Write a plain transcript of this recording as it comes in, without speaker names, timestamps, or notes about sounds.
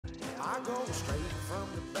I go straight from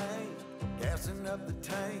the bank, gassing up the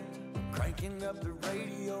tank, cranking up the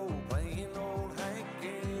radio, playing old Hank.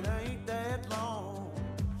 It ain't that long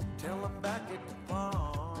till I'm back at the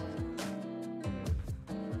farm.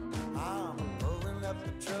 I'm pulling up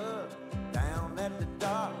the truck down at the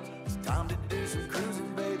dock. It's time to do some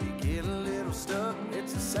cruising, baby, get a little stuck.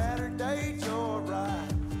 It's a Saturday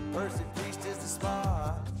joyride, Percy Feast is the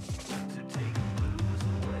spot to take the blues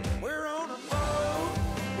away. We're on a boat,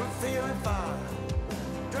 we're feeling fine,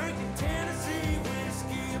 drinking Tennessee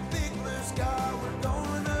whiskey, a big blue sky. We're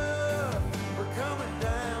going up, we're coming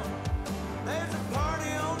down. There's a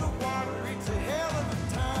party on the water, it's a hell of a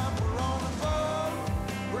time. We're on a boat,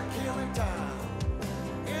 we're killing time,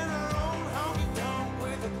 in our own honky tonk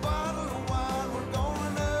with a bottle of wine. We're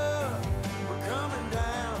going up, we're coming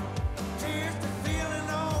down. Cheers to feeling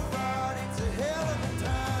alright, it's a hell of a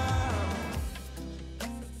time.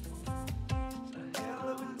 A hell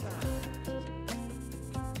of a time.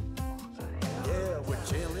 Yeah, we're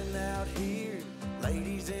chilling out here,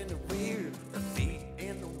 ladies in the rear, our feet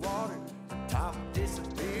in the water, our top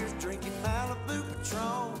disappears, drinking Malibu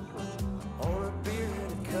Patron or a beer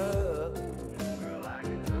in a cup. Girl, I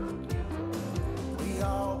can hook you up. We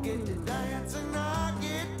all get to dance and I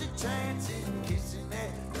get to chancing, kissing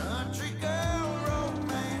that country girl,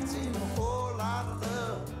 romancing, a whole lot of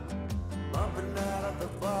love, bumping out of the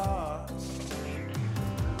bar.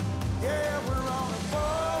 Yeah, we're on a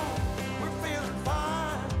boat, we're feeling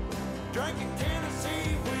fine, drinking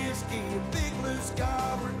Tennessee whiskey, a big blue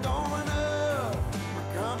sky. We're going up,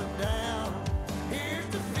 we're coming down. Here's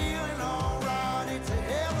the feeling alright, it's a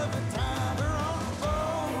hell of a time. We're on a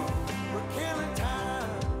boat, we're killing time,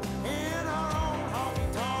 in our own honky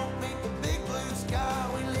tonk, meet the big blue sky.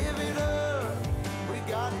 We live it up, we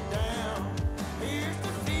got it down. Here's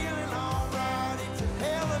the feeling alright, it's a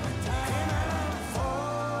hell of a time. I'm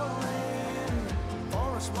falling for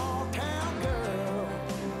a small town girl,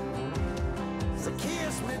 so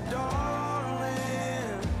kiss me,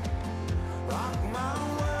 darling, rock my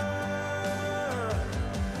world,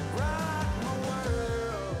 rock my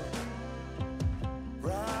world,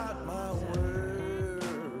 rock my world.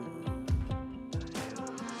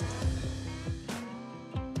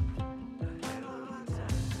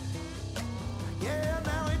 Yeah,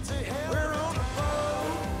 now it's a hell. We're on a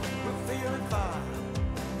boat, we're feeling fine,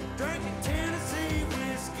 drinking Tennessee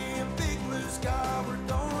whiskey, a big blue sky. We're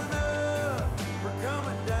going up, we're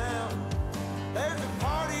coming down. There's a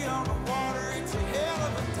party on the water, it's a hell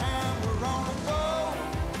of a time. We're on a boat,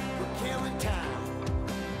 we're killing time,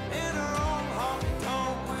 in our own honky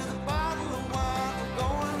tonk with a bottle of wine. We're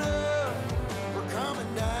going up, we're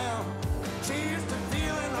coming down. Cheers to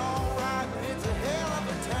feeling alright, it's a hell of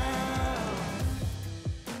a time.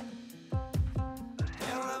 A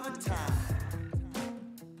hell of a time.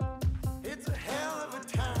 It's a hell of a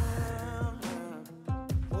time.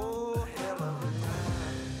 Oh, hell of a time.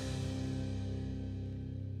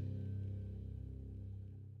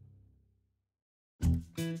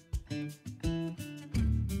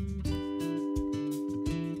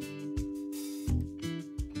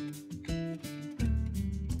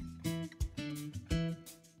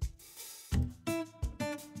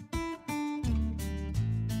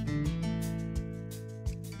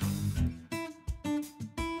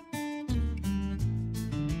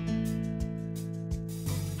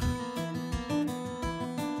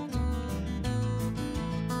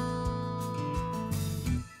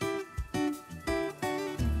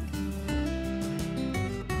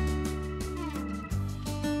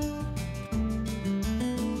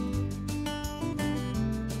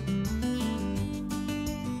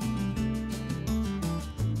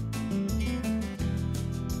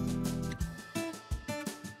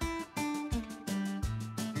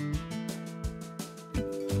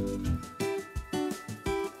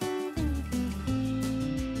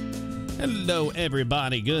 Hello,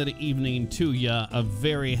 everybody. Good evening to ya. A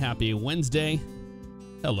very happy Wednesday.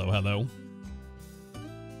 Hello, hello.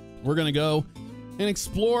 We're going to go and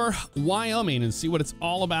explore Wyoming and see what it's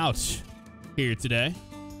all about here today.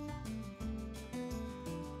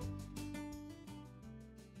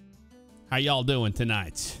 How y'all doing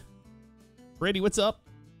tonight? Brady, what's up?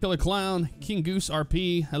 Killer Clown, King Goose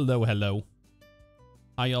RP, hello, hello.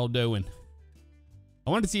 How y'all doing?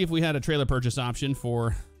 I wanted to see if we had a trailer purchase option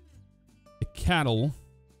for the cattle.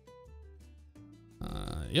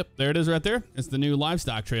 Yep, there it is right there. It's the new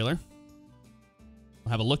livestock trailer.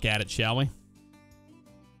 We'll have a look at it, shall we?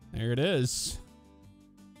 There it is.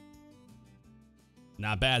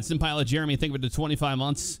 Not bad. Simpilot Jeremy, think of it to 25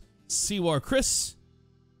 months. Seawar Chris,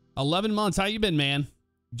 11 months. How you been, man?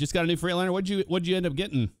 Just got a new Freightliner. What'd you end up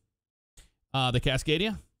getting? The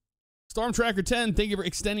Cascadia? Storm Tracker 10, thank you for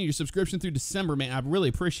extending your subscription through December, man. I really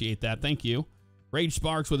appreciate that. Thank you. Rage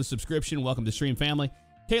Sparks with a subscription. Welcome to Stream Family.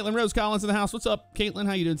 Caitlin Rose Collins in the house. What's up, Caitlin?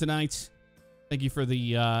 How you doing tonight? Thank you for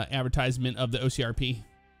the advertisement of the OCRP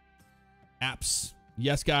apps.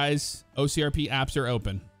 Yes, guys, OCRP apps are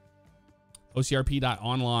open.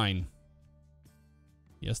 OCRP.online.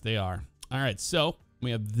 Yes, they are. All right, so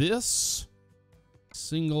we have this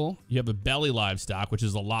single. You have a belly livestock, which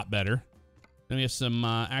is a lot better. Then we have some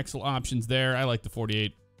axle options there. I like the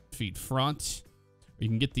 48 feet front. You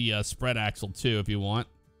can get the spread axle too if you want,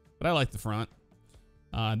 but I like the front.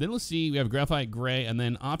 Then let's see, we have graphite gray, and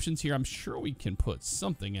then options here. I'm sure we can put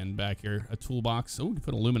something in back here, a toolbox. Oh, we can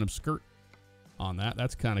put aluminum skirt on that.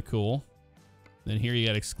 That's kind of cool. Then here you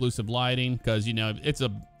got exclusive lighting, because, you know, it's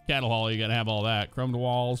a cattle hauler. You got to have all that. Chromed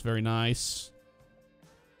walls, very nice.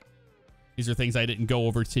 These are things I didn't go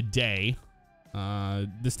over today.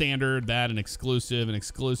 The standard, that, and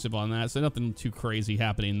exclusive on that. So nothing too crazy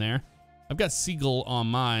happening there. I've got Seagull on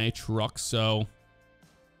my truck, so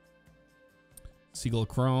Seagull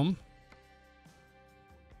Chrome.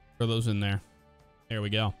 Throw those in there. There we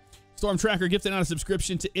go. Storm Tracker gifted out a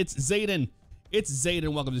subscription to It's Zayden. It's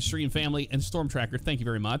Zayden. Welcome to Stream Family. And Storm Tracker, thank you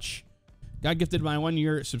very much. Got gifted my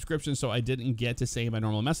 1-year subscription, so I didn't get to say my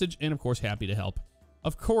normal message. And, of course, happy to help.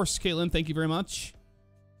 Of course, Caitlin, thank you very much.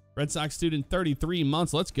 Red Sox student, 33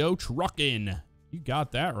 months. Let's go trucking. You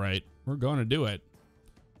got that right. We're going to do it.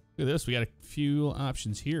 Look at this. We got a few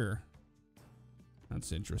options here.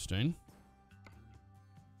 That's interesting.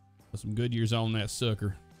 Put some Goodyears on that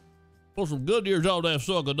sucker. Put some Goodyears on that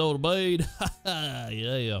sucker, don't obeyed.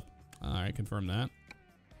 Yeah. All right, confirm that.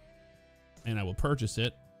 And I will purchase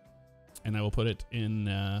it. And I will put it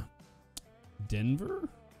in Denver.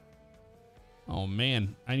 Oh,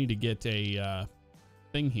 man. I need to get a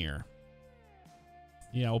thing here.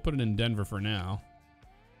 Yeah, we'll put it in Denver for now.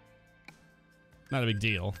 Not a big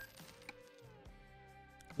deal.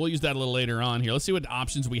 We'll use that a little later on here. Let's see what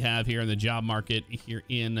options we have here in the job market here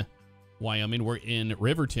in Wyoming. We're in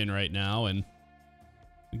Riverton right now, and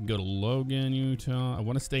we can go to Logan, Utah. I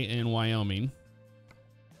want to stay in Wyoming,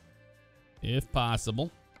 if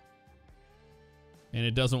possible. And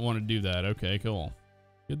it doesn't want to do that. Okay, cool.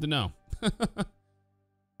 Good to know.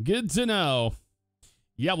 Good to know.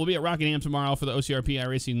 Yeah, we'll be at Rockingham tomorrow for the OCRP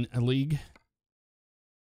iRacing League.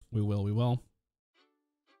 We will.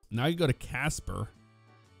 Now you go to Casper.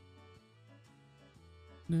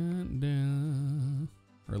 Or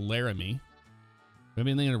Laramie. We have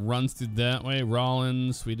anything that runs through that way?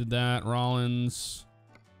 Rollins. We did that. Rollins.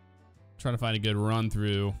 Trying to find a good run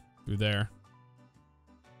through there.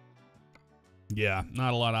 Yeah,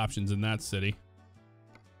 not a lot of options in that city.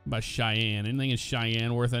 What about Cheyenne? Anything in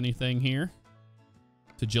Cheyenne worth anything here?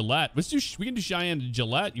 To Gillette. We can do Cheyenne to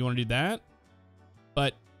Gillette. You want to do that?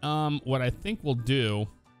 But what I think we'll do.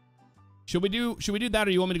 Should we do that,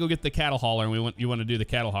 or you want me to go get the cattle hauler and you want to do the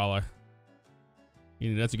cattle hauler?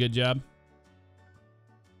 You know, that's a good job.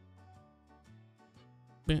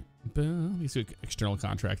 These are external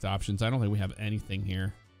contract options. I don't think we have anything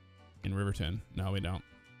here in Riverton. No, we don't.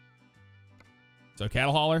 So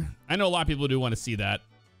cattle hauler. I know a lot of people do want to see that.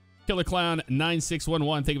 Killer Clown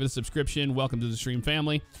 9611. Thank you for the subscription. Welcome to the Stream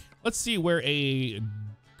Family. Let's see where a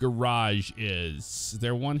garage is. Is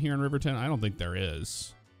there one here in Riverton? I don't think there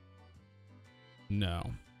is.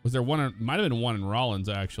 No. Was there one? Might have been one in Rollins,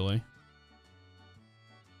 actually.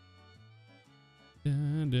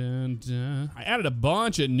 Dun, dun, dun. I added a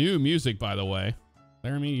bunch of new music, by the way.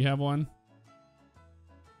 Laramie, you have one?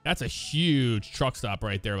 That's a huge truck stop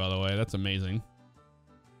right there, by the way. That's amazing.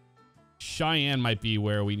 Cheyenne might be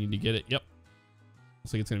where we need to get it. Yep.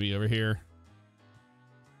 Looks like it's going to be over here.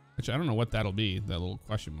 Which I don't know what that'll be, that little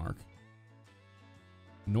question mark.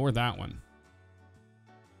 Nor that one.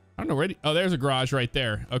 I don't know where. Oh, there's a garage right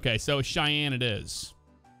there. Okay, so Cheyenne it is.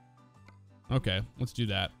 Okay, let's do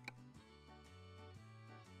that.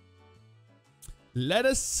 Let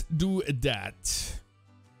us do that.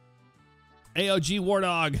 AOG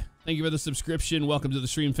Wardog, thank you for the subscription. Welcome to the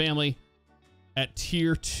Stream Family at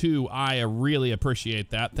Tier 2. I really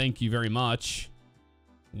appreciate that. Thank you very much.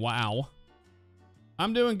 Wow.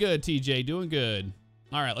 I'm doing good, TJ. Doing good.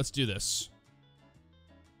 All right, let's do this.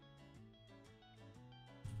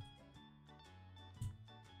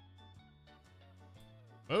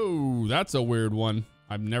 Oh, that's a weird one.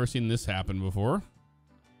 I've never seen this happen before.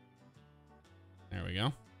 There we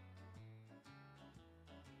go.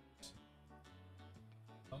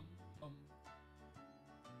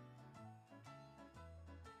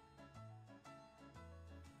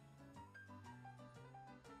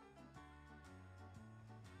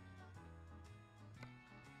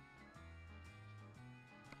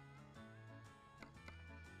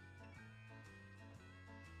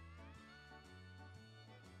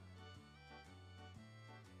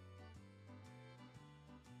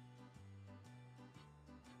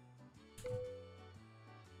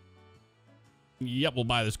 Yep, we'll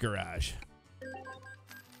buy this garage.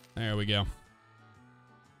 There we go.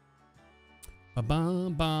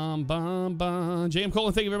 Ba-bum, bum, bum, bum. JM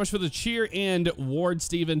Colin, thank you very much for the cheer. And Ward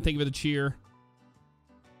Steven, thank you for the cheer.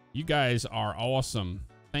 You guys are awesome.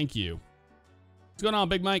 Thank you. What's going on,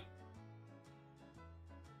 Big Mike?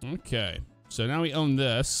 Okay. So now we own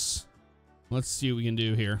this. Let's see what we can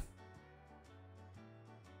do here.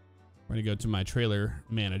 We're going to go to my trailer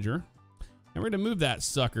manager. And we're going to move that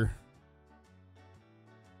sucker.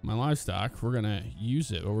 My livestock. We're going to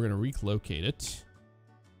use it, or we're going to relocate it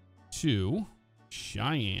to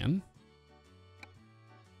Cheyenne.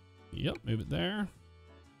 Yep, move it there. And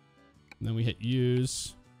then we hit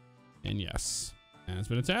use. And yes. And it's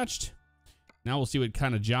been attached. Now we'll see what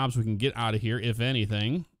kind of jobs we can get out of here, if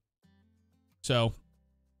anything. So,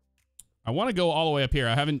 I want to go all the way up here.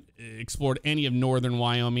 I haven't explored any of northern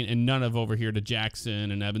Wyoming and none of over here to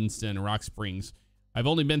Jackson and Evanston and Rock Springs. I've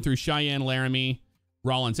only been through Cheyenne, Laramie,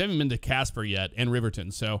 Rollins. I haven't been to Casper yet and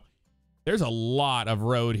Riverton. So, there's a lot of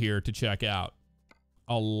road here to check out.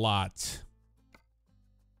 A lot.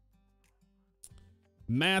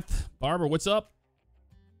 Math. Barbara, what's up?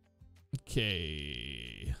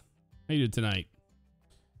 Okay. How you doing tonight?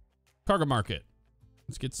 Cargo market.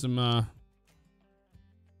 Let's get some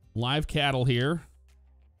live cattle here.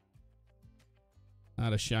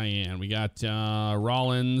 Out of Cheyenne. We got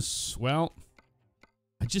Rollins. Well,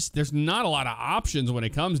 there's not a lot of options when it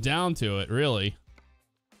comes down to it, really.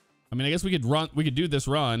 I mean, I guess we could do this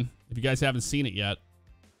run if you guys haven't seen it yet.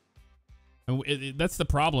 And that's the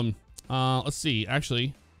problem. Let's see.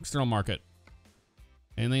 Actually, external market.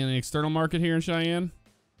 Anything in the external market here in Cheyenne?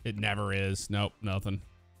 It never is. Nope, nothing.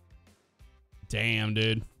 Damn,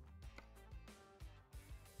 dude.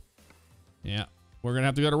 Yeah, we're gonna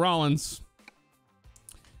have to go to Rollins.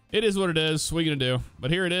 It is what it is. What are you gonna do? But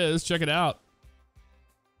here it is. Check it out.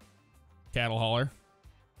 Cattle hauler.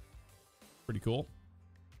 Pretty cool.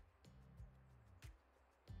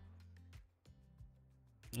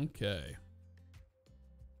 Okay.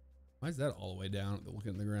 Why is that all the way down?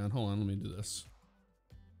 Looking at the ground. Hold on, let me do this.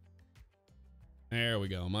 There we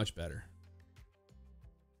go. Much better.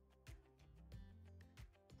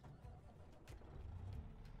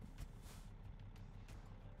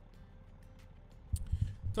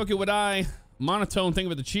 Tokyo would I. Monotone, think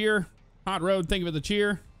of it the cheer. Hot Road, think of it the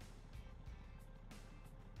cheer.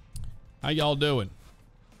 How y'all doing?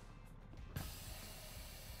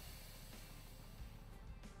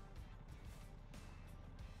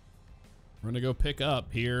 We're gonna go pick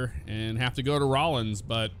up here and have to go to Rollins,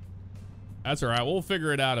 but that's all right. We'll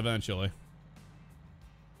figure it out eventually.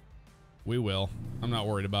 We will. I'm not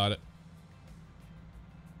worried about it.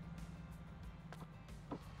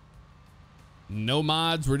 No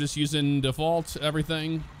mods. We're just using default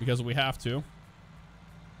everything because we have to.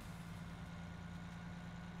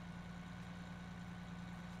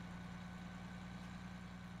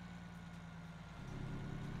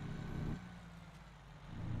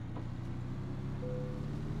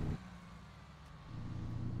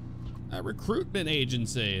 A recruitment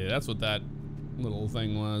agency. That's what that little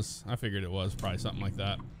thing was. I figured it was probably something like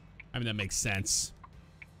that. I mean, that makes sense.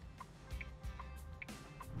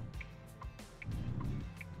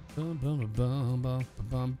 Bum, bum, bum, bum,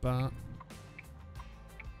 bum, bum.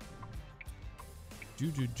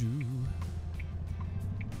 Do.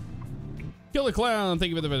 Killer Clown, thank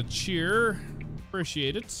you for the cheer.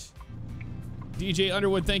 Appreciate it. DJ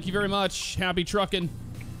Underwood, thank you very much. Happy trucking.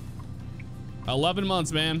 11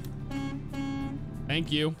 months, man.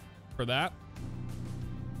 Thank you for that.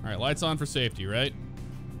 All right, lights on for safety, right?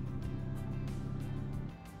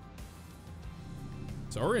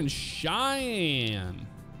 So we're in Cheyenne.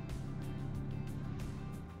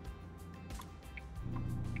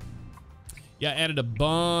 Yeah, added a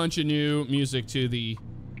bunch of new music to the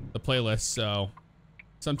playlist, so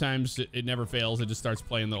sometimes it never fails. It just starts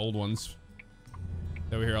playing the old ones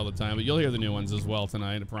that we hear all the time. But you'll hear the new ones as well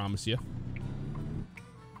tonight, I promise you.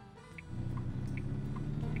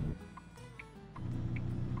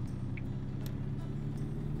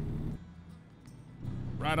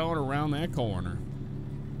 Right on around that corner.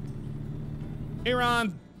 Hey,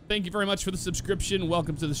 Ron. Thank you very much for the subscription.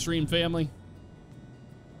 Welcome to the stream, family.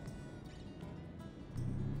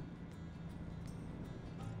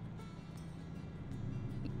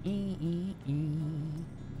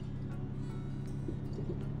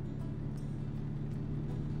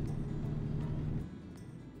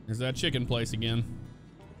 There's that chicken place again.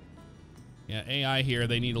 Yeah, AI here,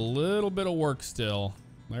 they need a little bit of work still.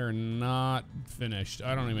 They're not finished.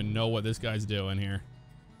 I don't even know what this guy's doing here.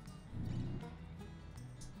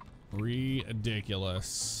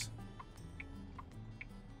 Ridiculous.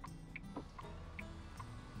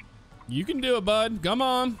 You can do it, bud. Come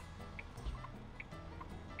on.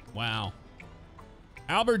 Wow.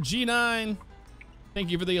 Albert G9.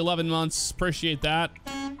 Thank you for the 11 months. Appreciate that.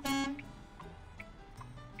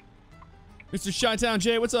 Mr. Chi-Town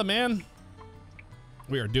J, what's up, man?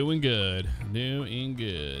 We are doing good. Doing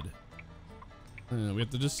good. We have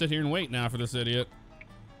to just sit here and wait now for this idiot.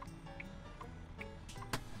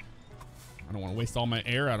 I don't want to waste all my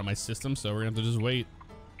air out of my system, so we're going to have to just wait.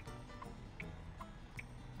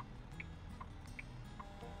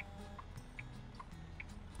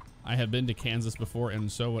 I have been to Kansas before, and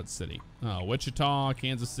so what city? Wichita,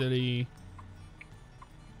 Kansas City.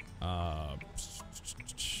 Come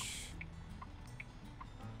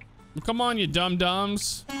on, you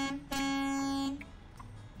dum-dums.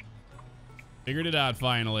 Figured it out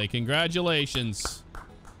finally. Congratulations.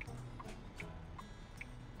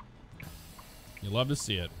 You love to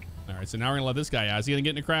see it. All right, so now we're gonna let this guy out. Is he gonna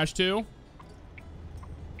get in a crash too?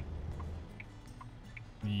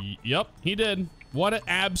 Yep, he did. What an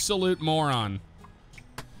absolute moron.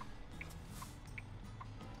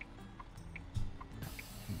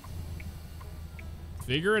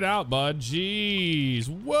 Figure it out, bud. Jeez.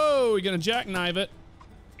 Whoa, you're gonna jackknife it.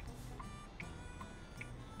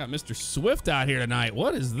 Got Mr. Swift out here tonight.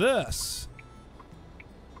 What is this?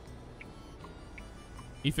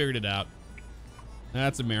 He figured it out.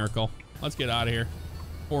 That's a miracle. Let's get out of here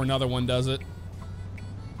before another one does it.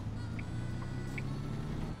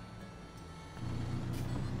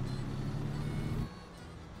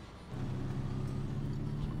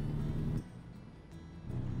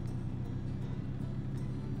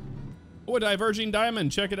 Oh, a diverging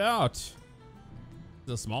diamond. Check it out. It's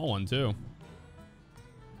a small one, too.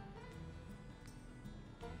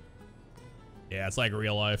 Yeah, it's like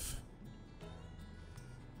real life.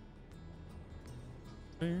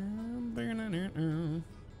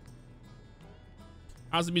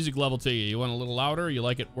 How's the music level to you? You want a little louder, or you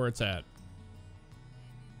like it where it's at?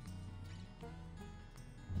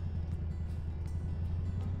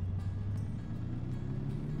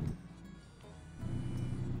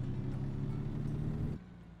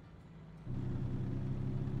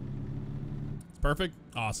 It's perfect?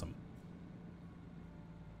 Awesome.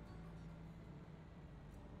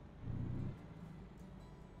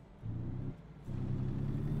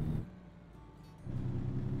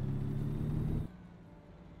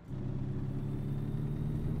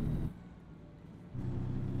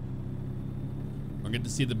 We're good to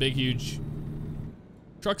see the big, huge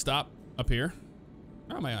truck stop up here.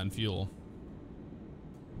 How am I on fuel?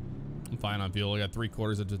 I'm fine on fuel. I got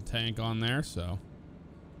 3/4 of the tank on there, so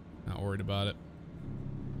not worried about it.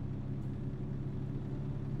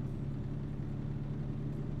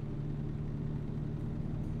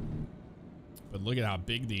 But look at how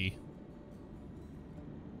big the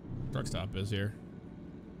truck stop is here.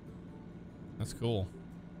 That's cool.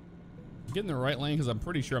 Get in the right lane because I'm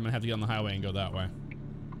pretty sure I'm gonna have to get on the highway and go that way.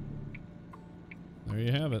 There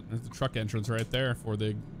you have it. There's the truck entrance right there for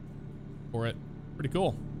it. Pretty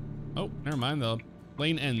cool. Oh, never mind. The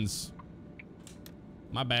lane ends.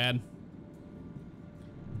 My bad.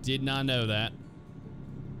 Did not know that.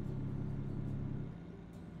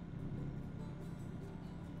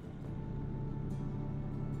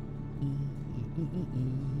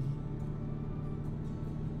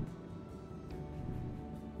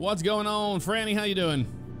 What's going on, Franny? How you doing?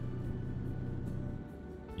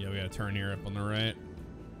 Yeah, we gotta turn here up on the right.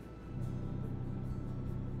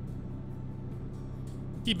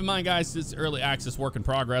 Keep in mind, guys, it's early access work in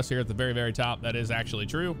progress here at the very, very top. That is actually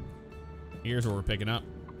true. Here's where we're picking up.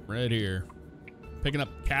 Right here. Picking up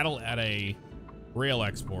cattle at a rail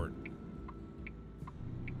export.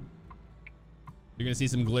 You're gonna see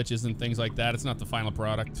some glitches and things like that. It's not the final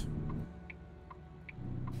product.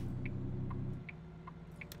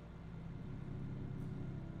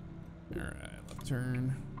 All right, left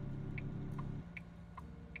turn.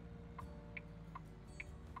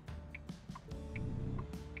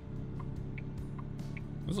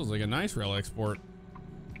 This looks like a nice rail export.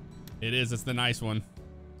 It is, it's the nice one.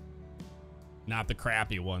 Not the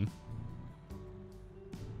crappy one.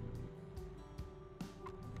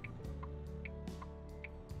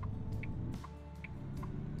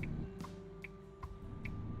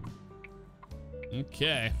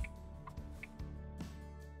 Okay.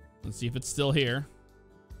 Let's see if it's still here.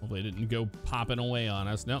 Hopefully it didn't go popping away on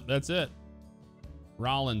us. Nope, that's it.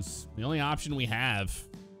 Rollins, the only option we have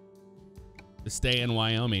to stay in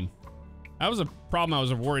Wyoming. That was a problem I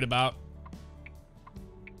was worried about.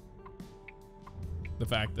 The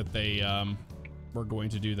fact that they were going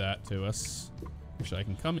to do that to us. Actually, I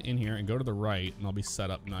can come in here and go to the right, and I'll be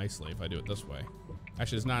set up nicely if I do it this way.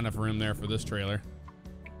 Actually, there's not enough room there for this trailer.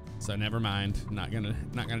 So never mind. Not gonna do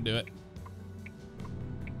it. Not gonna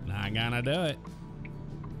do it.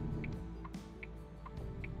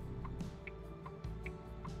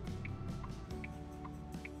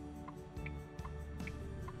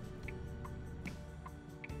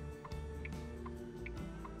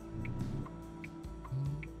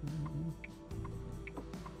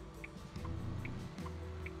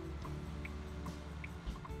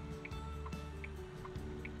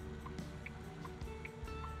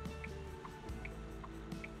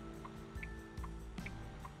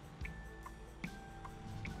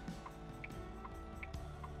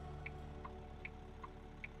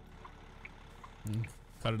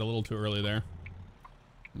 Cut it a little too early there.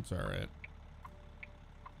 It's all right.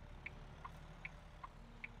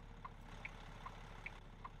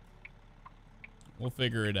 We'll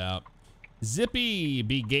figure it out. Zippy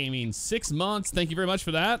be gaming 6 months. Thank you very much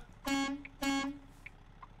for that.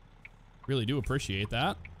 Really do appreciate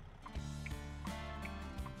that.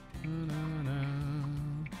 There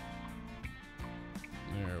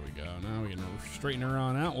we go. Now we can straighten her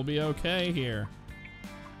on out. We'll be okay here.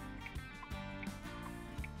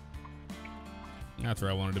 That's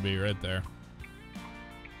where I wanted to be, right there.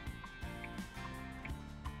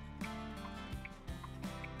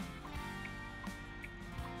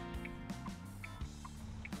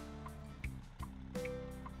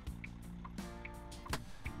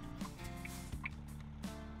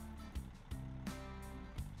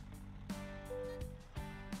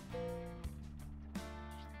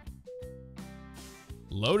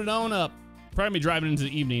 Load it on up. Probably be driving into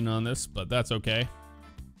the evening on this, but that's okay.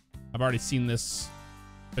 I've already seen this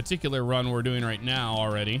particular run we're doing right now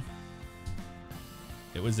already.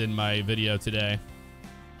 It was in my video today.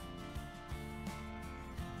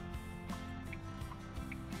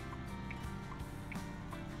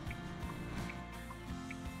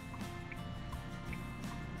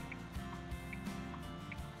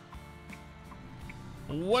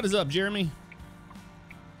 What is up, Jeremy?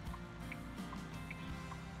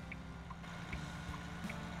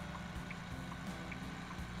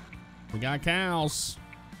 We got cows.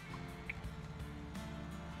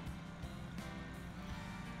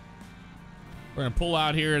 We're gonna pull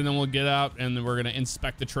out here and then we'll get out and then we're gonna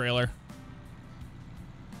inspect the trailer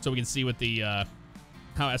so we can see what the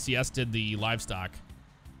how SES did the livestock.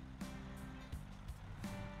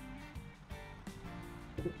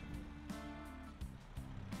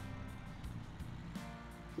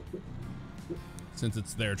 Since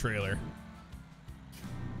it's their trailer.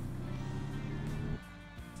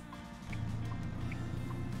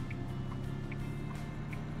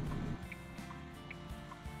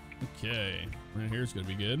 Okay, right here's gonna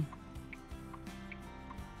be good.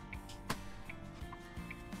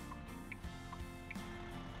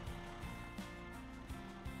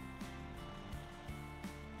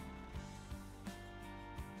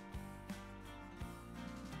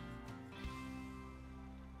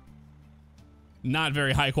 Not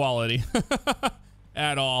very high quality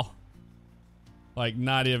at all. Like,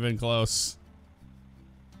 not even close.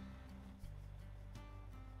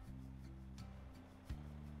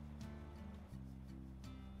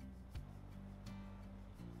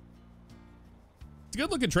 It's a good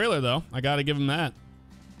looking trailer though. I gotta give him that.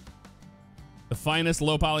 The finest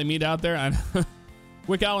low poly meat out there.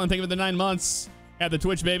 Wick Allen, thank you for the 9 months at the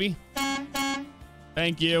Twitch, baby.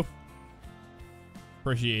 Thank you.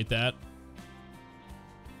 Appreciate that.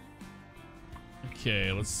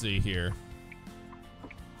 Okay, let's see here.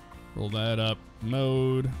 Roll that up.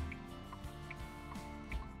 Mode.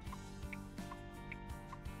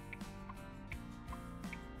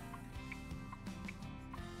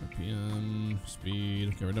 RPM, speed.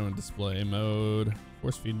 Okay, we're doing display mode.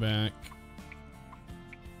 Force feedback.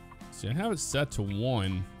 See, I have it set to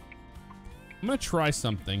 1. I'm gonna try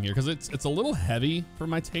something here because it's a little heavy for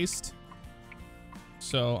my taste.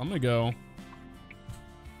 So I'm gonna go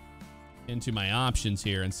into my options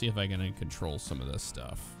here and see if I can control some of this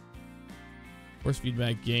stuff. Force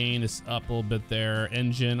feedback gain is up a little bit there.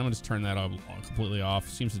 Engine, I'm gonna just turn that off, completely off.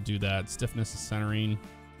 Seems to do that. Stiffness is centering.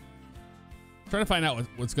 Trying to find out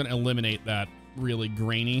what's gonna eliminate that really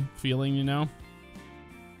grainy feeling, you know?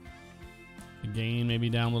 The gain maybe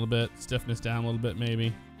down a little bit. Stiffness down a little bit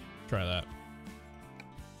maybe. Try that.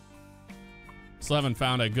 Still haven't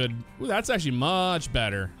found a good... Ooh, that's actually much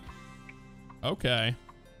better. Okay.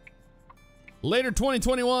 Later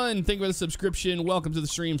 2021, thank you for the subscription. Welcome to the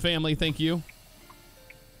stream, family. Thank you.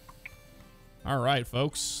 All right,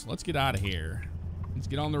 folks, let's get out of here. Let's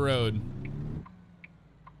get on the road.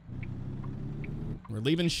 We're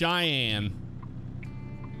leaving Cheyenne.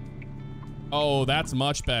 Oh, that's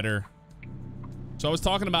much better. So I was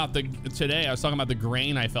talking about today I was talking about the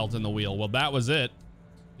grain I felt in the wheel. Well, that was it.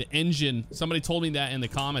 The engine, somebody told me that in the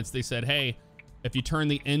comments. They said, hey, if you turn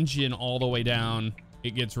the engine all the way down,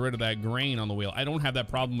 it gets rid of that grain on the wheel. I don't have that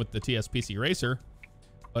problem with the TSPC Racer,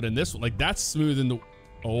 but in this one, like, that's smooth in the,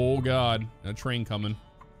 oh God, a train coming.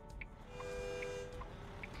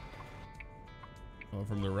 Oh,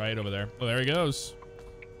 from the right over there. Oh, there he goes.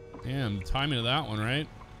 Damn, the timing of that one, right?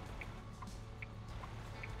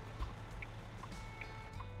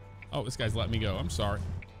 Oh, this guy's letting me go. I'm sorry.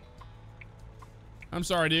 I'm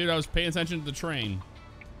sorry, dude. I was paying attention to the train.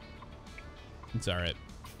 It's all right.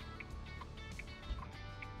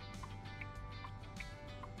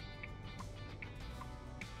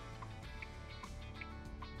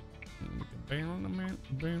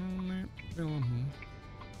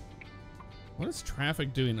 What is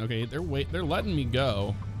traffic doing? Okay, they're letting me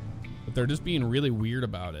go, but they're just being really weird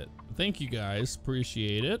about it. Thank you guys,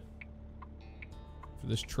 appreciate it. For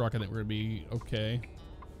this truck, I think we're gonna be okay.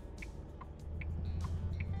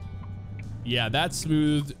 Yeah, that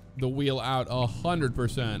smoothed the wheel out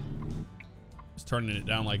 100%. Just turning it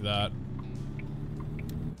down like that.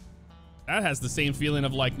 That has the same feeling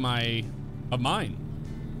of like mine.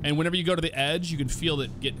 And whenever you go to the edge, you can feel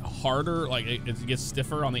it get harder, like it gets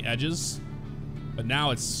stiffer on the edges. But now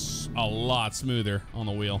it's a lot smoother on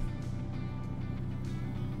the wheel.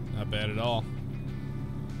 Not bad at all.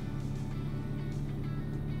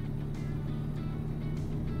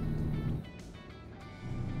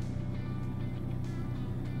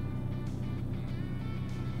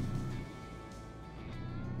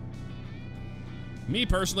 Me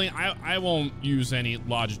personally, I won't use any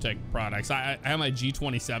Logitech products. I have my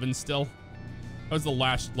G27 still. That was the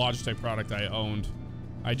last Logitech product I owned.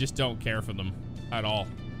 I just don't care for them at all.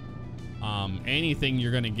 Anything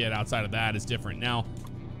you're gonna get outside of that is different. Now,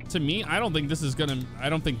 to me, I don't think this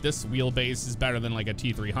wheelbase is better than like a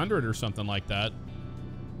T300 or something like that.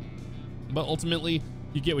 But ultimately,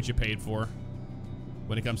 you get what you paid for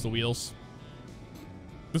when it comes to wheels.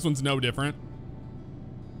 This one's no different.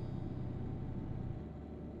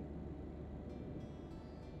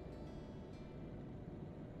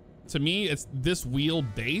 To me, it's this wheel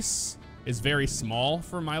base is very small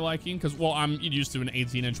for my liking because, well, I'm used to an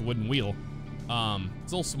 18-inch wooden wheel. It's a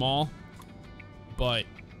little small, but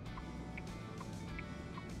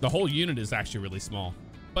the whole unit is actually really small.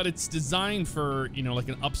 But it's designed for, you know, like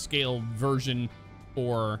an upscale version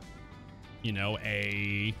for, you know,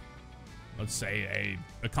 let's say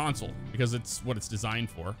a console, because it's what it's designed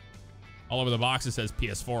for. All over the box it says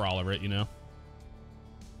PS4 all over it, you know.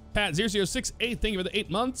 Pat0068, thank you for the 8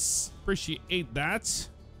 months. Appreciate that. This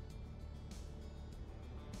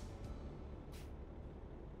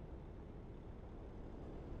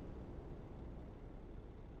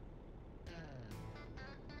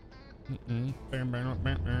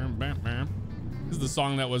is the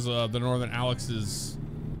song that was the Northern Alex's.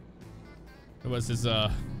 It was his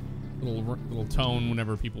little tone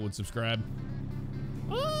whenever people would subscribe.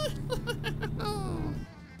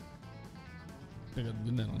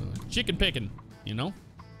 Chicken picking, you know? A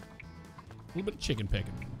little bit of chicken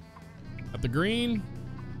picking. Up the green.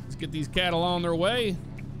 Let's get these cattle on their way.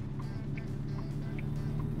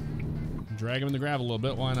 Drag them in the gravel a little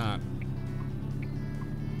bit, why not?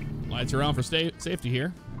 Lights are on for safety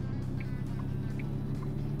here.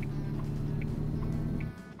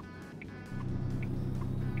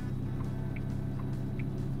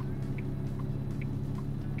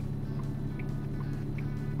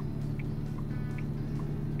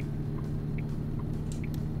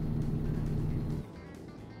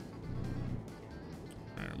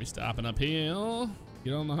 Stopping uphill,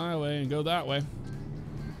 get on the highway and go that way.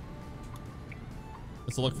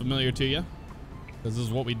 This will look familiar to you, because this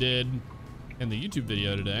is what we did in the YouTube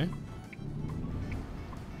video today.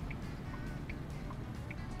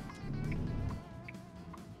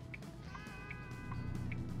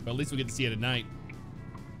 But at least we get to see it at night.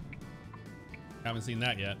 Haven't seen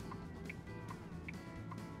that yet.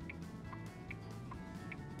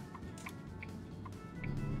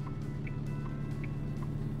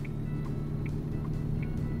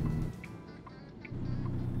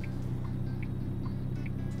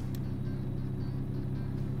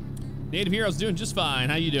 Native Hero's doing just fine.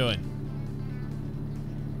 How you doing?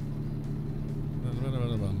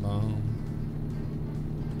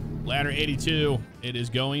 Ladder 82. It is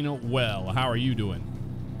going well. How are you doing?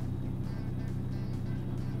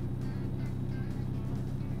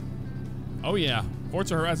 Oh yeah,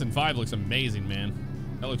 Forza Horizon 5 looks amazing,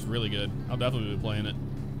 man. That looks really good. I'll definitely be playing it.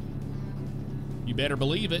 You better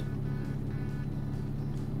believe it.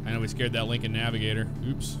 I know we scared that Lincoln Navigator.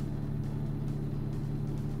 Oops.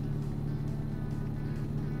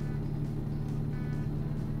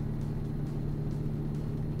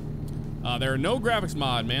 There are no graphics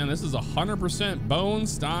mod, man. This is 100% bone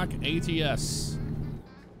stock ATS.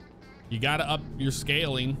 You gotta up your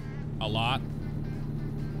scaling a lot.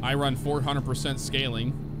 I run 400%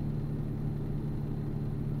 scaling.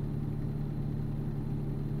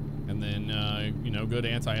 And then, you know, good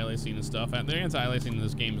anti-aliasing and stuff. The anti-aliasing in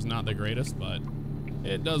this game is not the greatest, but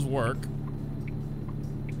it does work.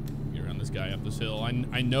 Get around this guy up this hill.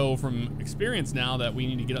 I know from experience now that we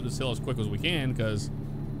need to get up this hill as quick as we can because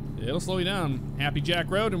it'll slow you down. Happy Jack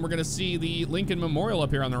Road, and we're gonna see the Lincoln Memorial up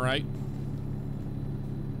here on the right.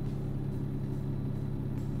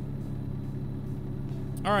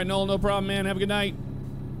 All right, Noel, no problem, man. Have a good night.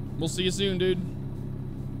 We'll see you soon, dude.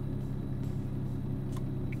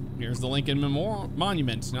 Here's the Lincoln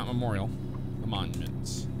Monument, not memorial. The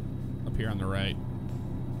monument up here on the right.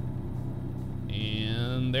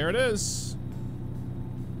 And there it is.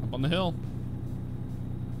 Up on the hill.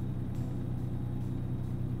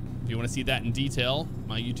 If you want to see that in detail,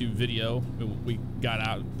 my YouTube video, we got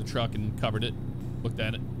out the truck and covered it, looked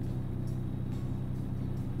at it.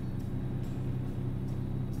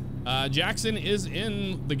 Jackson is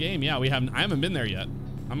in the game. Yeah, I haven't been there yet.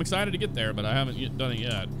 I'm excited to get there, but I haven't done it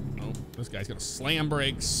yet. Oh, this guy's gonna slam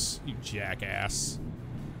brakes. You jackass.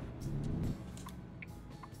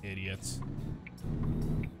 Idiots.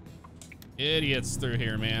 Idiots through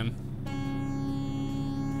here, man.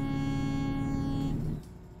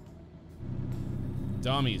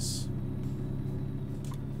 Dummies.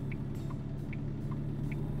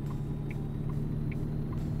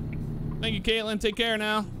 Thank you, Caitlin. Take care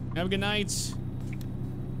now. Have a good night.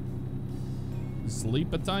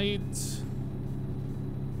 Sleep tight.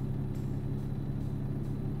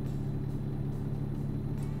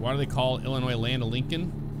 Why do they call Illinois land of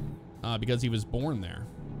Lincoln? Because he was born there.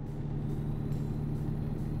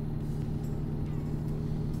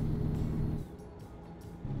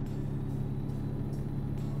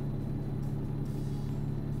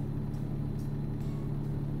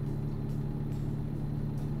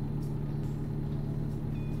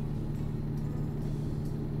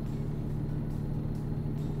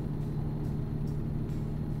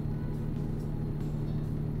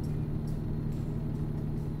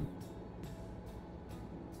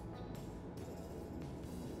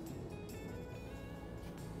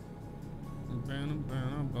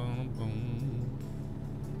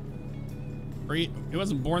 Or he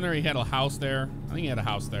wasn't born there, he had a house there. I think he had a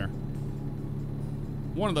house there.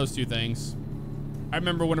 One of those two things. I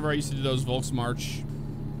remember whenever I used to do those Volksmarch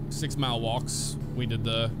 6-mile walks, we did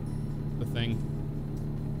the thing.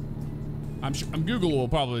 I'm sure Google will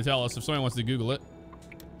probably tell us if somebody wants to Google it.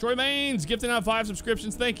 Troy Maines gifting out 5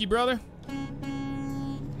 subscriptions. Thank you, brother.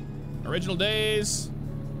 Original Days.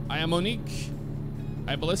 I am Monique.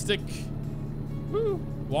 I Ballistic. Woo.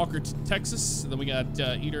 Walker, Texas. Then we got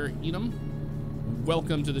Eater Enum.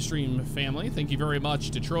 Welcome to the stream, family. Thank you very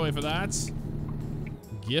much to Troy for that.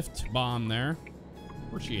 Gift bomb there.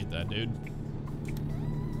 Appreciate that, dude.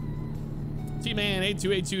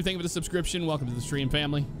 T-Man8282, thank you for the subscription. Welcome to the stream,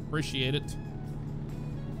 family. Appreciate it.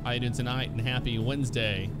 How you doing tonight? And happy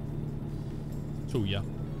Wednesday to ya.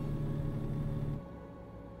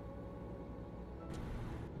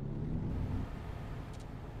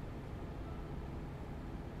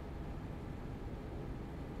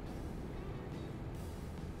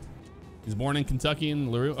 He's born in Kentucky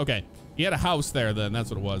in LaRue. Okay, he had a house there then.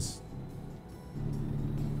 That's what it was.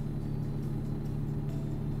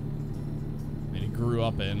 And he grew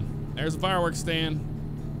up in. There's a fireworks stand.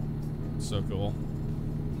 So cool.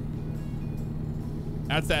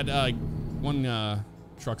 That's that one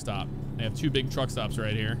truck stop. They have 2 big truck stops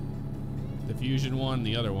right here. The Fusion one,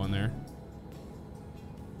 the other one there.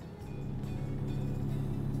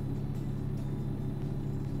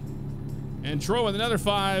 And Troy with another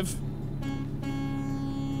 5.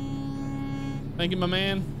 Thank you, my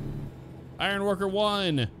man. Ironworker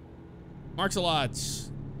 1. Marks-a-lot.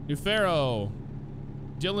 Nufero.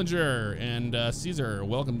 Dillinger. And Caesar.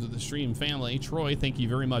 Welcome to the stream, family. Troy, thank you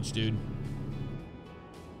very much, dude.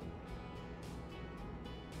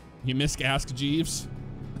 You missed Ask Jeeves?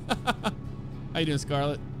 How you doing,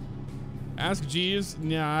 Scarlett? Ask Jeeves?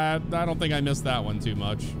 Nah, I don't think I missed that one too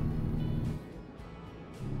much.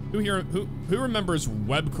 Who remembers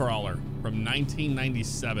Web Crawler from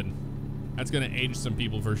 1997? That's gonna age some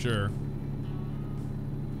people for sure.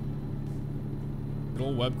 Good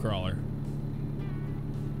old Web Crawler.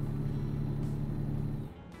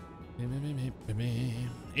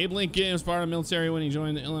 Abe Lincoln was part of the military when he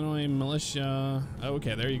joined the Illinois militia.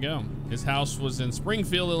 Okay, there you go. His house was in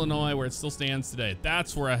Springfield, Illinois, where it still stands today.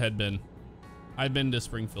 That's where I had been. I've been to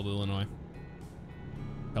Springfield, Illinois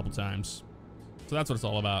a couple times. So that's what it's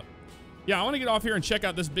all about. Yeah, I want to get off here and check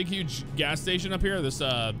out this big, huge gas station up here, this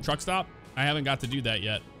truck stop. I haven't got to do that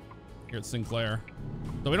yet here at Sinclair.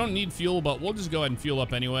 So we don't need fuel, but we'll just go ahead and fuel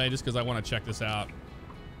up anyway, just because I want to check this out.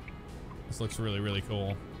 This looks really, really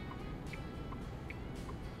cool.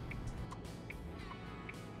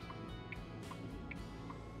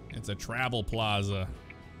 It's a travel plaza.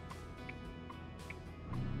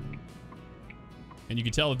 And you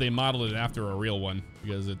can tell that they modeled it after a real one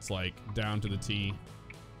because it's like down to the T.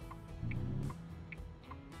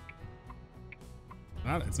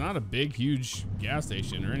 It's not a big, huge gas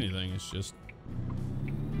station or anything. It's just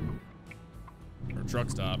a truck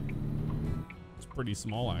stop. It's pretty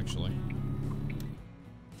small, actually.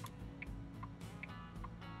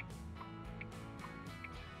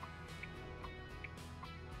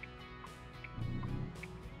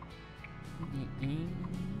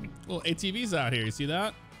 Little ATVs out here. You see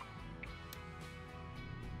that?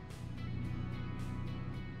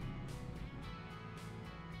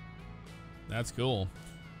 That's cool.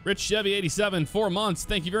 Rich Chevy 87, 4 months.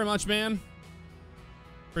 Thank you very much, man.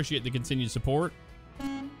 Appreciate the continued support.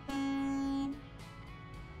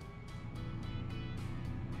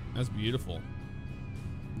 That's beautiful.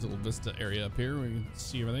 There's a little vista area up here. We can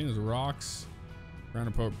see everything. There's rocks around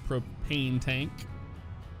a propane tank.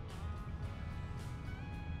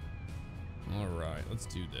 All right, let's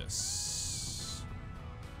do this.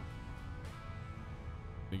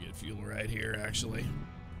 We get fuel right here, actually.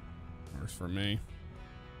 Works for me.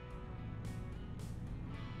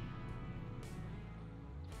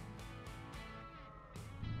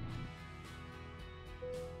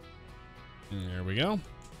 And there we go.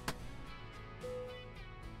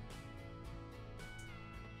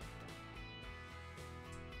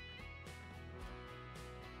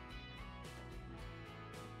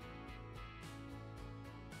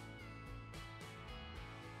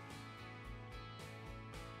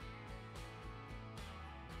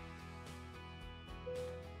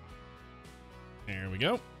 There we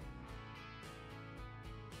go.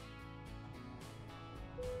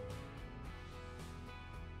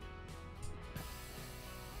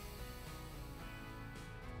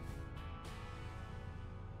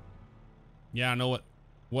 Yeah, I know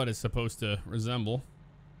what it's supposed to resemble.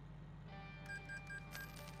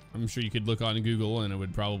 I'm sure you could look on Google and it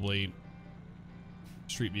would probably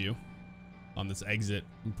Street View on this exit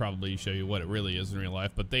and probably show you what it really is in real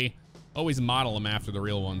life, but they always model them after the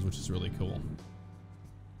real ones, which is really cool.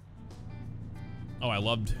 Oh, I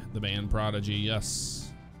loved the band Prodigy,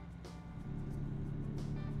 yes.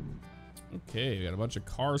 Okay, we got a bunch of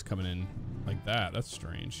cars coming in like that. That's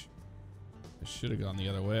strange. I should have gone the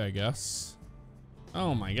other way, I guess.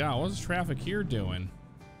 Oh my God, what's traffic here doing?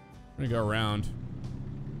 I'm gonna go around.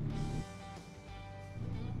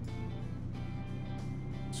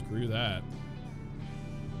 Screw that.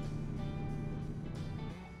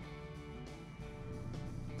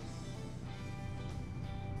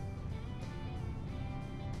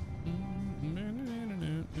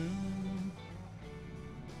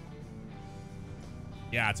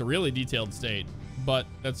 Yeah, it's a really detailed state, but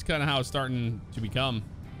that's kind of how it's starting to become.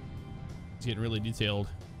 It's getting really detailed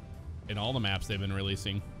in all the maps they've been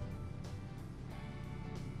releasing.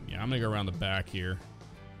 Yeah, I'm gonna go around the back here.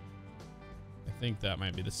 I think that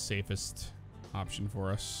might be the safest option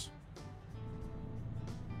for us.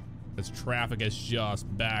 This traffic is just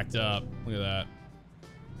backed up. Look at that.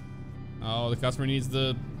 Oh, the customer needs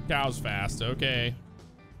the cows fast. Okay.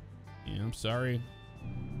 Yeah, I'm sorry.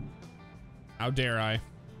 How dare I?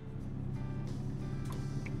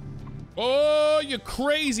 Oh, you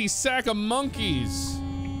crazy sack of monkeys.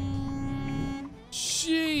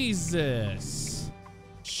 Jesus.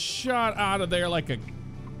 Shot out of there like a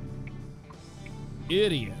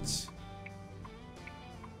idiot.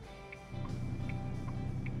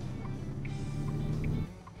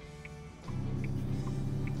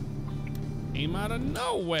 Came out of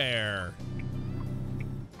nowhere.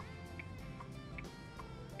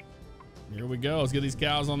 Here we go. Let's get these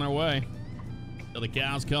cows on their way. Till the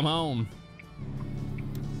cows come home.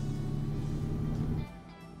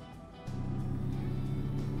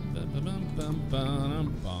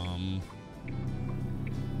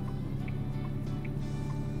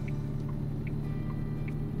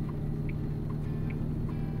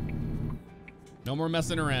 No more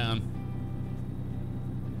messing around.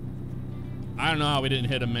 I don't know how we didn't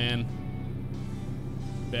hit him, man.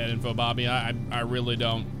 Bad info, Bobby. I really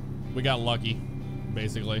don't. We got lucky,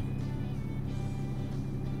 basically.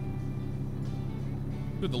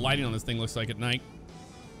 Look what the lighting on this thing looks like at night.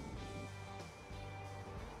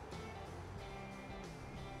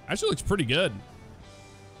 Actually looks pretty good,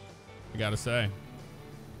 I gotta say.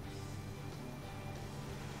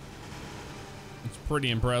 pretty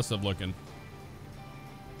impressive looking.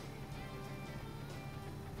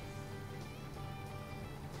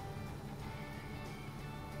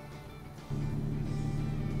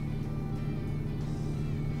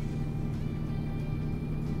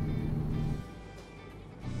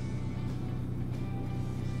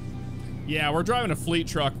 Yeah, we're driving a fleet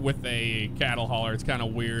truck with a cattle hauler. It's kind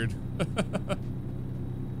of weird.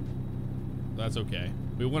 That's okay.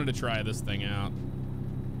 We wanted to try this thing out.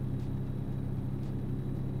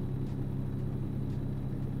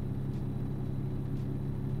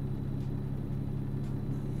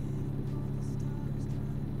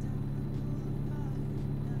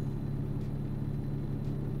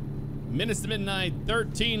 Minutes to midnight,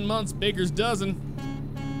 13 months, baker's dozen.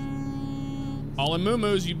 All in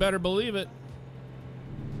moo-moos, you better believe it.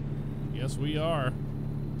 Yes, we are.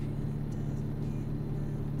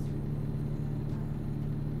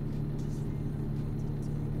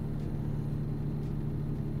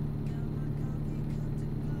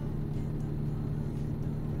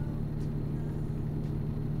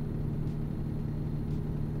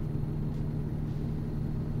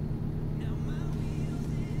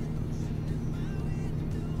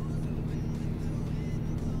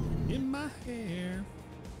 In my hair,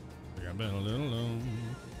 I've been a little alone.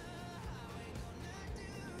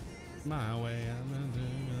 My way, I've been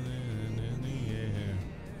in the air.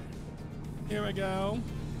 Here we go.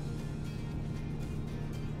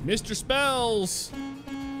 Mr. Spells.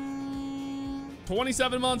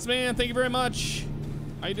 27 months, man. Thank you very much.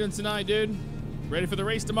 How you doing tonight, dude? Ready for the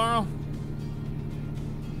race tomorrow?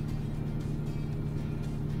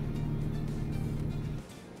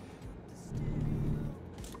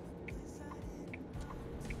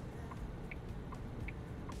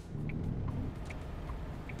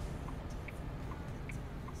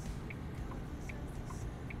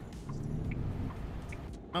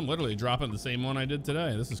 I'm literally dropping the same one I did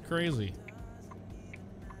today. This is crazy.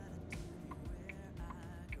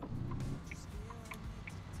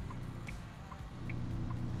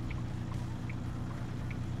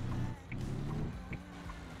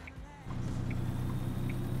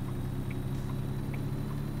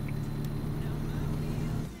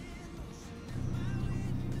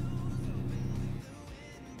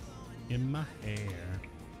 In my hair.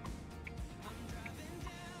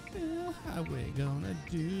 Well, how we gonna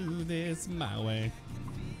do this my way?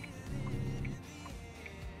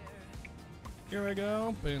 Here we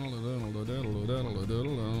go.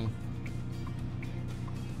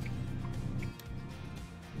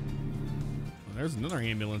 There's another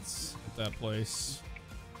ambulance at that place.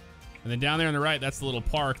 And then down there on the right, that's the little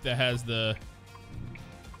park that has the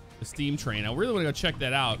steam train. I really want to go check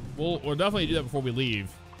that out. We'll definitely do that before we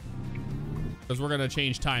leave, because we're gonna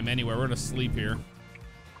change time anyway. We're gonna sleep here.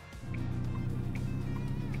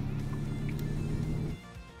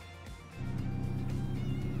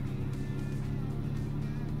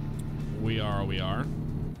 We are.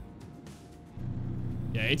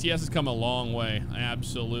 Yeah, ATS has come a long way.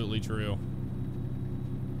 Absolutely true.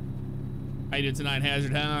 How you doing tonight,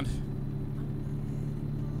 Hazard Hound?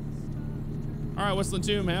 All right, Whistling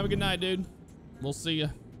Tomb, have a good night, dude. We'll see ya.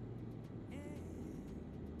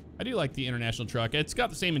 I do like the International truck. It's got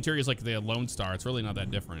the same interior as like the Lone Star. It's really not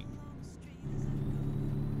that different.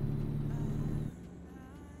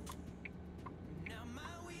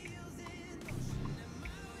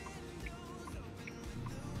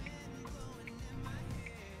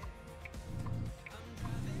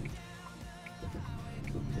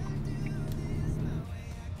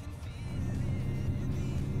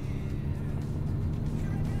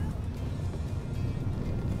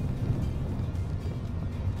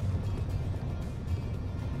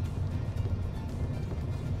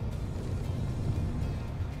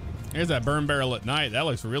 Here's that burn barrel at night. That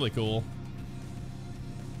looks really cool.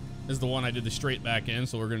 This is the one I did the straight back in,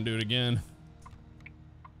 so we're gonna do it again.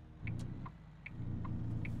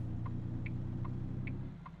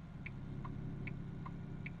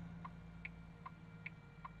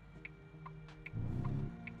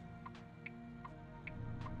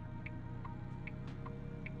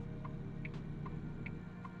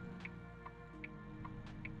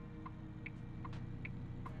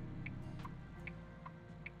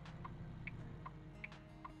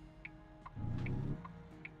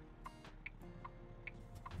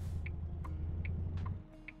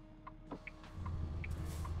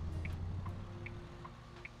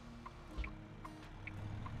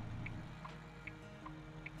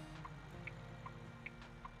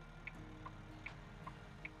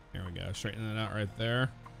 There we go. Straighten that out right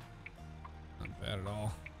there. Not bad at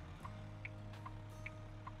all.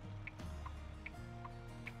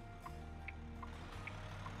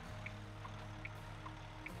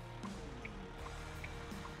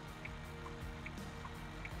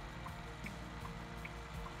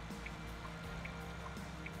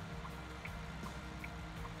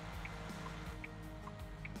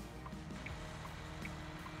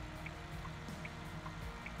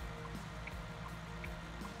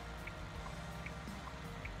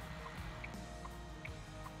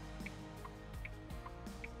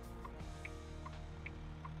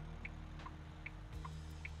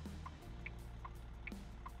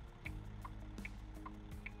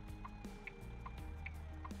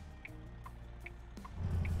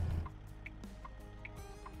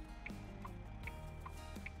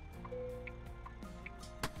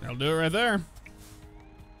 That'll do it right there.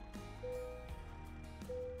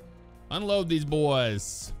 Unload these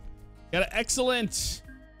boys. Got an excellent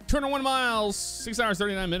 201 miles, 6 hours,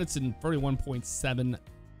 39 minutes, and 41.7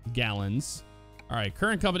 gallons. All right,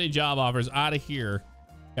 current company job offers out of here.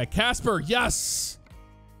 Got Casper, yes.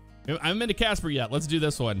 I haven't been to Casper yet. Let's do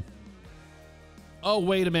this one. Oh,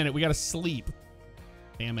 wait a minute. We got to sleep.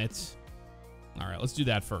 Damn it. All right, let's do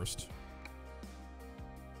that first.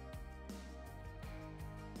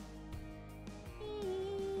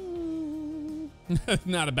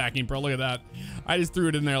 Not a backing pro. Look at that. I just threw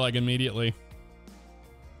it in there like immediately.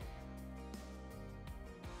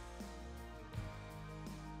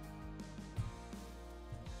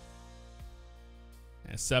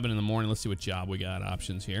 Yeah, 7 in the morning. Let's see what job we got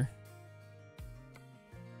options here.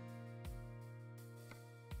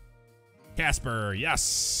 Casper,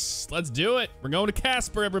 yes. Let's do it. We're going to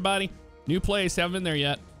Casper, everybody. New place. Haven't been there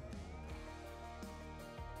yet.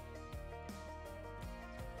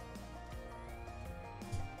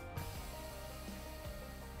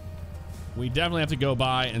 We definitely have to go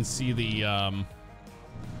by and see the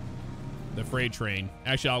freight train.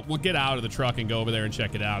 Actually, we'll get out of the truck and go over there and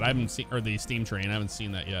check it out. I haven't seen, or the steam train. I haven't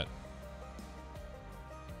seen that yet.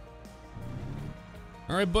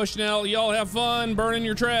 All right, Bushnell, y'all have fun burning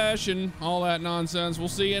your trash and all that nonsense. We'll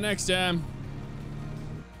see you next time.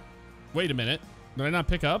 Wait a minute. Did I not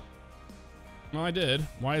pick up? No, I did.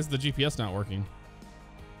 Why is the GPS not working?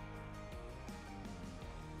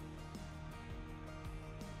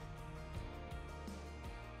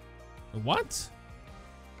 What?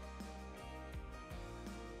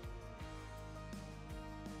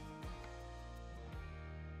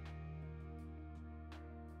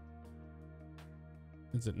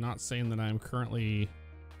 Is it not saying that I'm currently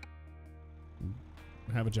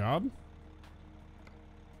have a job?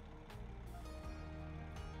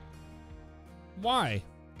 Why?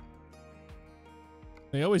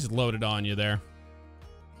 They always load it on you there.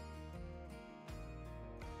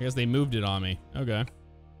 I guess they moved it on me. Okay.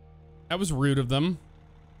 That was rude of them.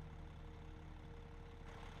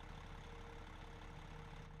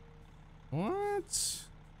 What?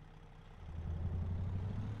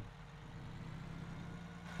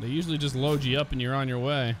 They usually just load you up and you're on your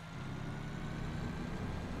way.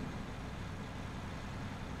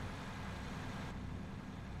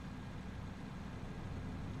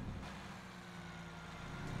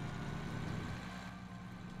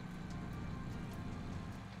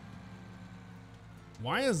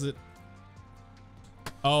 Why is it?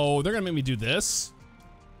 Oh, they're gonna make me do this?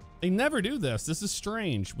 They never do this. This is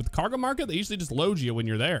strange. With Cargo Market, they usually just load you when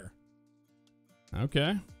you're there.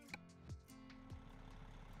 Okay.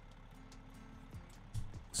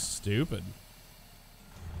 Stupid.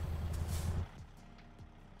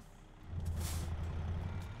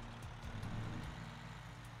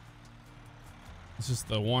 It's just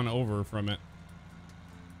the one over from it.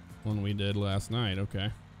 One we did last night.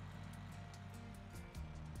 Okay.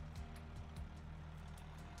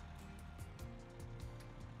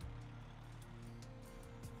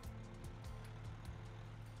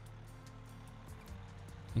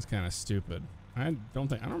 It's kind of stupid. I don't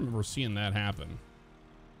remember seeing that happen.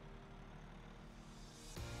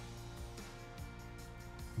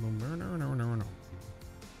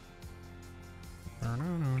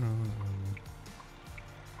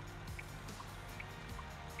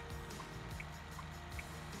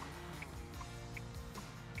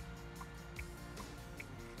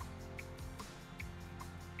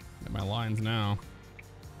 Get my lines now.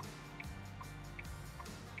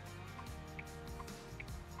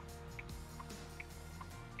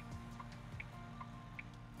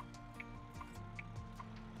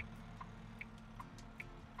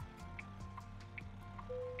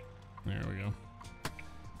 There we go.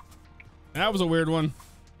 That was a weird one.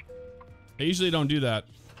 I usually don't do that,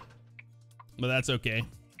 but that's okay.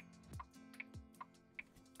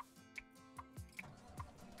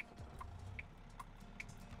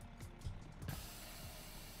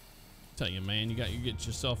 Tell you, man, you get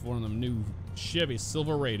yourself one of them new Chevy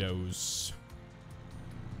Silverados.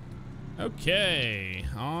 Okay,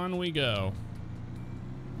 on we go.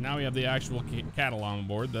 Now we have the actual cattle on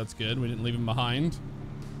board. That's good. We didn't leave him behind.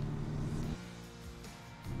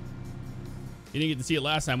 You didn't get to see it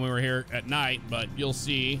last time we were here at night, but you'll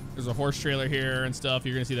see there's a horse trailer here and stuff.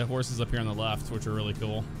 You're gonna see the horses up here on the left, which are really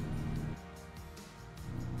cool.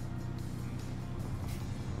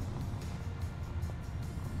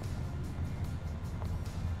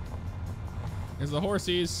 There's the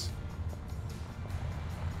horsies.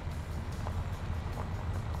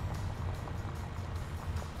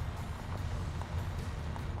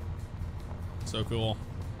 So cool.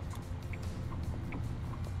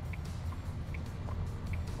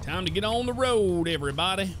 Time to get on the road,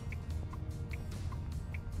 everybody.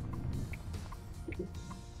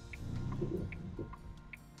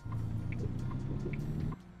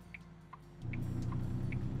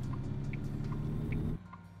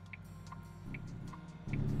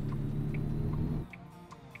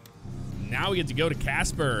 Now we get to go to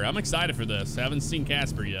Casper. I'm excited for this. I haven't seen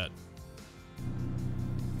Casper yet.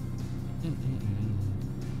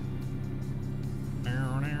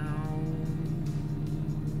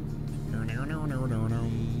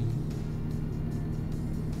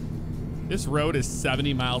 This road is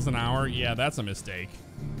 70 miles an hour. Yeah, that's a mistake.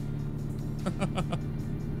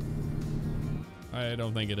 I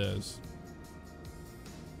don't think it is.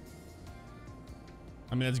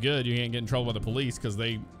 I mean, that's good. You can't get in trouble with the police because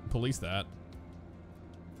they police that.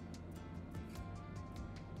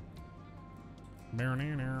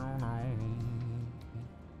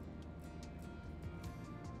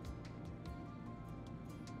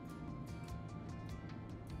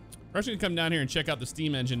 We're actually gonna come down here and check out the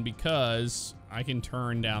steam engine because I can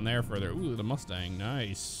turn down there further. Ooh, the Mustang,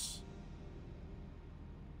 nice.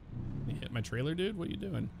 You hit my trailer, dude? What are you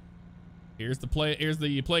doing? Here's the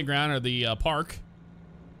playground or the park.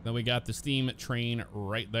 Then we got the steam train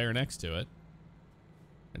right there next to it.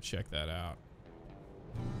 Let's check that out.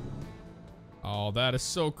 Oh, that is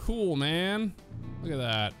so cool, man. Look at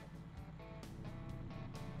that.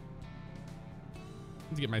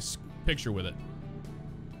 Let's get my picture with it.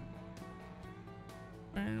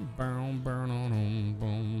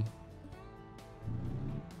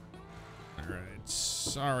 Alright,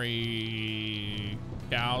 sorry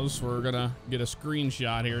cows, we're gonna get a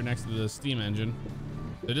screenshot here next to the steam engine.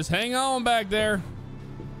 So just hang on back there.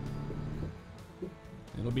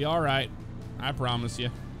 It'll be alright, I promise you.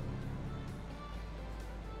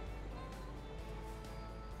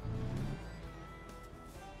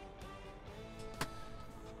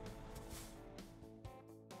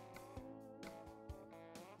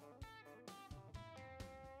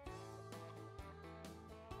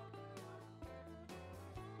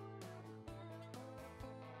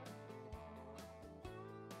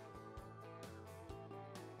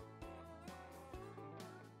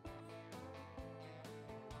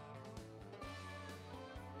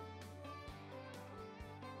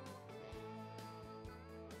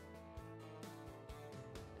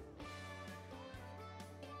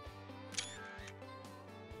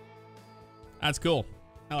 That's cool.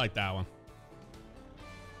 I like that one.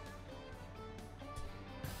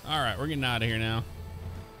 All right, we're getting out of here now.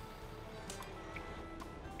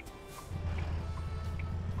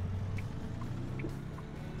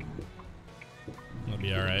 It'll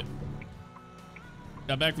be all right.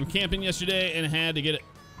 Got back from camping yesterday and had to get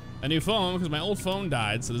a new phone because my old phone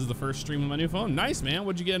died. So this is the first stream of my new phone. Nice, man.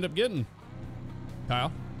 What'd you end up getting,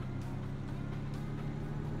 Kyle?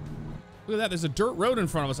 Look at that. There's a dirt road in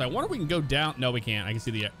front of us. I wonder if we can go down. No, we can't. I can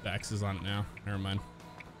see the X's on it now. Never mind.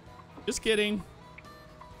 Just kidding.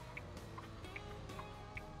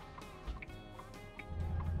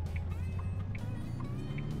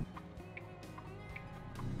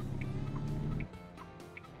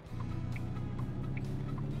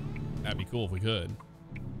 That'd be cool if we could.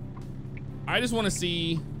 I just want to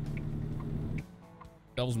see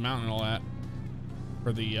Devil's Mountain and all that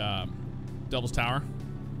for the Devil's Tower.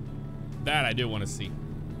 That I do want to see.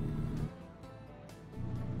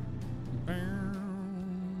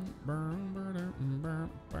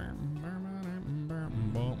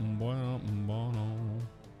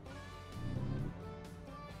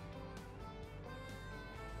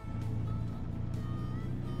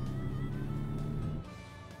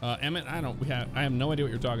 Emmett, I have no idea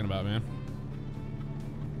what you're talking about, man.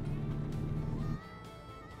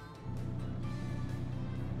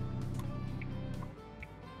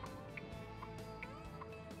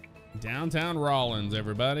 Downtown Rollins,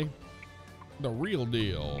 everybody. The real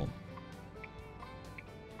deal.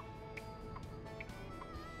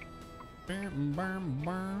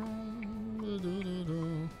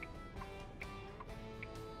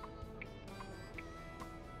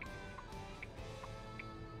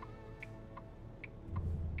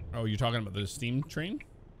 Oh, you're talking about the steam train?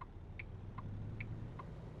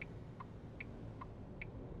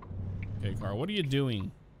 Okay, Carl, what are you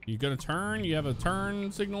doing? You gonna turn? You have a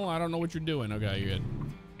turn signal? I don't know what you're doing. Okay, you're good.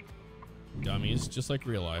 Dummies, just like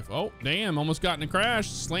real life. Oh, damn, almost got in a crash.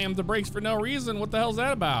 Slammed the brakes for no reason. What the hell's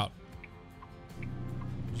that about?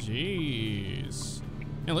 Jeez.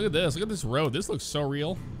 Man, look at this. Look at this road. This looks so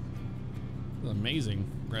real. This is amazing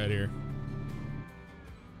right here.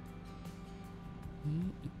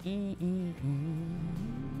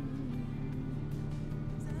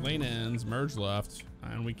 Lane ends, merge left,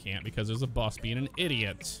 and we can't because there's a bus being an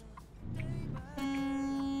idiot.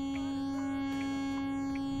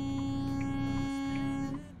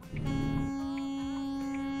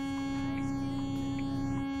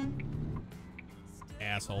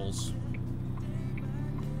 Assholes.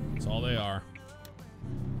 That's all they are.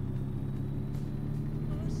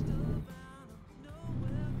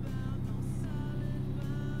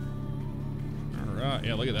 Alright,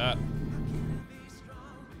 yeah, look at that.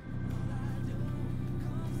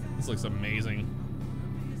 This looks amazing.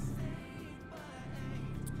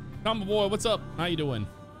 Combo boy, what's up? How you doing?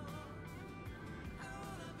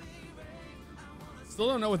 Still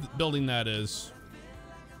don't know what building that is.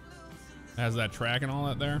 Has that track and all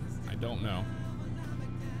that there? I don't know.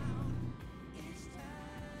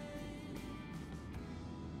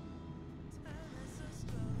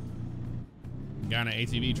 Guy on an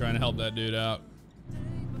ATV trying to help that dude out.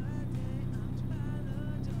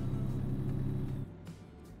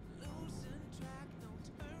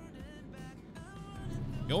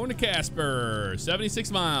 Going to Casper, 76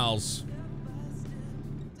 miles.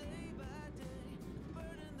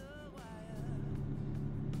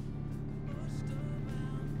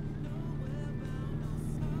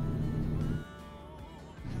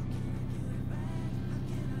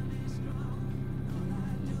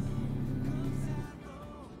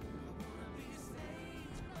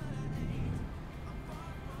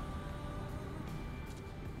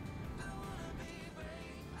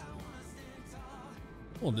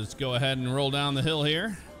 We'll just go ahead and roll down the hill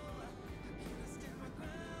here.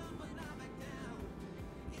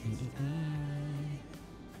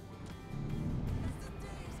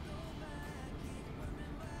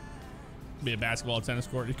 Be a basketball, tennis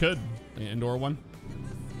court. You could. An indoor one.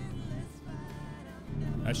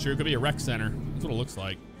 That's true. It could be a rec center. That's what it looks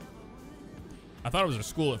like. I thought it was a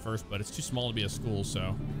school at first, but it's too small to be a school,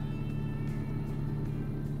 so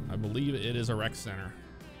I believe it is a rec center.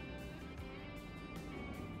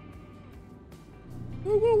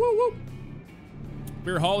 Woo, woo, woo, woo.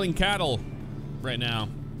 We're hauling cattle right now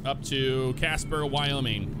up to Casper,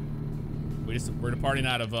 Wyoming. We're departing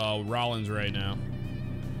out of Rollins right now.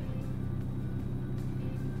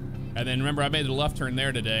 And then remember, I made the left turn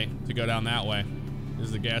there today to go down that way. This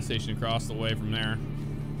is the gas station across the way from there.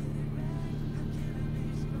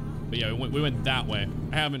 But yeah, we went that way.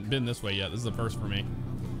 I haven't been this way yet. This is the first for me.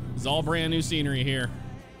 This is all brand new scenery here.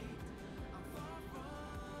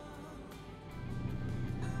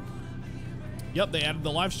 Yep, they added the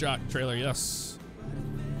livestock trailer, yes.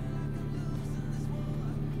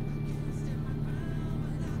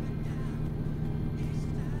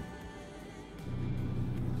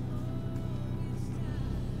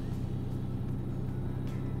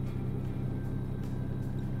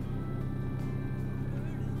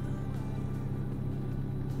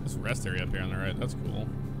 This rest area up here on the right, that's cool.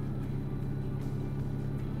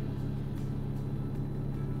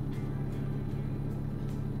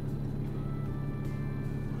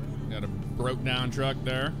 Got a broke down truck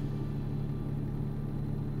there.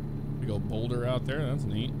 Big old boulder out there, that's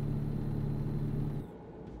neat.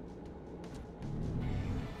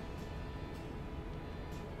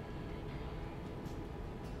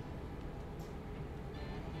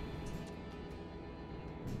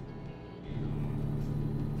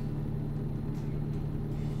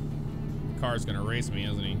 The car's gonna race me,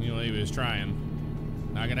 isn't he? You know, he was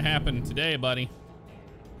trying. Not gonna happen today, buddy.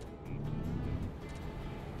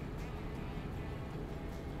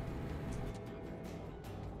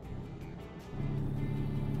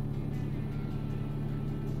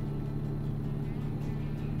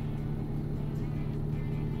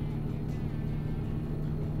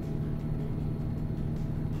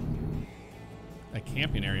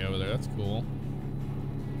 Camping area over there, that's cool.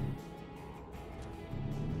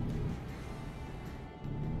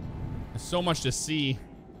 There's so much to see.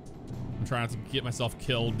 I'm trying not to get myself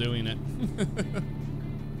killed doing it.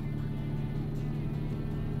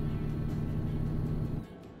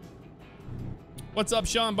 What's up,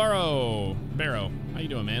 Sean Barrow? How you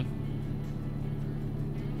doing, man?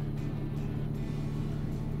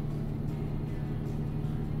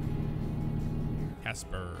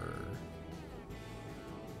 Casper.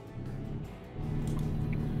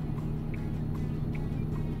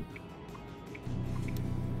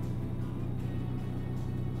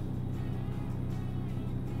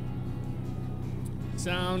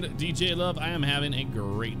 Sound DJ Love, I am having a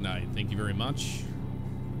great night. Thank you very much.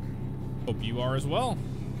 Hope you are as well.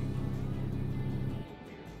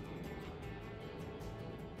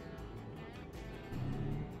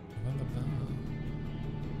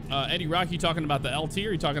 Eddie Rock, you talking about the LT or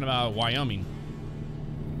are you talking about Wyoming?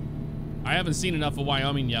 I haven't seen enough of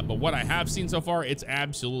Wyoming yet, but what I have seen so far, it's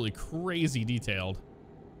absolutely crazy detailed.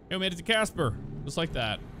 Hey, we made it to Casper, just like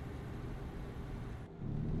that.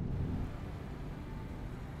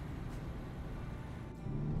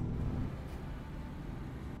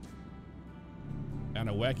 Got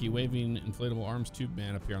a wacky waving inflatable arms tube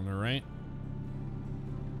man up here on the right.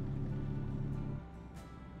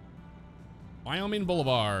 Wyoming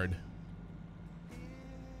Boulevard.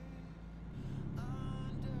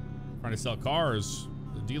 Trying to sell cars.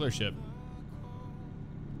 The dealership.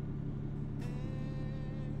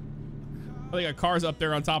 Oh, they got cars up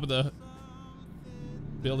there on top of the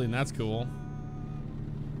building. That's cool.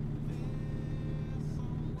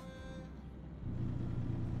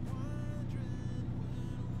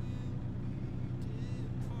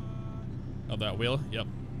 Oh, that wheel? Yep.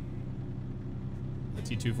 The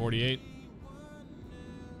T248.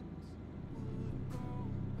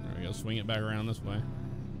 There we go. Swing it back around this way.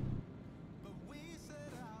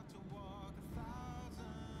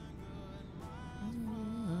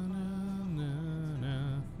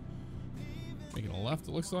 Making a left,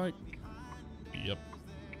 it looks like. Yep.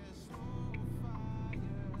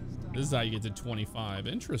 This is how you get to 25.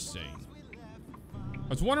 Interesting. I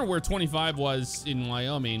was wondering where 25 was in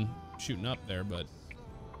Wyoming, shooting up there, but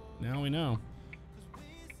now we know.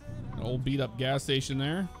 An old beat up gas station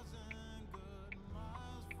there.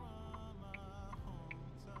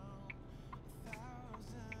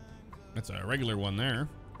 That's a regular one there,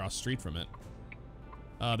 across the street from it.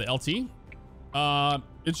 The LT.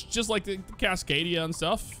 It's just like the Cascadia and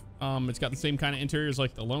stuff. It's got the same kind of interiors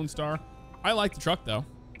like the Lone Star. I like the truck though.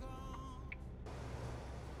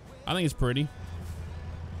 I think it's pretty.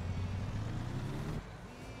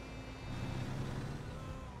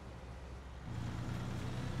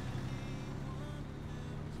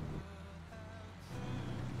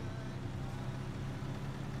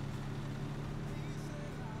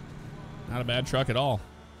 Not a bad truck at all.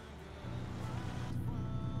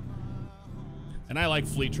 And I like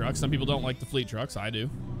fleet trucks. Some people don't like the fleet trucks. I do.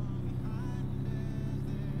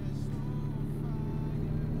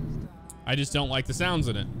 I just don't like the sounds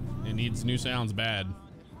in it. It needs new sounds bad.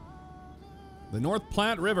 The North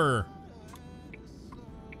Platte River.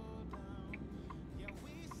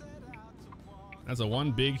 That's a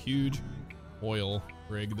one big, huge oil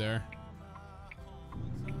rig there.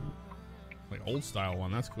 Like old style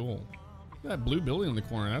one. That's cool. Look at that blue building in the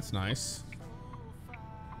corner. That's nice.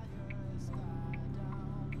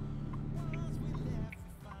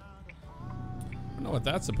 I don't know what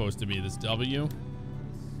that's supposed to be. This W.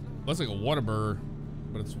 Looks like a Whataburger,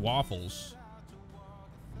 but it's waffles.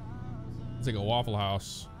 It's like a Waffle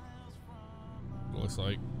House. It looks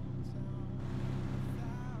like.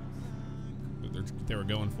 What they were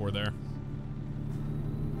going for there.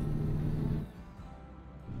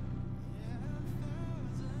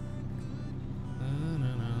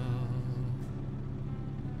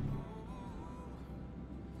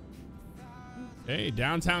 Hey,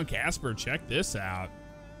 downtown Casper, check this out.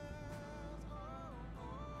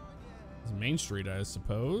 It's Main Street, I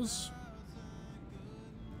suppose.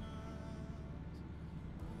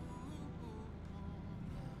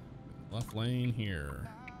 Left lane here.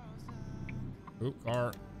 Oop,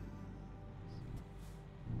 car.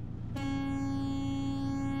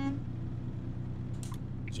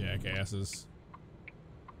 Jackasses.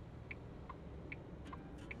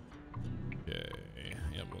 Okay.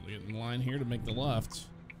 Yep, we'll get in line here to make the left.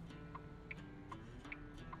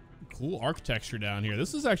 Cool architecture down here.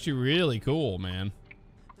 This is actually really cool, man.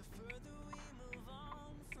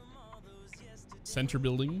 Center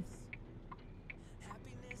building.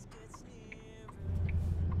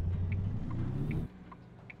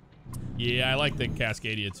 Yeah, I like the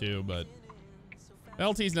Cascadia too, but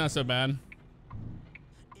LT's not so bad.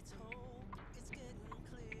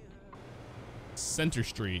 Center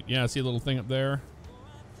Street. Yeah, see a little thing up there?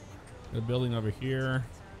 The building over here.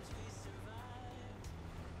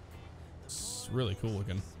 It's really cool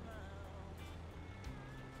looking.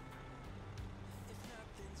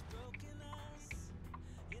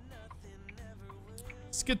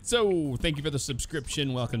 Schizo, thank you for the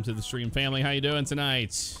subscription. Welcome to the stream, family. How you doing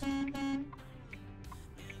tonight?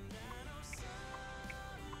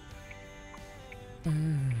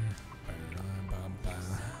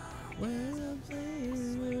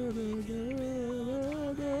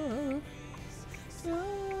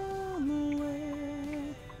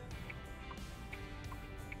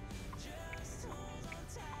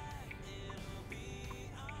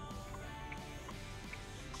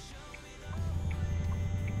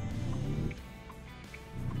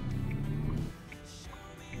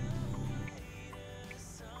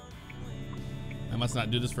 must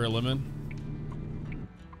not do this for a living.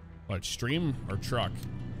 What, stream or truck?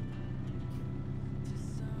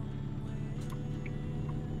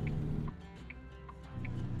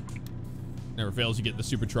 Never fails, you get the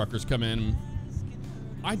super truckers come in.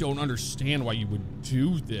 I don't understand why you would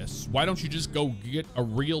do this. Why don't you just go get a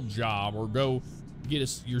real job or go get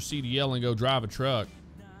your CDL and go drive a truck?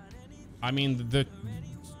 I mean,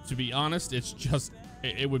 to be honest, it's just,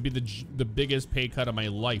 it would be the biggest pay cut of my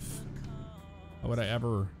life. How would I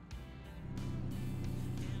ever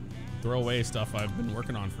throw away stuff I've been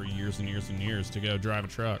working on for years and years and years to go drive a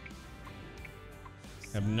truck?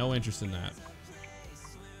 I have no interest in that.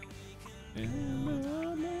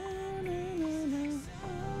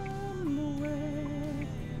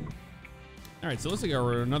 All right, so looks like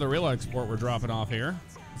another rail export we're dropping off here.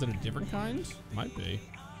 Is it a different kind? Might be.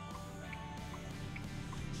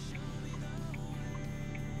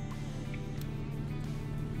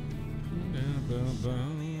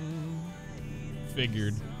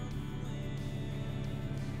 Figured.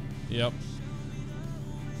 Yep.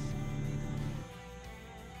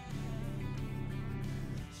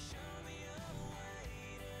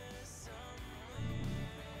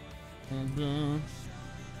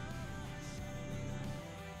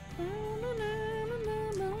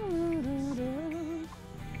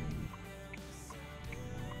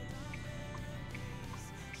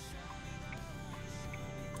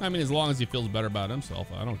 I mean, as long as he feels better about himself,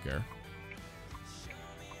 I don't care.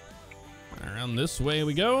 Around this way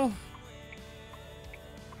we go.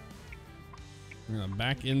 We're gonna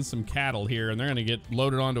back in some cattle here, and they're gonna get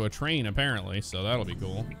loaded onto a train apparently, so that'll be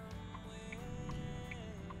cool.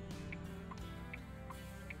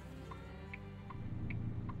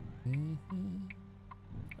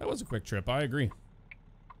 That was a quick trip, I agree.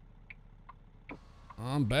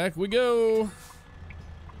 On back we go.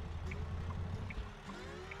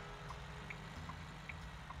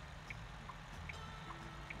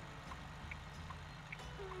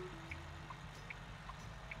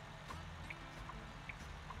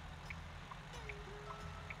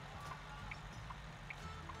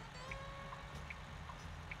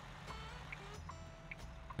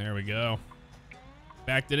 There we go.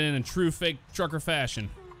 Backed it in true fake trucker fashion.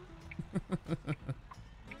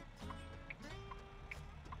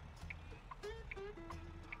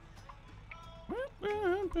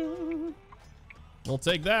 We'll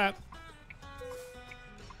take that.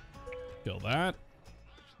 Kill that.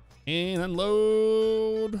 And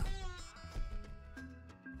unload.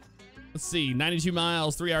 Let's see, 92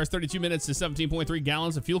 miles, 3 hours, 32 minutes to 17.3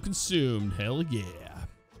 gallons of fuel consumed. Hell yeah.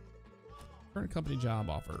 Current company job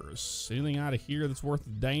offers. Anything out of here that's worth a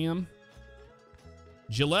damn?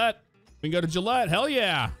 Gillette. We can go to Gillette. Hell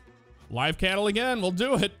yeah. Live cattle again. We'll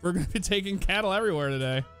do it. We're going to be taking cattle everywhere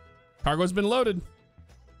today. Cargo's been loaded.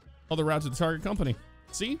 All the routes to the target company.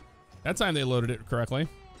 See? That time they loaded it correctly.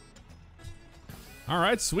 All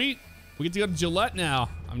right, sweet. We get to go to Gillette now.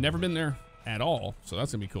 I've never been there at all, so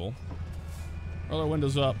that's going to be cool. Roll our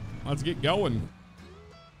windows up. Let's get going.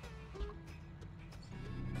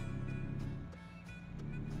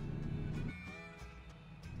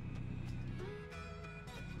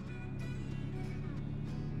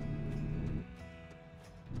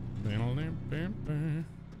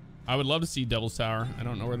 I would love to see Devil's Tower. I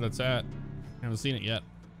don't know where that's at. I haven't seen it yet.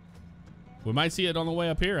 We might see it on the way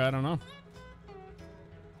up here. I don't know.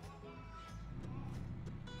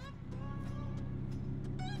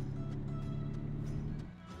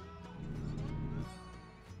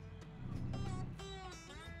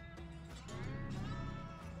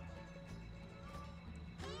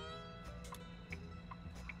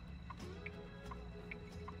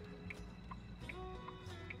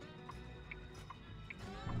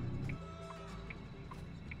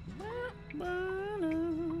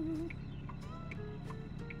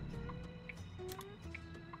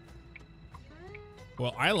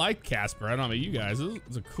 Well, I like Casper. I don't know about you guys.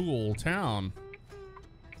 It's a cool town.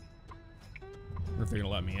 I wonder if they're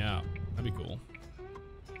gonna let me out. That'd be cool.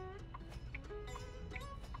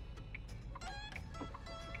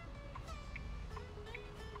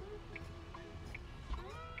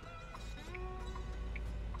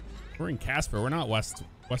 We're in Casper. We're not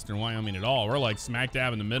western Wyoming at all. We're like smack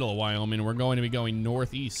dab in the middle of Wyoming. We're going to be going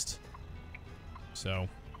northeast. So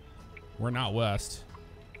we're not west.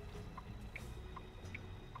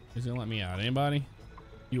 Who's gonna let me out? Anybody?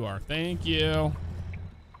 You are. Thank you.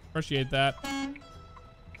 Appreciate that.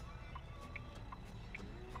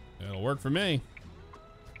 It'll work for me.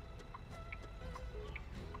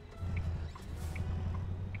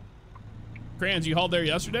 Crayons, you hauled there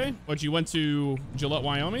yesterday? What, you went to Gillette,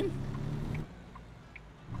 Wyoming?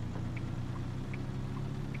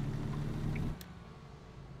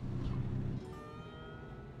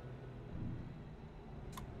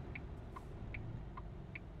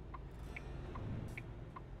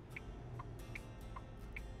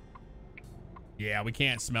 Yeah, we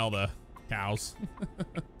can't smell the cows.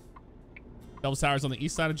 Devil's Tower's on the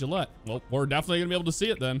east side of Gillette. Well, we're definitely gonna be able to see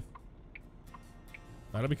it then.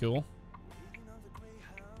 That'll be cool.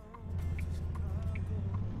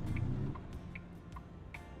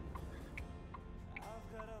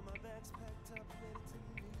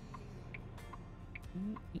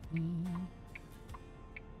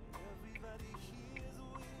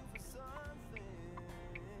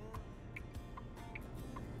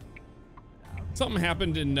 Something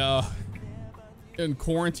happened in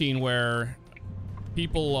quarantine where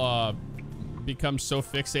people become so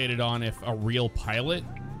fixated on if a real pilot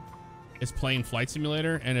is playing Flight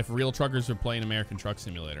Simulator and if real truckers are playing American Truck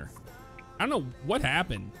Simulator. I don't know what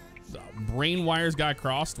happened. Brain wires got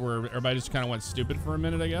crossed where everybody just kind of went stupid for a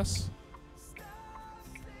minute, I guess.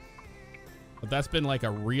 But that's been like a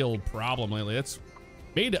real problem lately. It's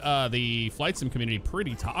made the flight sim community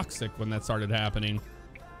pretty toxic when that started happening.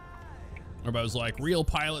 Everybody was like, real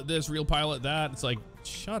pilot this, real pilot that. It's like,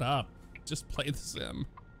 shut up. Just play the sim.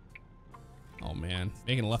 Oh man,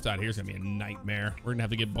 making a left out here is gonna be a nightmare. We're gonna have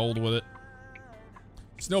to get bold with it.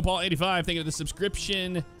 Snowpaul85, thank you for the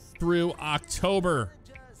subscription through October.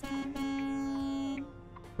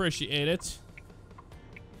 Appreciate it.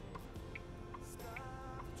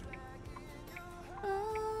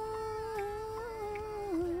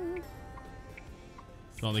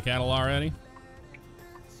 Smell the cattle already?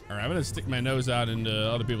 All right, I'm gonna stick my nose out into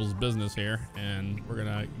other people's business here, and we're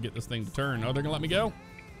gonna get this thing to turn. Oh, they're gonna let me go?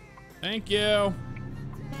 Thank you.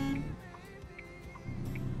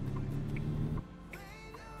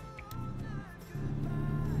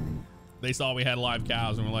 They saw we had live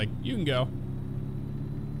cows and were like, you can go.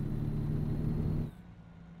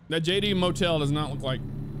 That JD Motel does not look like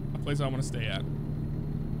a place I want to stay at.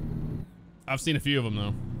 I've seen a few of them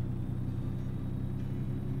though.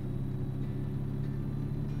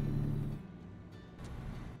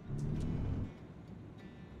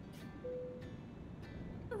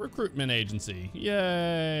 Recruitment agency.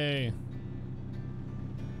 Yay.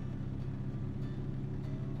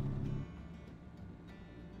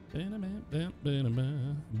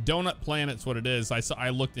 Donut Planet's what it is. I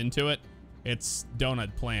looked into it. It's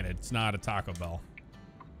Donut Planet. It's not a Taco Bell.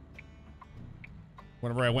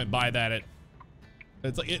 Whenever I went by that,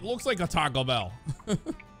 it's like it looks like a Taco Bell.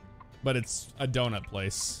 But it's a donut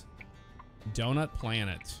place. Donut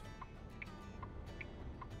Planet.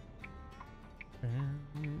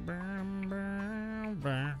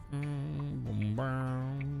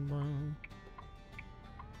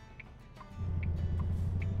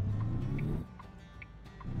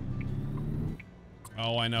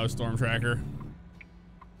 Oh, I know, Storm Tracker.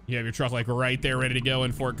 You have your truck like right there ready to go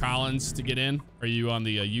in Fort Collins to get in? Or are you on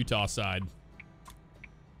the Utah side?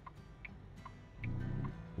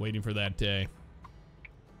 Waiting for that day.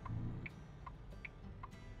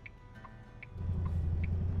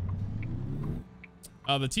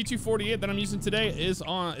 The T248 that I'm using today is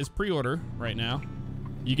pre-order right now.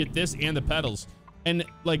 You get this and the pedals. And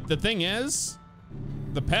like the thing is,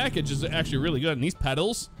 the package is actually really good. And these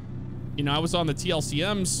pedals, you know, I was on the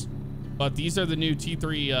TLCMs, but these are the new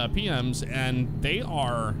T3 PMs, and they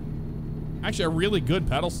are actually a really good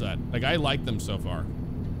pedal set. Like I like them so far.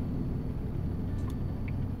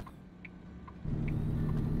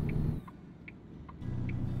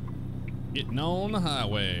 Getting on the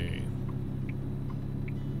highway.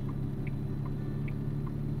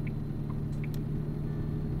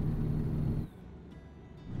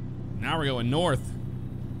 Now we're going north.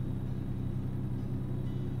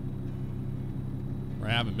 Where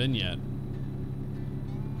I haven't been yet.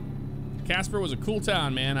 Casper was a cool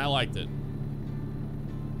town, man. I liked it.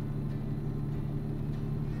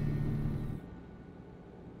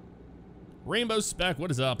 Rainbow Spec, what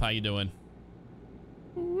is up? How you doing?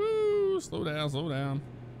 Woo, slow down, slow down.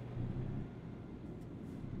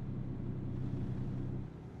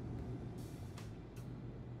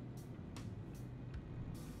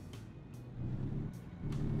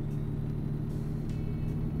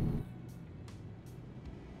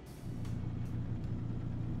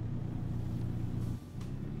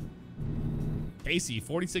 Casey,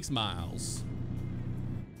 46 miles.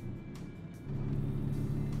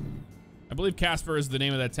 I believe Casper is the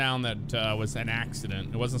name of that town that was an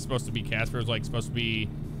accident. It wasn't supposed to be Casper. It was like supposed to be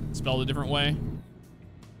spelled a different way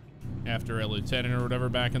after a lieutenant or whatever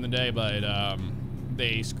back in the day, but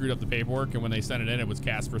they screwed up the paperwork, and when they sent it in, it was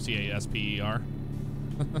Casper, C-A-S-P-E-R.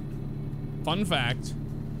 Fun fact.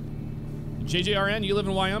 JJRN, you live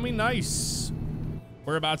in Wyoming? Nice.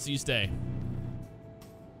 Whereabouts do you stay?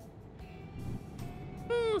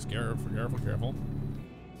 Careful, careful, careful.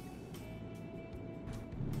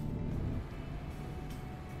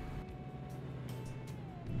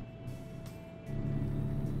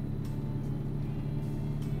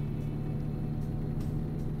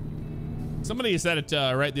 Somebody said it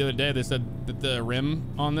right the other day. They said that the rim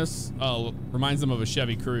on this reminds them of a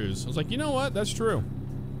Chevy Cruze. I was like, you know what? That's true.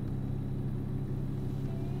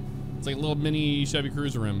 It's like a little mini Chevy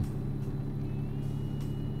Cruze rim.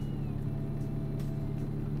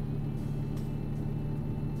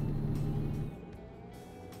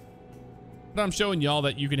 But I'm showing y'all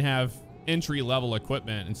that you can have entry-level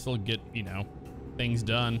equipment and still get, you know, things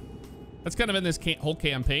done. That's kind of in this whole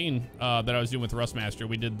campaign that I was doing with Rustmaster.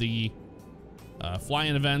 We did the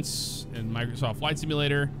fly-in events in Microsoft Flight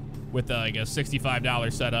Simulator with like a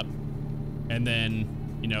 $65 setup, and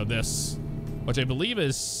then, you know, this, which I believe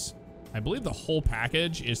the whole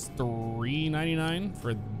package is $399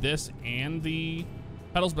 for this and the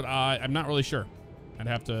pedals, but I'm not really sure. I'd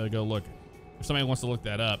have to go look if somebody wants to look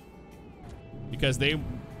that up, because they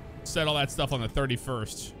said all that stuff on the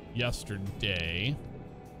 31st yesterday.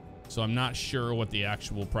 So I'm not sure what the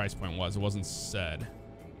actual price point was. It wasn't said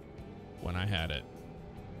when I had it.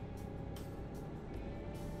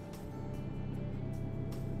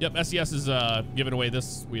 Yep, SES is giving away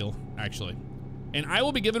this wheel, actually. And I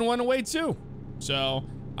will be giving one away too. So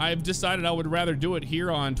I've decided I would rather do it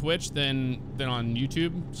here on Twitch than on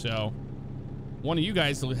YouTube. So one of you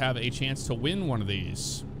guys will have a chance to win one of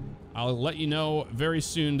these. I'll let you know very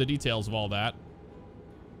soon the details of all that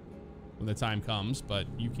when the time comes, but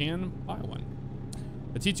you can buy one.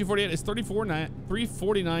 The T248 is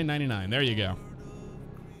 $349.99. There you go.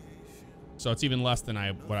 So it's even less than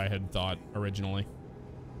what I had thought originally.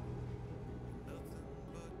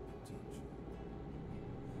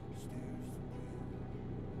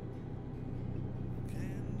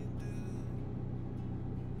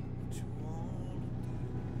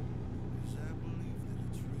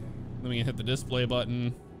 Then we can hit the display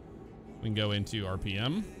button. We can go into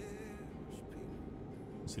RPM.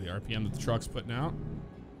 See the RPM that the truck's putting out.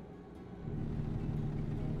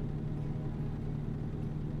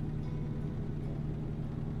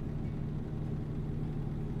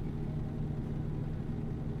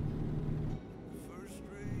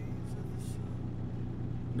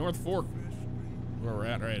 North Fork, where we're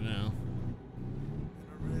at right now.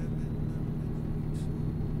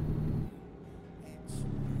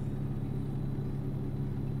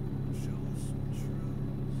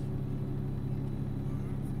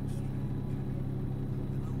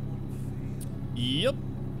 Yep.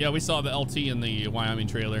 Yeah, we saw the LT in the Wyoming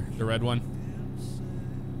trailer, the red one.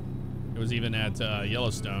 It was even at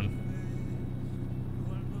Yellowstone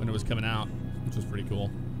when it was coming out, which was pretty cool.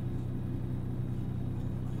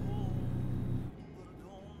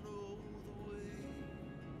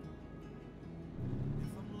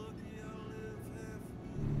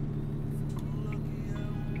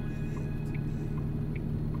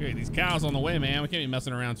 Okay, these cows on the way, man. We can't be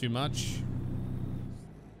messing around too much.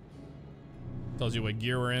 Tells you what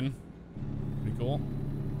gear we're in. Pretty cool.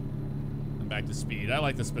 And back to speed. I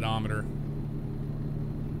like the speedometer.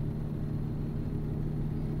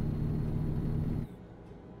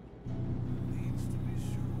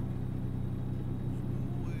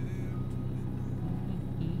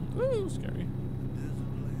 Ooh, scary.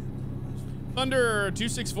 Thunder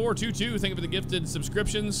 26422, thank you for the gifted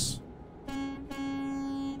subscriptions.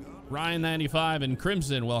 Ryan95 and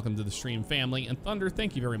Crimson, welcome to the stream, family. And Thunder,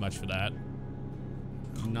 thank you very much for that.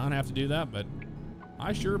 Do not have to do that, but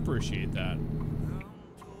I sure appreciate that.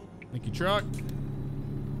 Thank you, truck.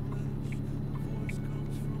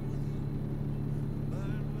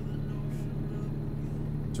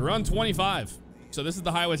 To run 25. So this is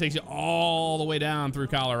the highway that takes you all the way down through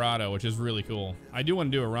Colorado, which is really cool. I do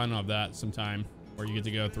want to do a run of that sometime, where you get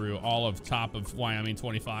to go through all of top of Wyoming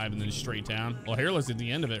 25 and then straight down. Well, here, let's at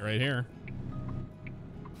the end of it right here.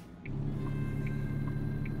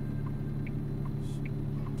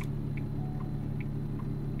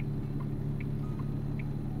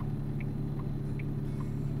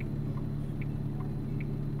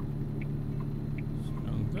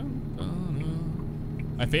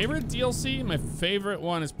 My favorite DLC, my favorite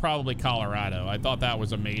one is probably Colorado. I thought that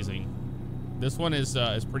was amazing. This one is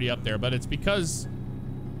pretty up there, but it's because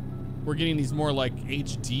we're getting these more like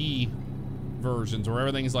HD versions where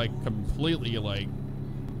everything's like completely like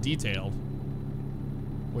detailed,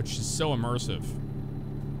 which is so immersive.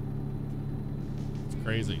 It's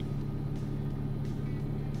crazy.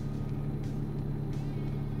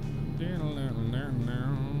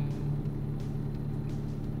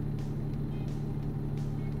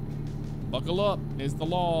 Buckle up is the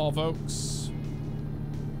law, folks.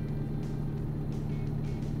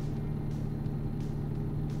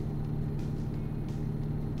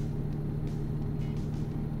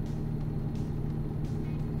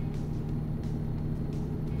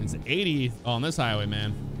 It's 80 on this highway,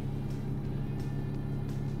 man.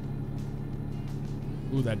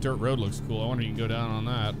 Ooh, that dirt road looks cool. I wonder if you can go down on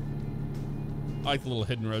that. I like the little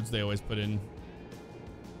hidden roads they always put in.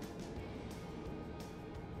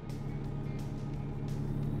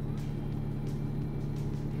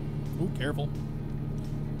 Ooh, careful.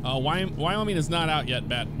 Wyoming is not out yet,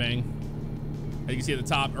 Bat Bang. As you can see at the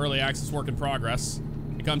top, early access work in progress.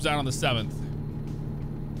 It comes out on the 7th.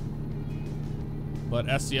 But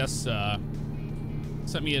SCS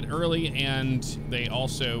sent me it early, and they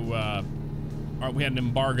also, we had an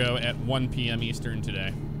embargo at 1 p.m. Eastern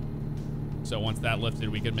today. So once that lifted,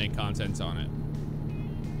 we could make content on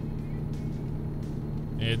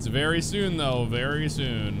it. It's very soon, though, very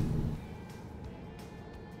soon.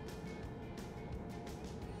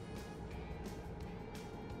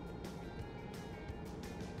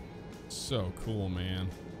 So cool, man.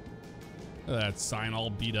 Look at that sign all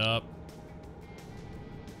beat up.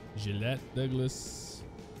 Gillette Douglas.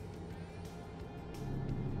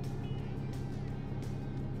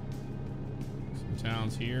 Some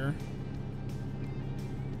towns here.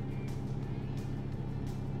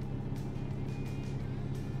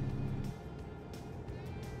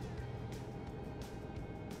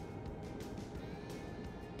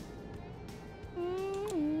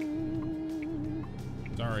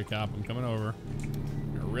 Sorry, cop, I'm coming over.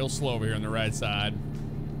 You're real slow over here on the right side.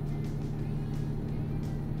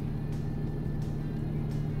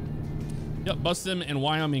 Yep, Bustem and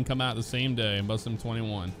Wyoming come out the same day. Bustem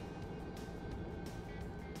 21.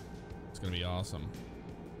 It's gonna be awesome.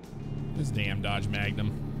 This damn Dodge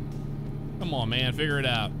Magnum. Come on, man, figure it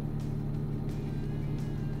out.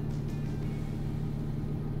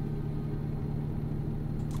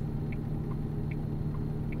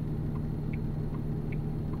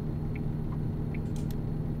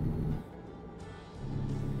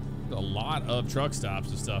 A lot of truck stops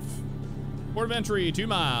and stuff. Port of entry, 2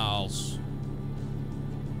 miles.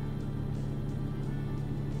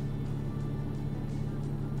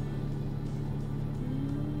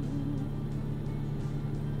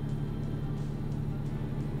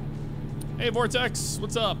 Hey, Vortex,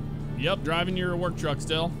 what's up? Yep, driving your work truck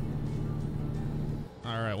still.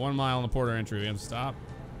 All right, 1 mile on the port of entry. We have to stop.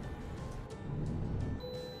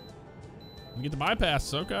 We get the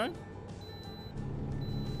bypass, okay.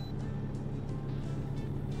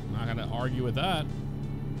 Not gonna argue with that.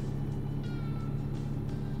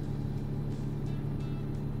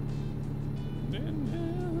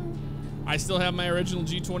 I still have my original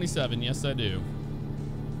G27. Yes, I do.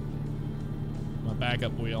 My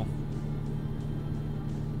backup wheel.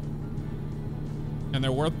 And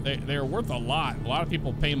they're worth a lot. A lot of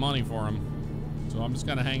people pay money for them. So I'm just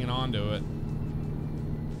kind of hanging on to it.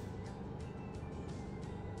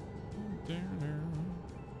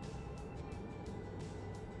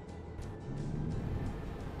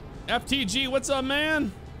 FTG, what's up,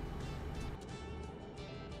 man?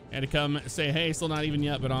 Had to come say, hey, still not even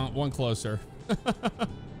yet, but on one closer.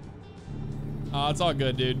 It's all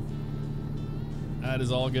good, dude. That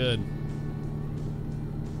is all good.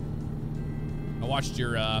 I watched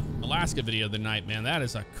your Alaska video the night, man. That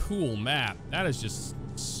is a cool map. That is just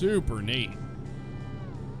super neat.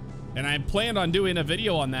 And I planned on doing a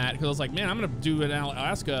video on that because I was like, man, I'm gonna do an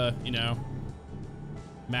Alaska, you know,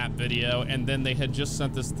 map video, and then they had just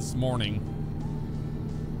sent this morning.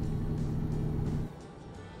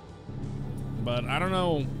 But I don't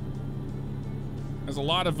know. There's a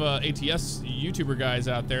lot of ATS YouTuber guys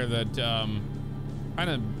out there that kind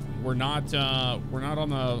of were not on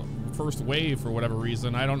the first wave for whatever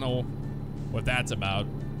reason. I don't know what that's about.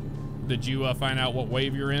 Did you find out what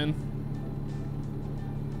wave you're in?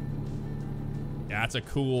 Yeah, it's a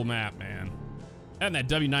cool map, man. And that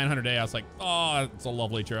W900A, I was like, oh, it's a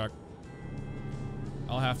lovely truck.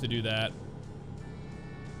 I'll have to do that.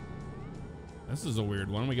 This is a weird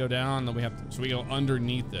one. We go down, then we have to, so we go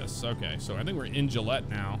underneath this. Okay, so I think we're in Gillette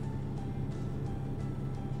now.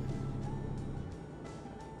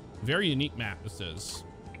 Very unique map this is.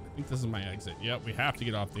 I think this is my exit. Yep, we have to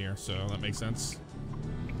get off the air, so that makes sense.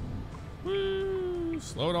 Woo,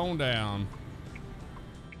 slow it on down.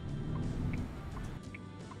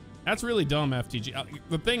 That's really dumb, FTG.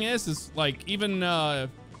 The thing is like, even my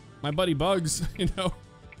buddy Bugs, you know,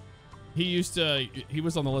 he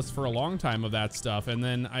was on the list for a long time of that stuff. And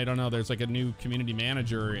then, I don't know, there's like a new community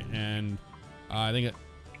manager, and I think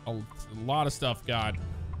a lot of stuff got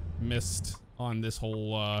missed on this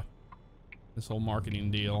whole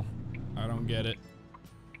marketing deal. I don't get it.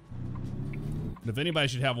 But if anybody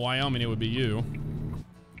should have Wyoming, it would be you.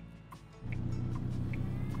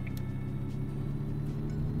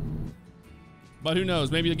 But who knows?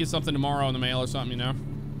 Maybe you'll get something tomorrow in the mail or something, you know?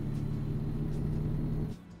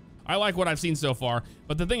 I like what I've seen so far.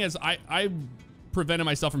 But the thing is, I prevented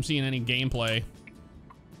myself from seeing any gameplay.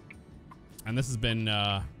 And this has been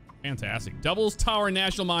fantastic. Devil's Tower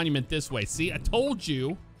National Monument this way. See, I told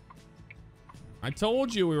you. I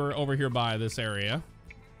told you we were over here by this area.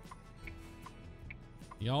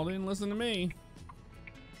 Y'all didn't listen to me.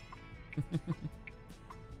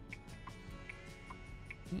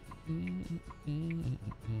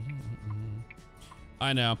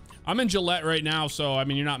 I know. I'm in Gillette right now, so I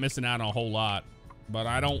mean you're not missing out on a whole lot. But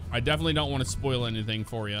I definitely don't want to spoil anything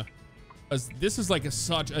for you. Because this is like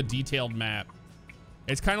such a detailed map.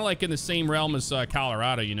 It's kind of like in the same realm as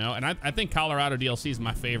Colorado, you know? And I think Colorado DLC is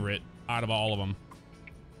my favorite out of all of them.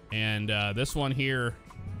 And this one here,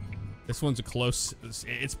 this one's a close,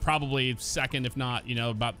 it's probably second, if not, you know,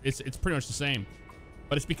 about, it's pretty much the same.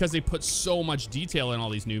 But it's because they put so much detail in all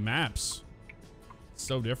these new maps. It's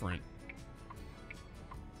so different.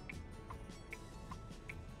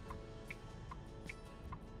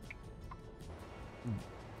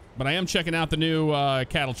 But I am checking out the new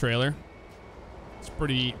cattle trailer. It's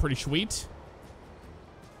pretty sweet.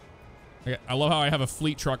 I love how I have a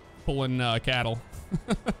fleet truck pulling cattle.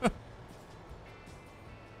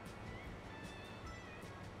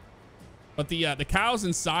 But the cows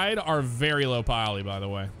inside are very low poly, by the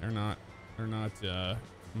way. They're not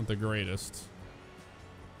the greatest.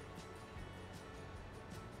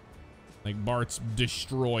 Like Bart's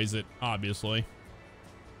destroys it, obviously.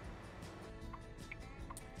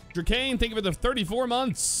 Dracane, thank you for the 34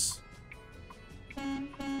 months.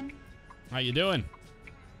 How you doing?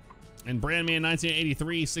 And Brandman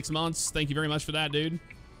 1983, 6 months. Thank you very much for that, dude.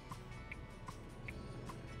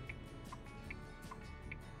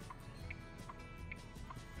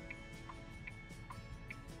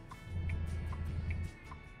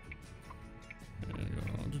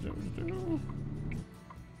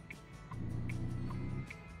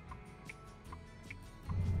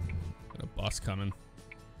 Got a bus coming.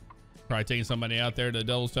 Probably taking somebody out there to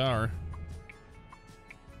Devil's Tower.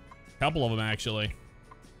 Couple of them, actually.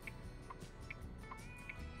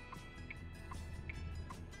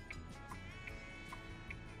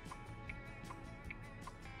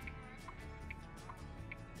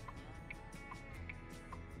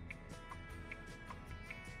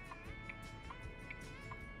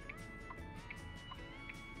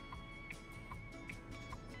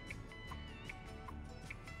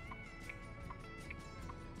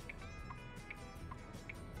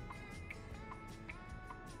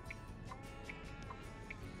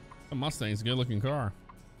 The Mustang's a good looking car.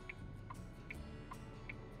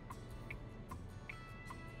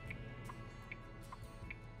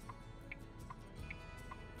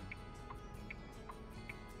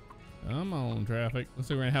 Come on, traffic. Looks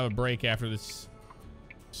like we're gonna have a break after this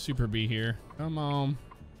Super B here. Come on.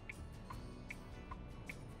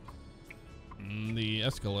 The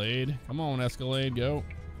Escalade. Come on, Escalade, go.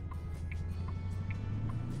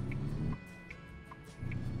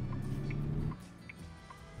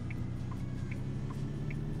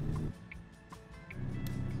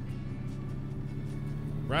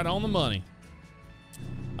 Right on the money.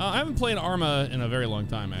 I haven't played Arma in a very long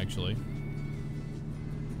time, actually.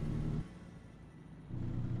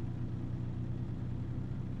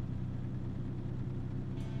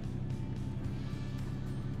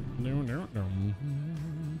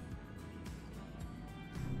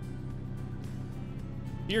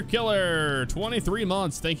 Deer Killer, 23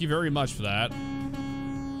 months. Thank you very much for that.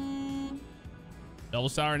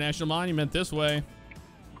 Devil's Tower National Monument this way.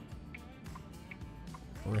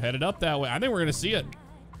 We're headed up that way. I think we're gonna see it.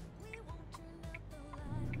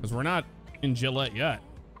 Because we're not in Gillette yet.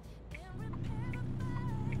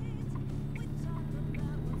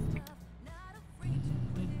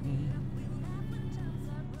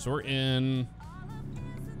 So we're in...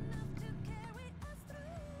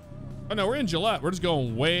 Oh no, we're in Gillette. We're just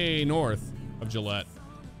going way north of Gillette.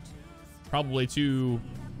 Probably to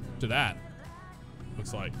that.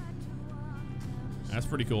 Looks like. That's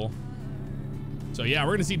pretty cool. So yeah,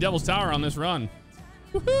 we're gonna see Devil's Tower on this run.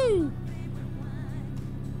 Woohoo!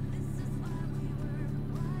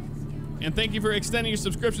 And thank you for extending your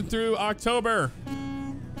subscription through October.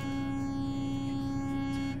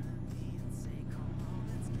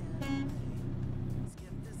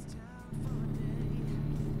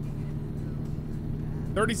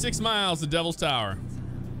 "36 miles to Devil's Tower.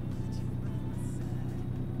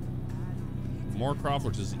 Moorcroft,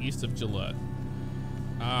 which is east of Gillette.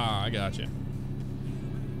 Ah, I gotcha.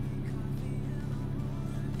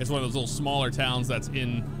 It's one of those little smaller towns that's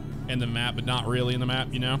in the map, but not really in the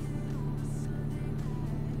map, you know?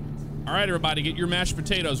 All right, everybody, get your mashed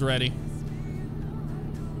potatoes ready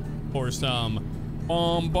for some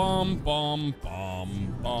bum bum bum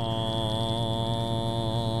bum bum.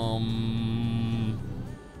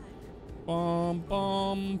 bum,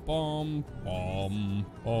 bum, bum, bum,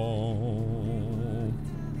 bum.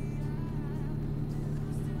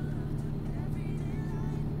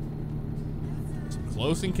 Some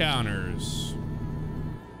close encounters.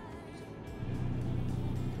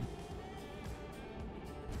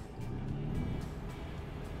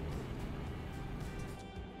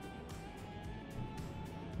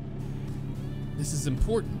 This is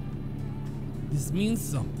important. This means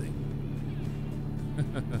something.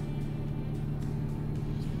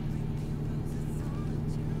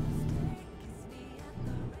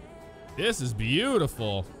 This is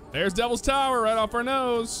beautiful. There's Devil's Tower right off our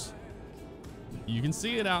nose. You can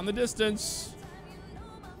see it out in the distance.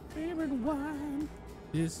 Favorite wine.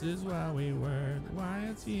 This is why we work. Why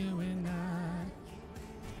it's you and I.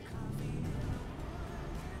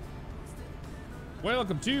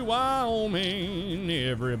 Welcome to Wyoming,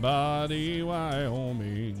 everybody,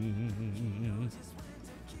 Wyoming.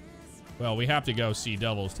 Well, we have to go see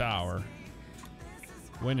Devil's Tower.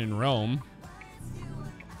 When in Rome.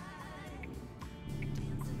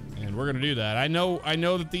 And we're gonna do that. I know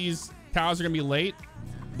that these cows are gonna be late,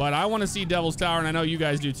 but I want to see Devil's Tower, and I know you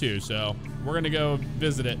guys do too, so we're gonna go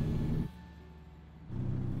visit it.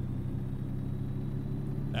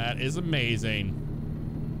 That is amazing.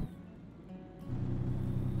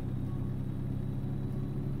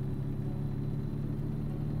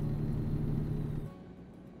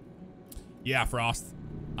 Yeah, Frost.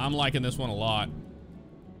 I'm liking this one a lot.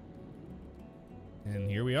 And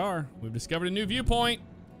here we are. We've discovered a new viewpoint.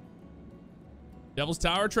 Devil's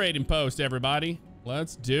Tower Trading Post, everybody.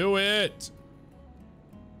 Let's do it.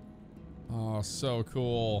 Oh, so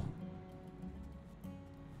cool.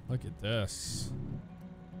 Look at this.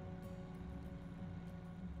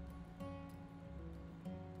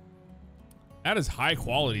 That is high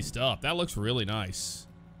quality stuff. That looks really nice.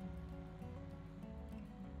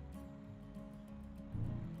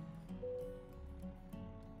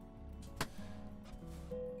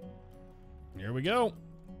 Here we go.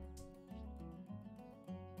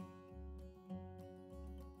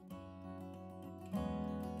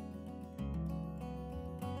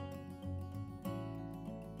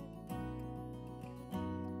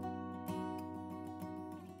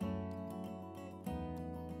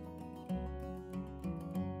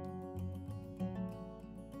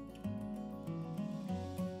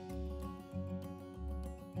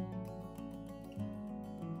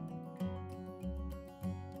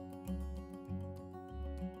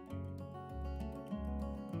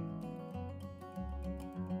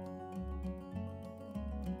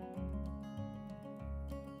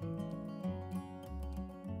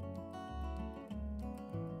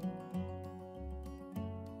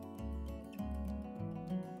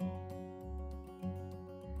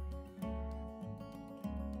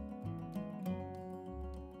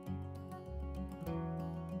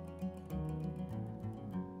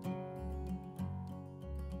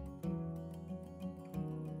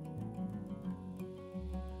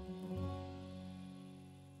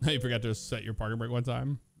 You forgot to set your parking brake one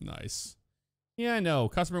time? Nice. Yeah, I know.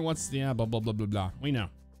 Customer wants, yeah, blah, blah, blah, blah, blah. We know.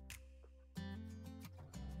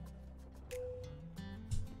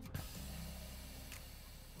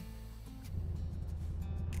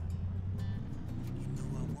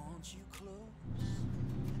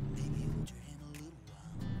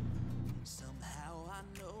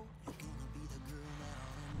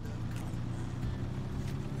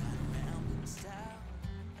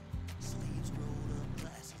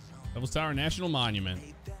 Devil's Tower National Monument.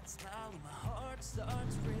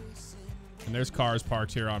 And there's cars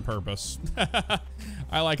parked here on purpose.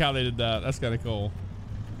 I like how they did that. That's kind of cool.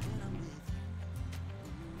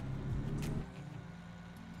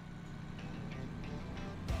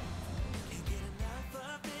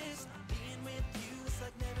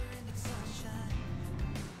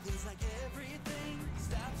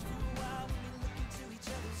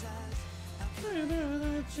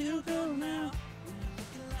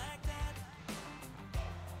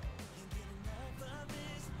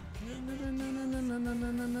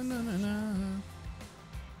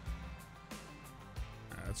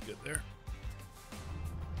 That's good there.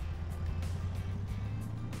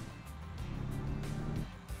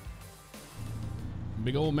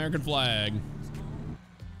 Big old American flag.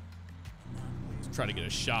 Let's try to get a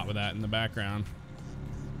shot with that in the background.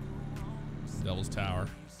 Devil's Tower.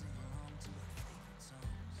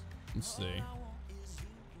 Let's see.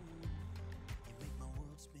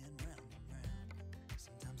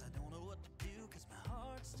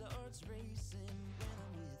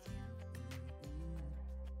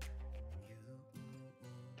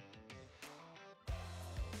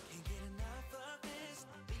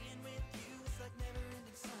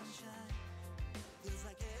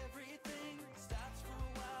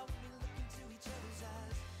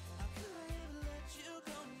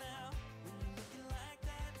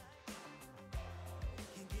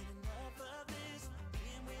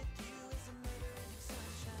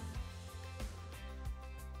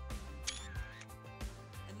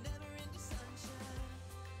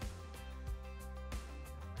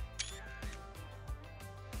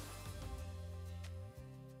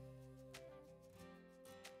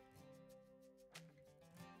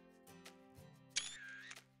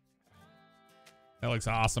 That looks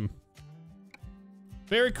awesome.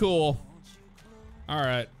 Very cool. All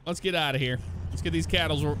right, let's get out of here. Let's get these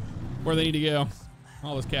cattle where they need to go.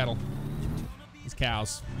 All this cattle. These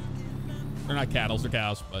cows. They're not cattle, they're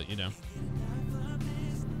cows, but you know.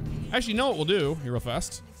 Actually, you know what we'll do here real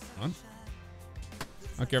fast. Come on.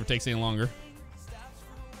 I don't care if it takes any longer.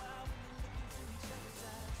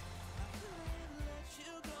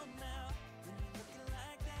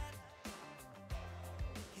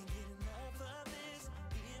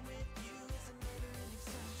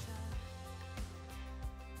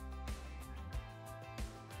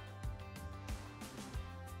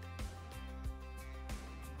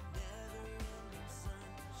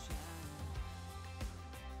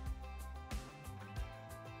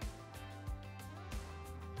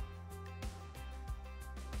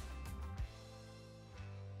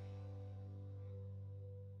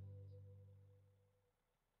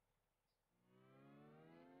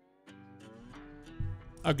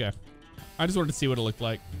 Okay, I just wanted to see what it looked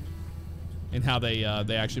like and how they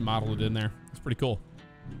actually modeled it in there. It's pretty cool.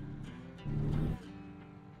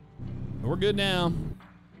 But we're good now.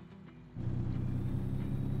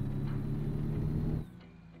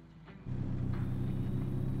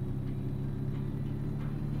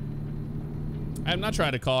 I have not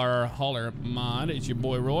tried to call our hauler mod. It's your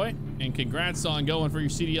boy Roy, and congrats on going for your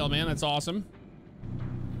CDL, man. That's awesome.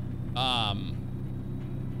 I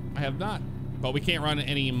have not. But we can't run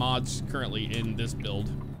any mods currently in this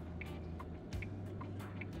build.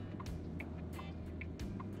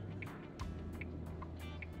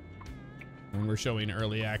 When we're showing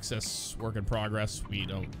early access work in progress,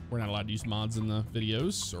 we're not allowed to use mods in the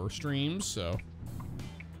videos or streams, so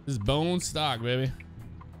this is bone stock, baby.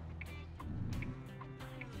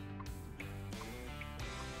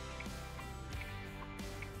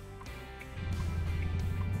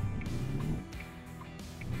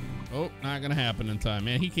 Oh, not gonna happen in time.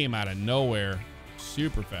 Man, he came out of nowhere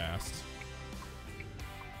super fast.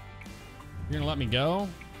 You're gonna let me go?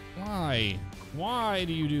 Why? Why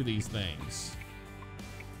do you do these things?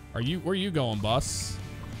 Where are you going, bus?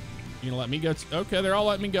 You gonna let me go? Okay, they're all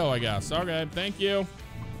letting me go, I guess. Okay, thank you.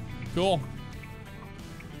 Cool.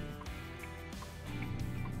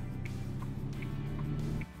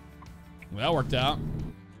 Well, that worked out.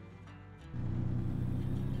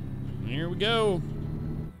 Here we go.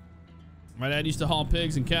 My dad used to haul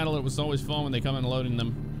pigs and cattle. It was always fun when they come in loading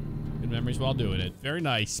them. Good memories while doing it. Very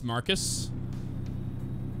nice, Marcus.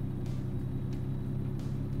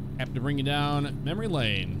 Have to bring you down memory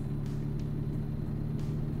lane.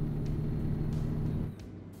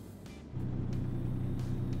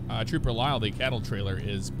 Trooper Lyle, the cattle trailer,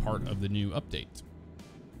 is part of the new update.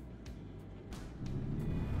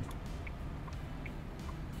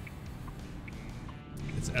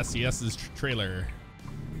 It's SCS's trailer.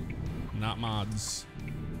 Not mods.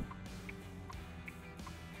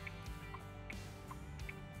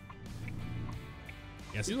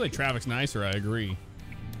 Yeah, seems like traffic's nicer, I agree.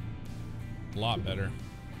 A lot better.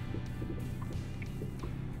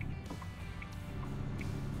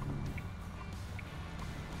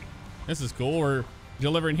 This is cool. We're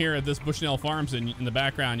delivering here at this Bushnell Farms, and in the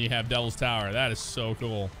background you have Devil's Tower. That is so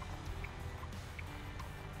cool.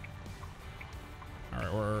 All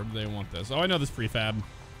right, where do they want this? Oh, I know this prefab.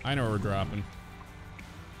 I know where we're dropping.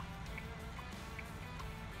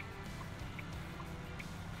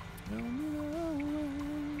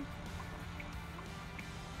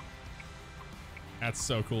 That's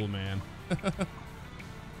so cool, man.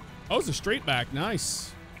 Oh, it's a straight back.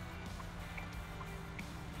 Nice.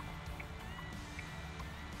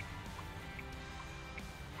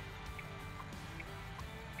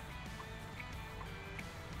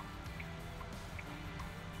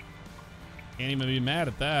 Can't even be mad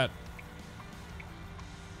at that.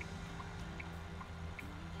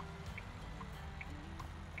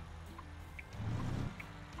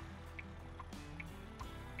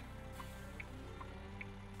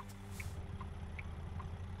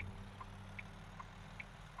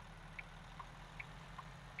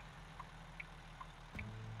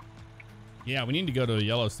 Yeah, we need to go to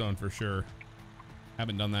Yellowstone for sure.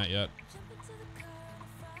 Haven't done that yet.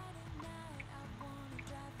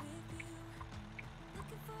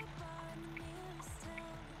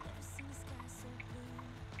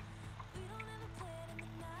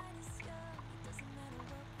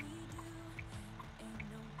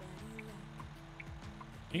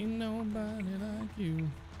 Ain't nobody like you.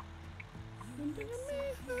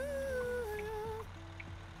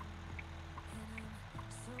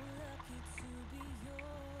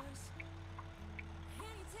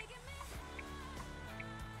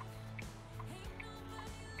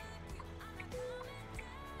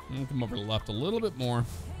 And come over to the left a little bit more.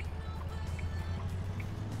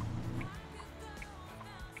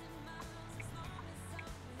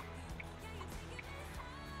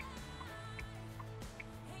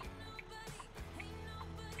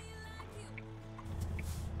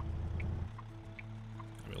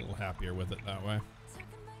 Be a little happier with it that way.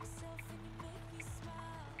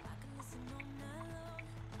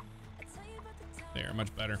 There,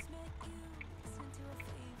 much better.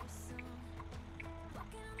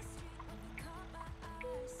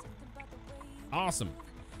 Awesome.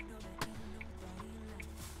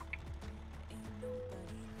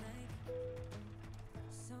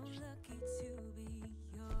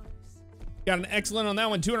 Got an excellent on that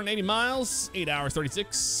one. 280 miles, 8 hours,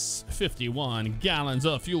 36, 51 gallons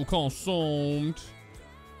of fuel consumed.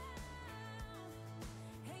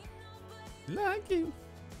 Like you.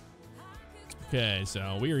 Okay,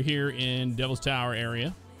 so we are here in Devil's Tower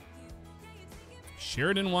area.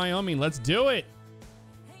 Sheridan, Wyoming. Let's do it.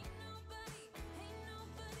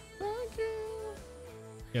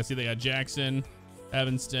 Yeah, see, they got Jackson,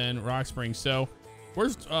 Evanston, Rock Springs. So,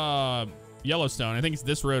 where's Yellowstone? I think it's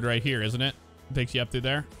this road right here, isn't it? It takes you up through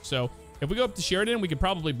there. So, if we go up to Sheridan, we could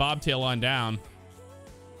probably bobtail on down.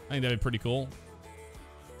 I think that'd be pretty cool.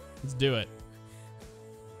 Let's do it.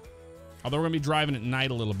 Although we're going to be driving at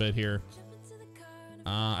night a little bit here.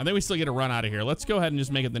 I think we still get a run out of here. Let's go ahead and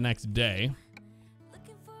just make it the next day.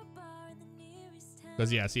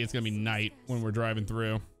 Because, yeah, see, it's going to be night when we're driving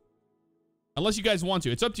through. Unless you guys want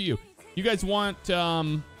to. It's up to you. You guys want,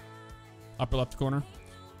 upper left corner.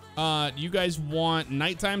 You guys want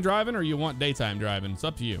nighttime driving or you want daytime driving? It's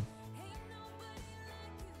up to you.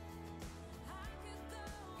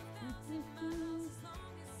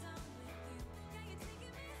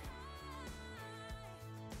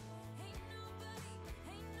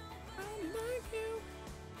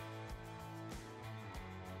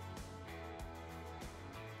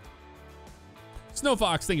 Snow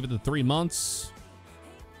Fox, thank you for the 3 months.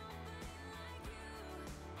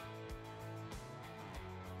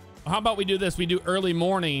 How about we do this? We do early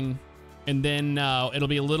morning, and then it'll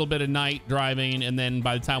be a little bit of night driving, and then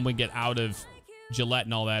by the time we get out of Gillette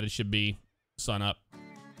and all that, it should be sun up.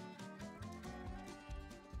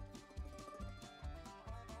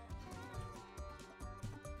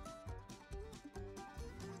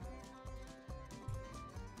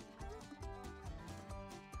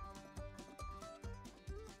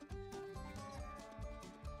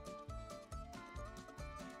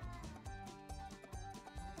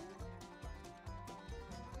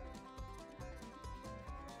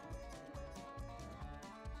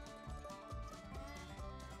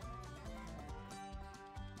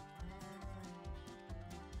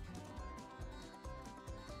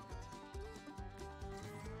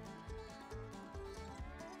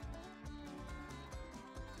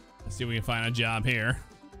 See if we can find a job here.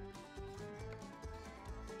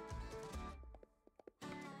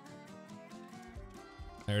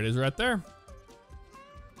 There it is right there.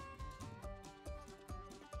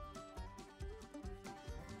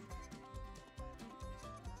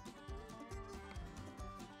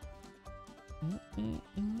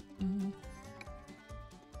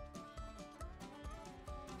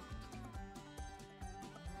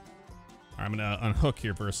 I'm gonna unhook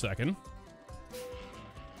here for a second.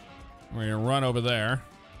 We're gonna run over there.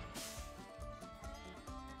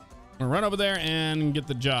 We'll run over there and get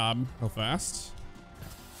the job real fast.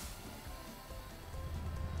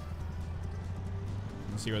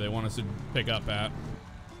 Let's see where they want us to pick up at.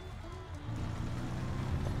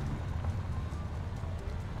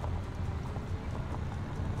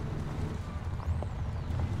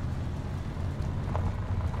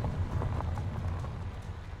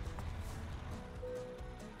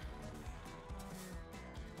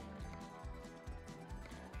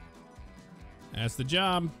 That's the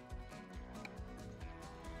job.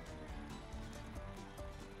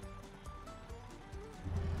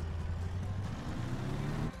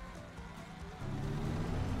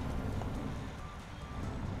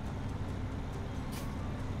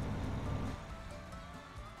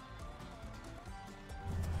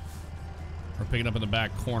 We're picking up in the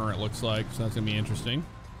back corner, it looks like, so that's gonna be interesting.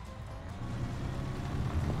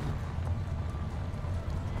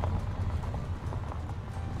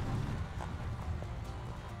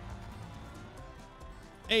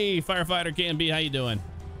 Hey, Firefighter KMB, how you doing?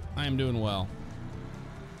 I am doing well.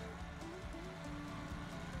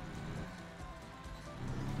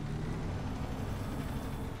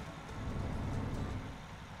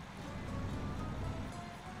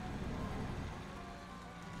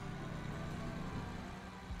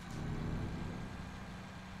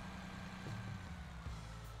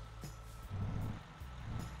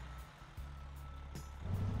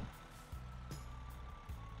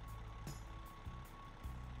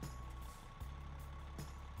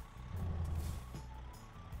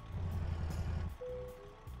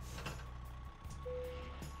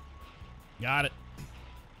 Got it.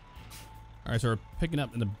 All right, so we're picking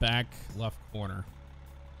up in the back left corner.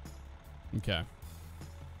 Okay.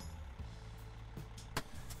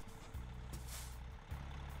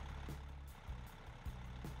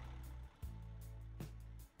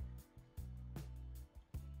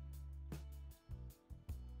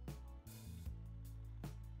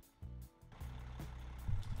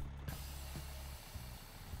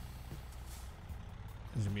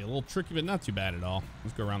 This is gonna be a little tricky, but not too bad at all.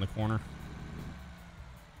 Let's go around the corner.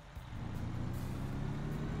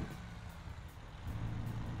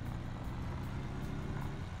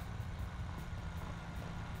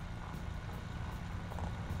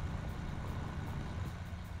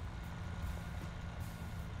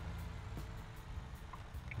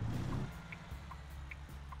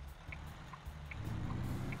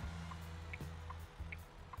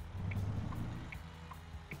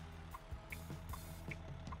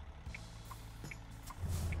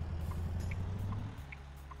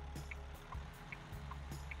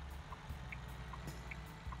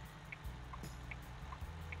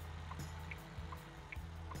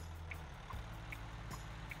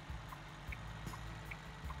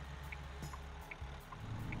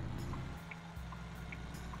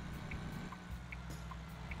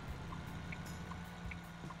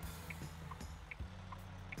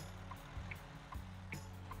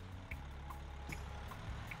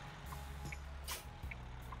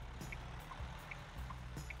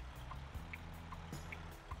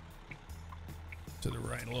 To the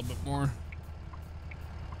right a little bit more.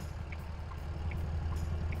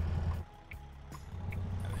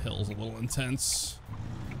 That hill's a little intense.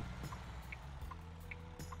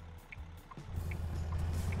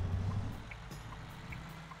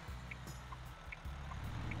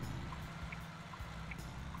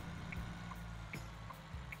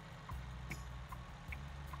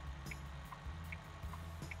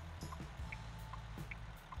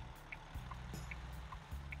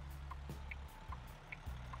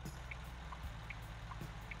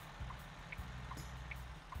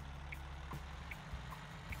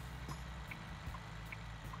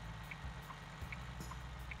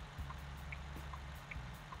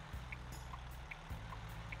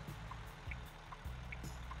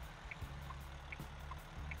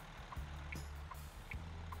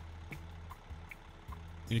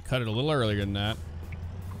 Need to cut it a little earlier than that.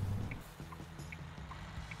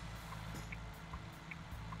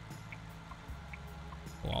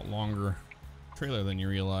 A lot longer trailer than you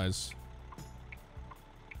realize.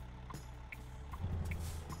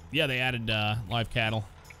 Yeah, they added live cattle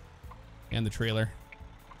and the trailer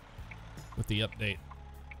with the update.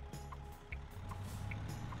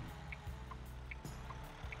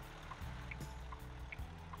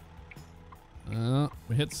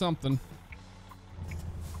 We hit something.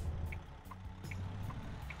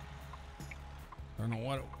 I don't know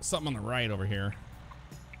what, something on the right over here.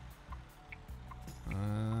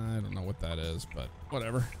 I don't know what that is, but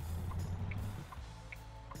whatever.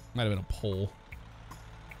 Might have been a pole.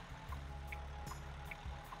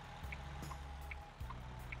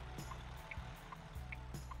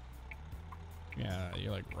 Yeah,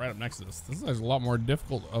 you're like right up next to this. This is a lot more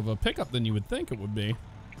difficult of a pickup than you would think it would be.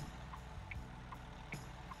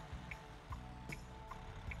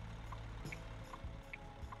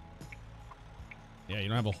 Yeah, you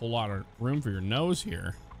don't have a whole lot of room for your nose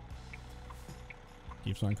here.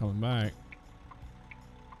 Keeps on coming back.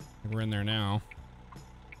 We're in there now.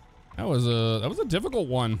 That was a difficult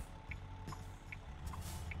one.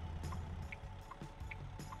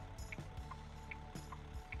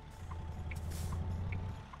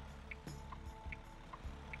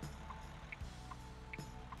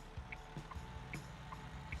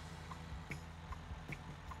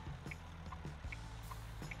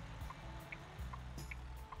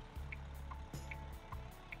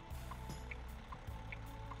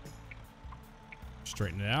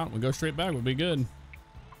 Straighten it out. We go straight back. We'll be good.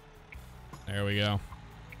 There we go.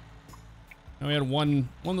 And we had one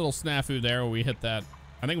little snafu there where we hit that.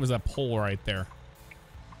 I think it was that pole right there.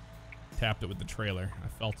 Tapped it with the trailer. I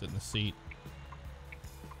felt it in the seat.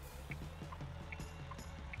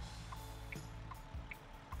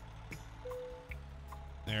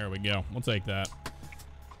 There we go. We'll take that.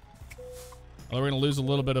 Although we're going to lose a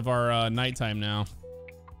little bit of our nighttime now.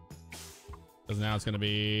 Because now it's going to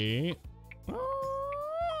be...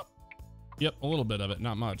 Yep, a little bit of it,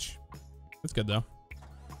 not much. That's good though.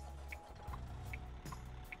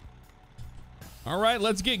 All right,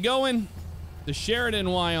 let's get going to Sheridan,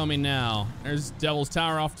 Wyoming now. There's Devil's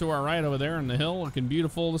Tower off to our right over there on the hill, looking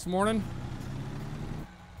beautiful this morning.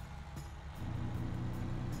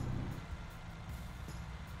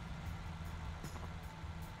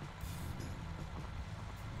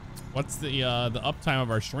 What's the uptime of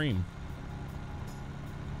our stream?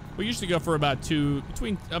 We usually go for about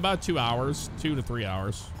between about 2 hours, 2 to 3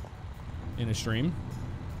 hours in a stream.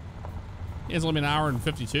 It's only been an hour and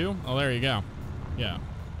 52. Oh, there you go. Yeah.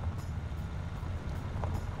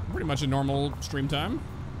 Pretty much a normal stream time.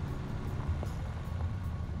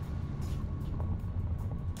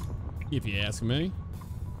 If you ask me.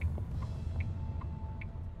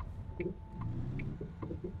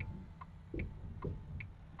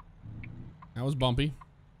 That was bumpy.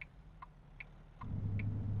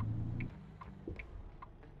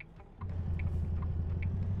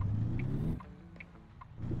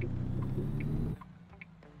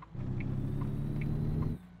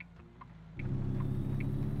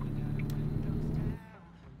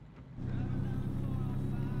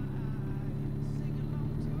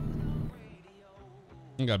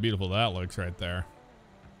 Look how beautiful that looks right there.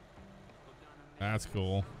 That's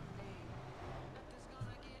cool.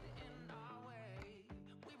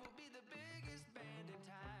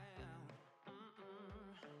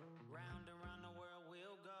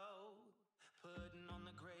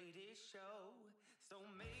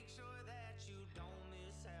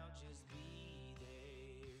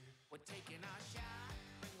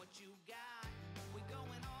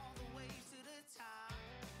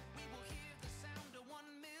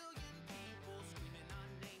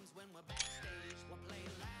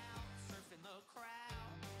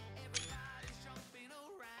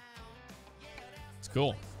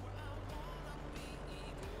 Cool.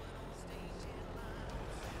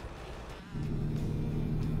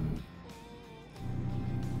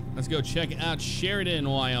 Let's go check out Sheridan,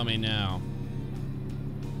 Wyoming now.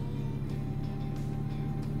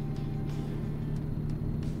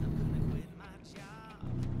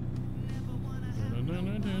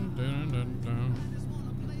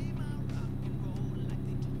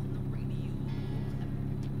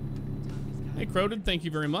 Hey, Crowded, thank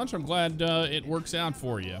you very much. I'm glad it works out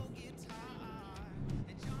for you.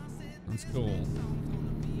 That's cool. You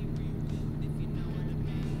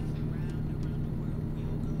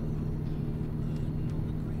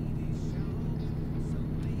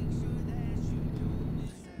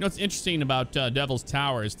know what's interesting about Devil's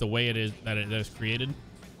Tower is the way it is that it is created.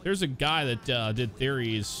 There's a guy that did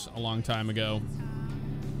theories a long time ago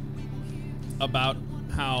about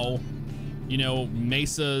how, you know,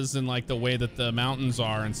 mesas and like the way that the mountains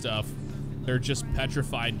are and stuff, they're just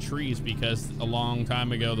petrified trees because a long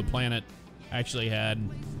time ago the planet actually had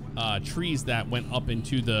trees that went up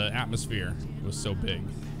into the atmosphere. It was so big.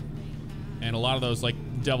 And a lot of those, like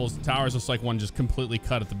Devil's Tower, is just like one just completely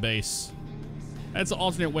cut at the base. That's an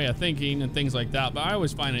alternate way of thinking and things like that, but I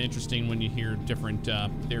always find it interesting when you hear different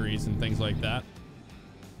theories and things like that.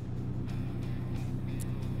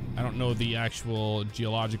 I don't know the actual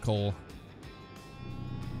geological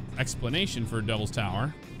explanation for Devil's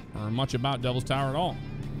Tower or much about Devil's Tower at all.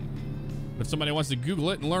 But if somebody wants to Google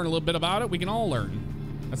it and learn a little bit about it, we can all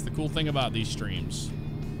learn. That's the cool thing about these streams.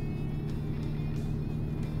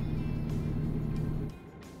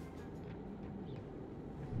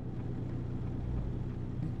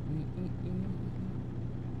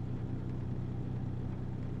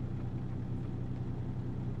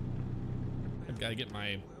 I've got to get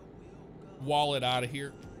my wallet out of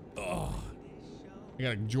here. Ugh. I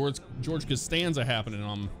got a George Costanza happening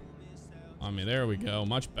on me. There we go.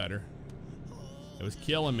 Much better. It was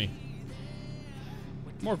killing me.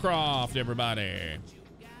 More Croft, everybody.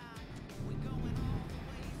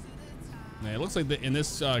 Now, it looks like in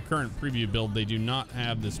this current preview build, they do not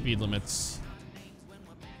have the speed limits.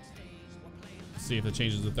 Let's see if it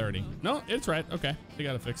changes to 30. No, it's right. Okay, they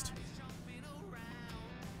got it fixed.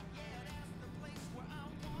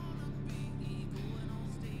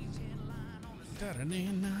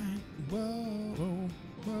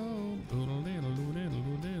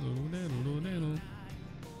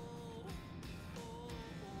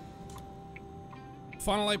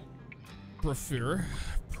 Faunalite Porphyr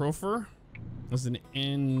was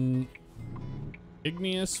an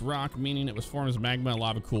igneous rock, meaning it was formed as magma and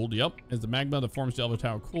lava cooled. Yep, as the magma that forms Delta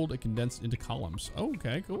Tower cooled, it condensed into columns.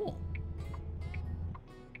 Okay, cool.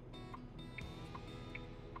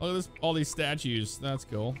 Look at this, all these statues. That's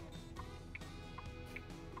cool.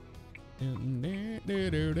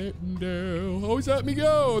 Always let me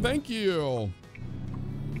go. Thank you,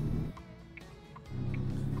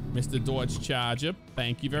 Mr. Deutsch Charger.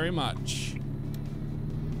 Thank you very much.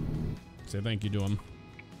 Say thank you to him.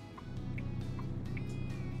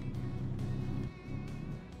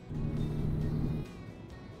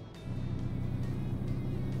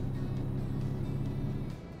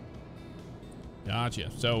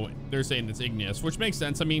 Gotcha. So they're saying it's igneous, which makes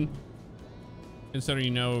sense. I mean, Considering,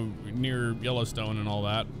 you know, near Yellowstone and all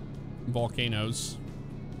that. Volcanoes.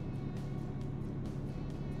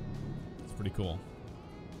 It's pretty cool.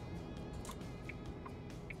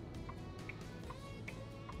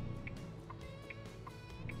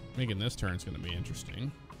 Making this turn is going to be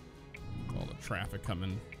interesting. All the traffic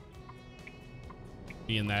coming.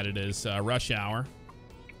 Being that it is rush hour.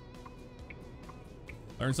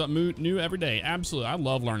 Learn something new every day. Absolutely. I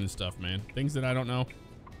love learning stuff, man. Things that I don't know.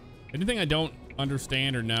 Anything I don't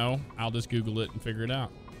understand or know, I'll just Google it and figure it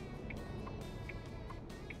out.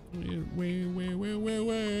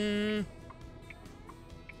 Mr.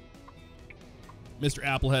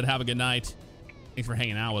 Applehead, have a good night. Thanks for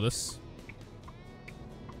hanging out with us.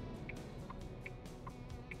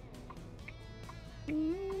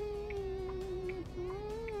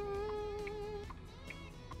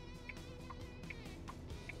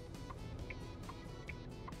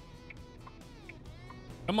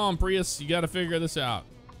 Come on, Prius, you got to figure this out.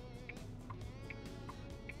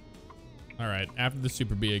 All right, after the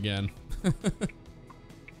Super B again.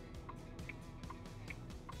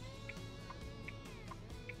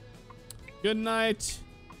 Good night,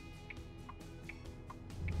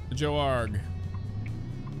 Joe Arg.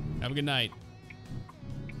 Have a good night.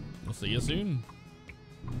 We'll see you soon.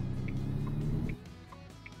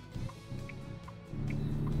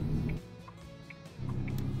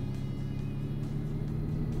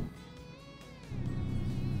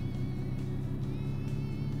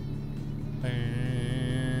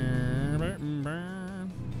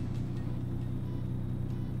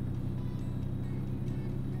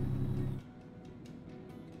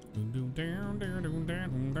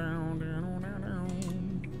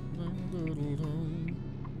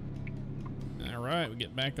 All right, we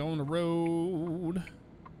get back on the road.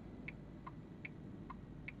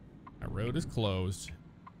 Our road is closed.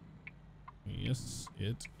 Yes,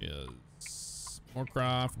 it is.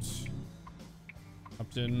 Moorcroft,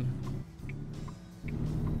 Upton.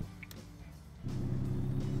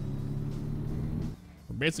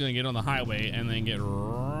 We're basically gonna get on the highway and then get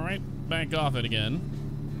right back off it again.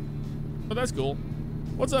 But that's cool.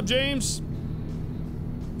 What's up, James?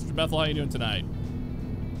 Mr. Bethel, how you doing tonight?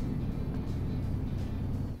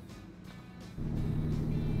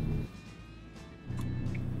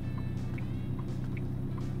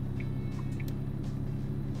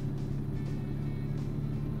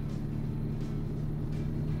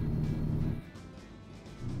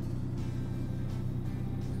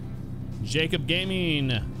 Jacob Gaming.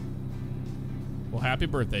 Well, happy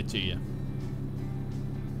birthday to you.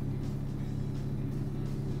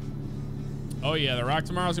 Oh yeah, the Rock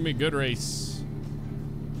tomorrow's gonna be a good race.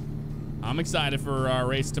 I'm excited for our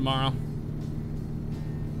race tomorrow.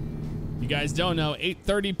 You guys don't know,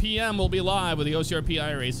 8:30 p.m. we'll be live with the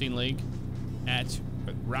OCRP Racing League at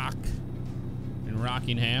Rock in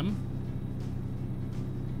Rockingham.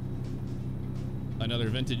 Another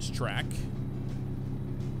vintage track.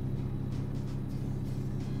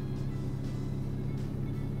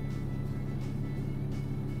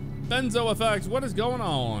 Benzo Effects, what is going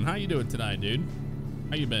on? How you doing tonight, dude?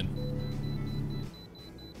 How you been?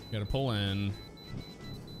 Gotta pull in.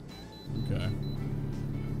 Okay.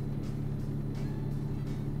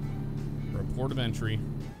 Report of entry.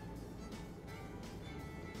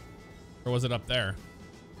 Or was it up there?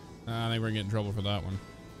 I think we're gonna get in trouble for that one.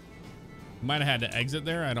 Might have had to exit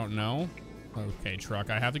there, I don't know. Okay, truck,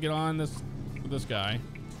 I have to get on this with this guy.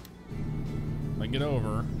 If I get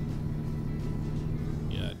over.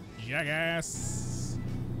 Yeah. Jackass.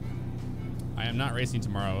 I am not racing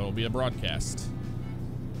tomorrow. It'll be a broadcast.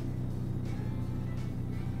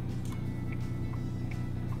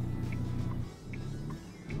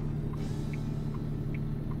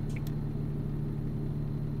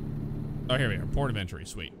 Oh, here we are. Port of entry.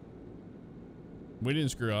 Sweet. We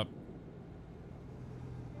didn't screw up.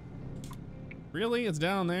 Really? It's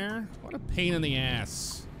down there? What a pain in the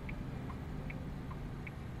ass.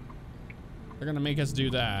 They're gonna make us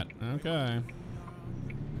do that. Okay.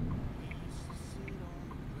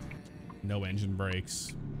 No engine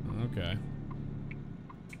brakes. Okay.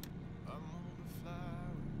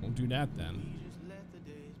 We'll do that then.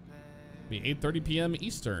 Be 8:30 p.m.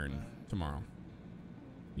 Eastern tomorrow.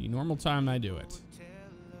 The normal time I do it.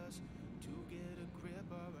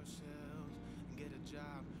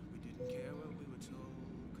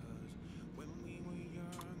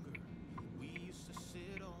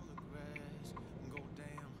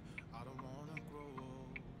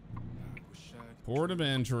 Port of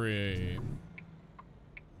entry.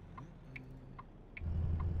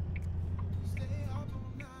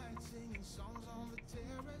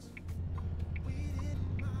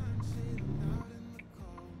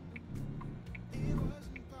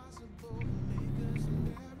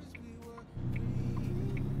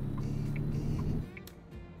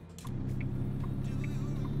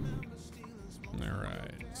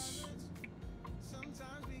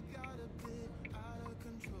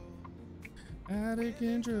 Out of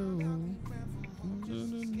control.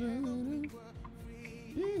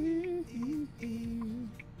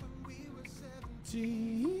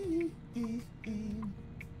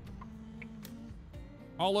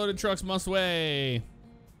 All loaded trucks must weigh.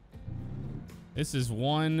 This is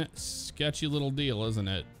one sketchy little deal, isn't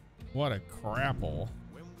it? What a crapple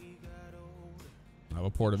of a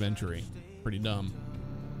port of entry. Pretty dumb.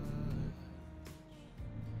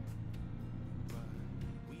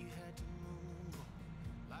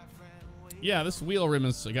 Yeah, this wheel rim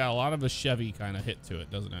has got a lot of a Chevy kind of hit to it,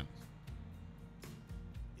 doesn't it?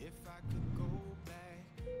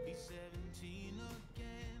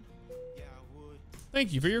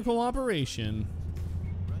 Thank you for your cooperation.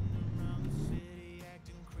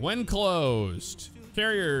 When closed,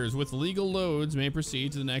 carriers with legal loads may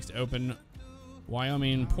proceed to the next open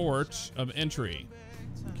Wyoming port of entry.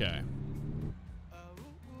 Okay.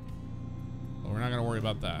 Well, we're not going to worry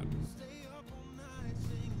about that.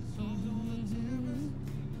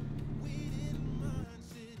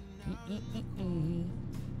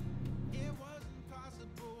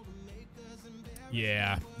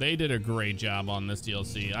 Yeah, they did a great job on this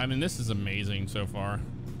DLC. I mean, this is amazing so far.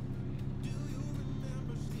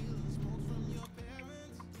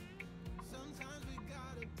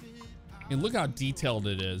 And look how detailed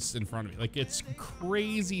it is in front of me. Like, it's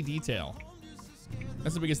crazy detail.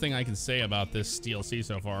 That's the biggest thing I can say about this DLC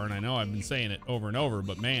so far. And I know I've been saying it over and over,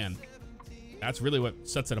 but man, that's really what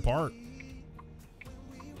sets it apart.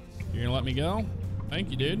 You're gonna let me go?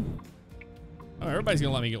 Thank you, dude. Oh, everybody's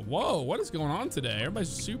gonna let me go. Whoa, what is going on today? Everybody's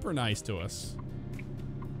super nice to us.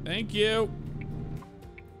 Thank you.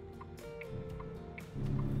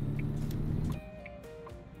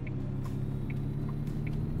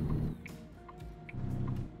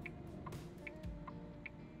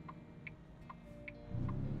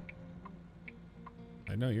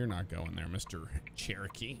 I know you're not going there, Mr.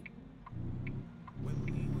 Cherokee.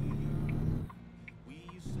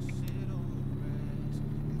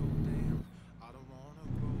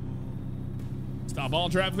 Stop all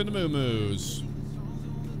traffic in the moo-moos.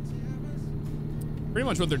 Pretty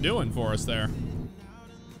much what they're doing for us there.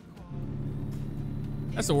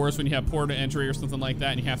 That's the worst when you have port of entry or something like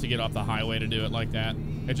that and you have to get off the highway to do it like that.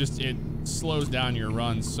 It slows down your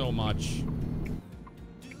run so much.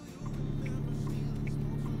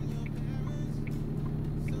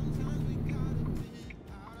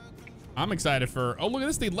 I'm excited for, oh, look at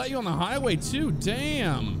this. They let you on the highway too.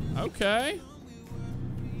 Damn. Okay.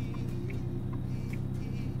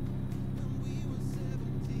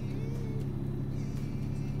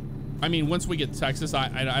 I mean, once we get Texas,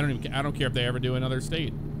 I don't care if they ever do another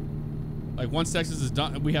state. Like, once Texas is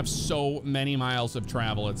done, we have so many miles of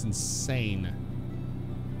travel. It's insane.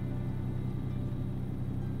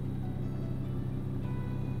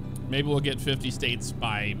 Maybe we'll get 50 states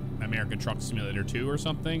by American Truck Simulator 2 or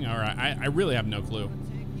something. Or I really have no clue.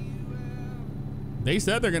 They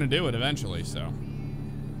said they're going to do it eventually, so.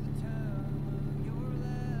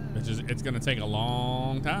 It's going to take a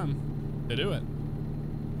long time to do it.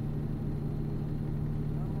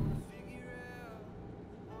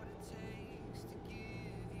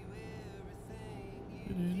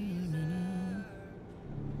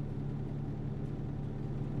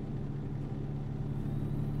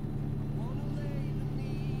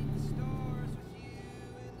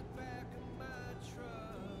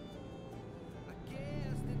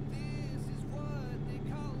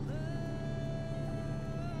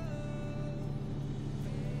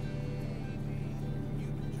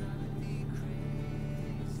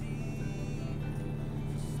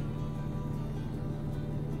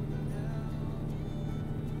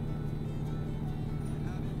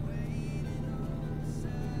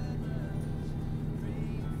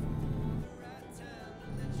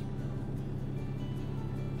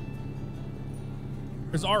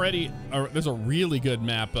 There's a really good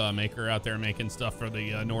map maker out there making stuff for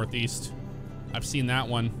the Northeast. I've seen that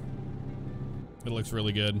one. It looks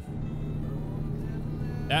really good.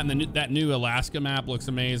 That and that new Alaska map looks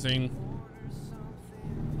amazing.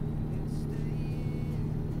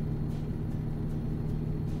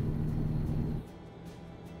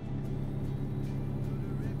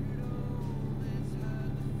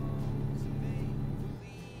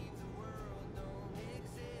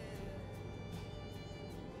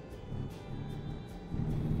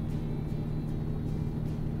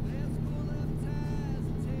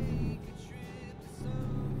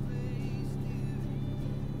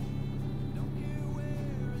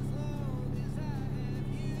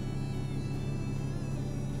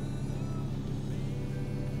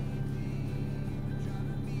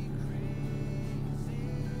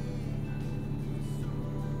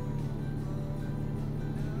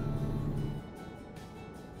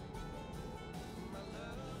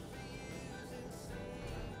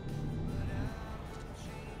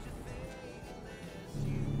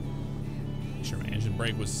 Engine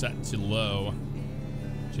brake was set to low,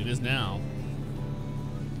 which it is now.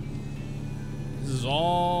 This is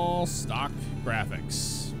all stock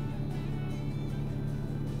graphics.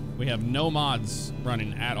 We have no mods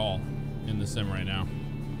running at all in the sim right now.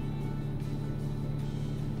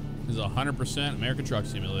 This is 100% American Truck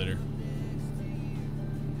Simulator.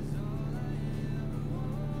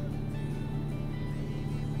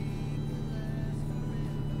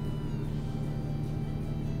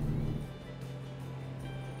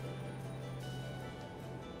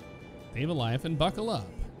 Save a life and buckle up.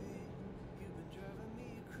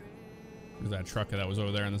 There's that truck that was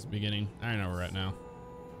over there in this beginning. I don't know where we're at now.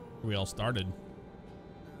 We all started.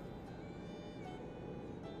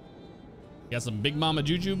 Got some Big Mama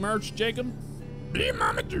Juju merch, Jacob? Big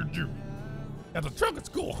Mama Juju. Got the truck at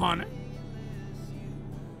school, honey.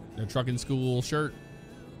 The truck in school shirt.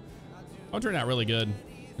 Oh, it turned out really good.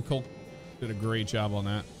 Nicole did a great job on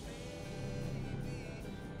that.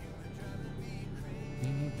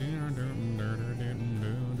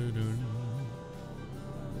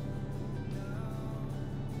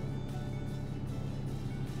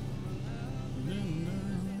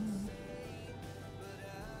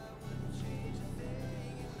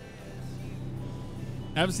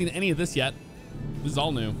 I haven't seen any of this yet. This is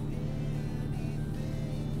all new.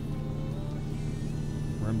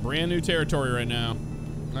 We're in brand new territory right now.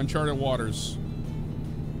 Uncharted waters.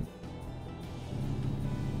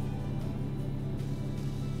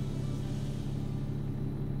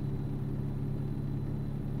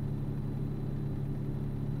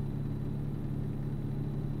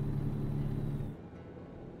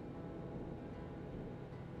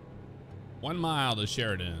 One mile to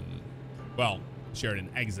Sheridan. Well, Sheridan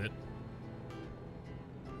exit.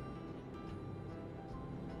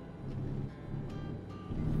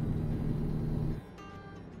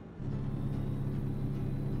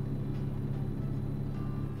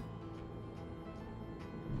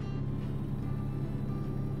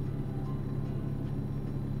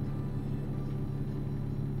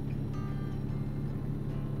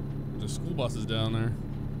 There's school buses down there.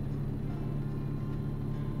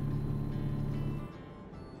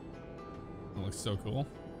 So cool.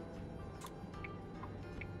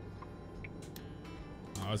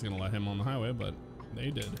 I was gonna let him on the highway, but they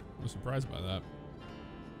did. I was surprised by that.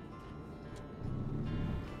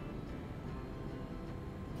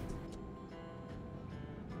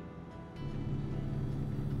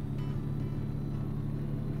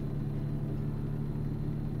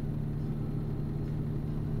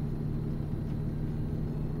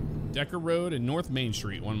 Decker Road and North Main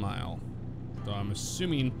Street, 1 mile. So I'm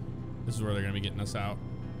assuming this is where they're gonna be getting us out.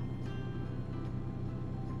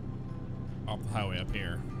 Off the highway up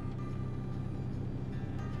here.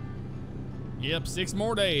 Yep, 6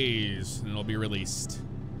 more days and it'll be released.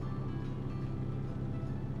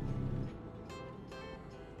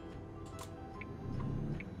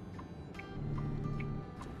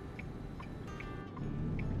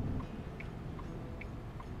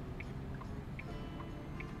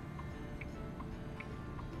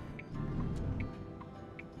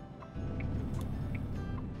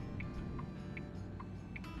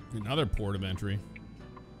 Another port of entry.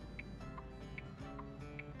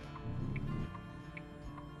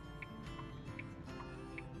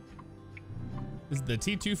 This is the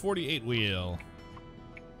T248 wheel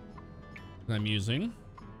that I'm using.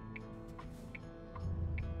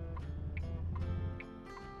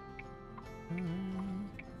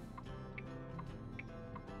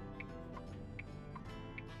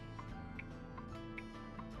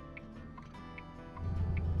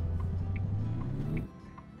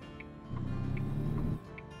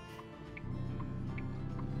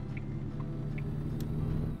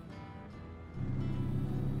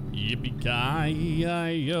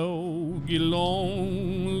 Yippee-ki-yi-yo, get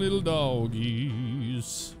along, little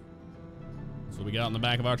doggies. That's what we got in the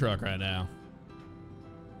back of our truck right now.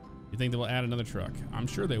 You think they will add another truck? I'm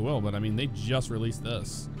sure they will, but I mean, they just released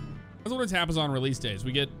this. That's what happens on release days.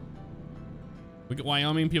 We get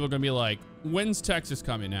Wyoming, people are gonna be like, when's Texas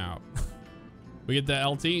coming out? We get the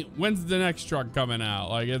LT, when's the next truck coming out?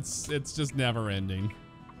 Like, it's just never ending.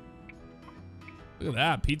 Look at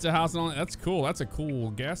that, Pizza House and all that. That's cool. That's a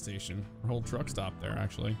cool gas station. Our whole truck stop there,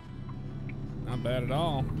 actually. Not bad at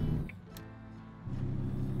all.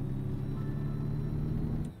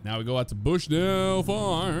 Now we go out to Bushnell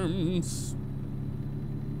Farms.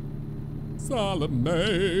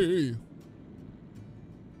 Salome.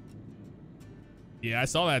 Yeah, I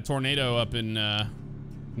saw that tornado up in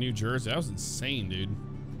New Jersey. That was insane, dude.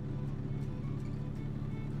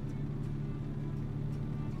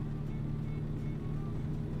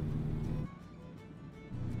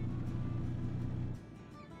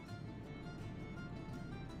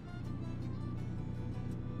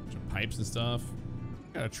 pipes and stuff.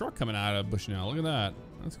 Got a truck coming out of Bushnell. Look at that.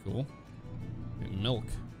 That's cool. Getting milk.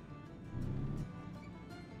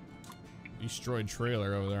 Destroyed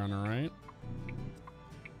trailer over there on the right.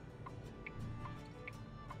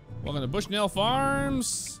 Welcome to Bushnell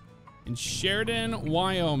Farms in Sheridan,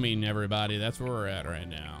 Wyoming, everybody. That's where we're at right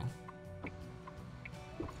now.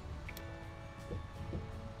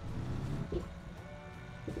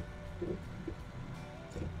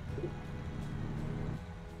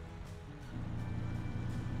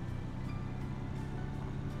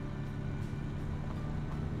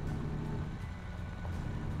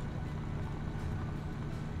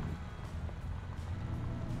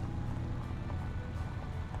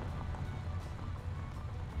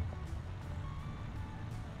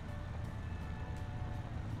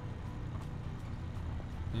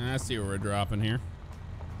 I see what we're dropping here.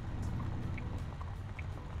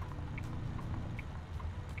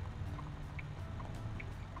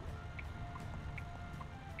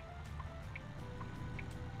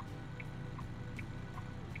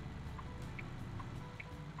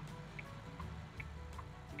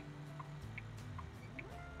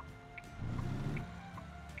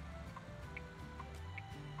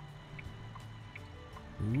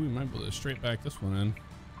 Ooh, we might be able to straight back this one in.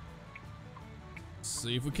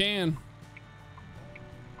 See if we can.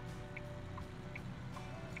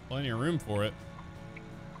 Plenty of room for it.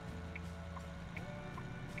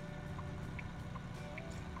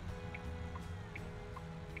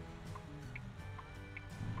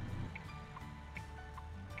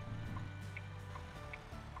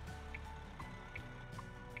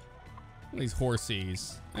 Look at these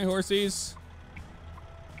horsies. Hey, horsies.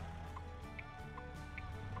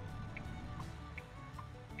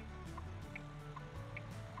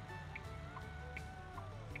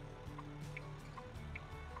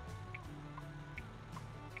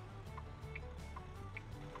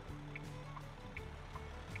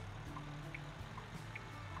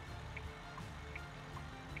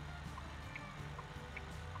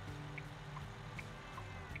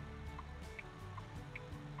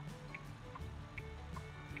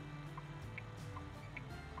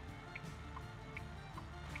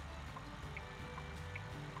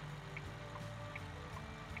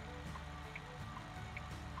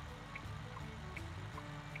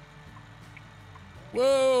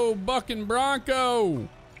 Whoa, bucking Bronco.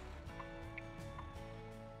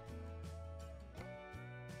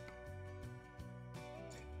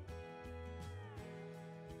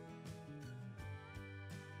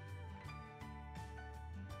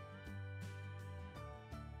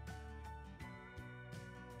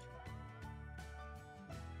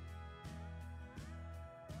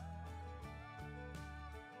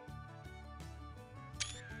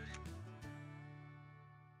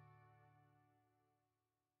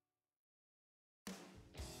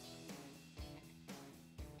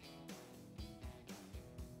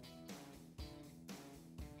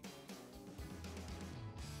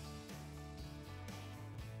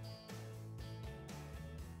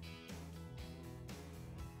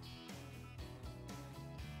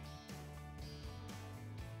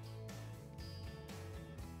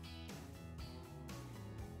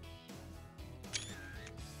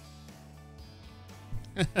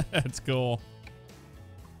 That's cool.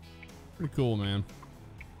 Pretty cool, man.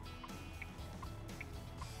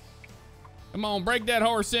 Come on, break that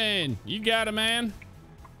horse in. You got it, man.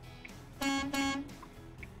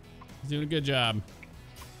 He's doing a good job.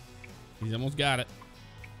 He's almost got it.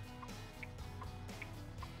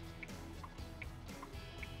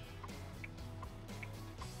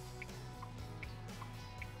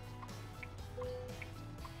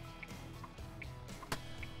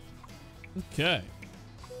 Okay.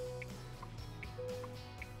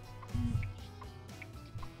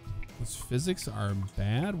 Those physics are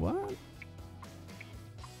bad. What?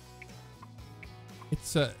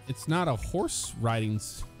 It's not a horse riding.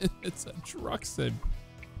 It's a truck sim.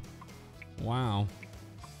 Wow.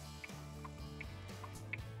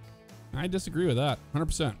 I disagree with that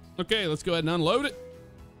 100%. Okay, let's go ahead and unload it.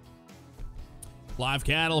 Live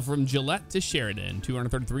cattle from Gillette to Sheridan,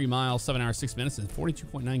 233 miles, 7 hours, 6 minutes, and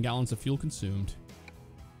 42.9 gallons of fuel consumed.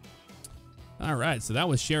 All right, so that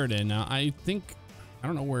was Sheridan. Now, I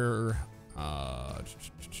don't know where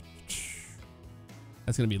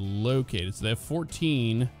that's going to be located. So they have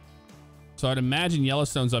 14. So I'd imagine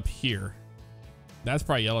Yellowstone's up here. That's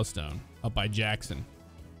probably Yellowstone, up by Jackson.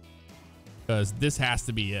 Because this has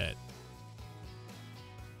to be it.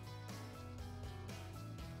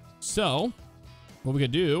 So what we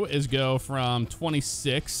could do is go from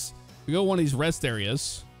 26. We go one of these rest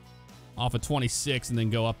areas off of 26 and then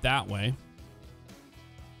go up that way.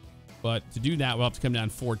 But to do that, we'll have to come down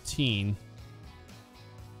 14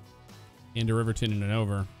 into Riverton and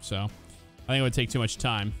over. So I think it would take too much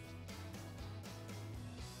time.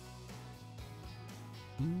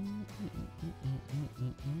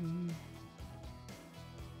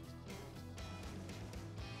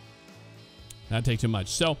 That'd take too much.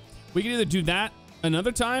 So we could either do that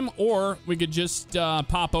another time, or we could just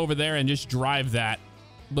pop over there and just drive that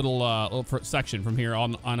little section from here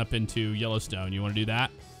on up into Yellowstone. You want to do that?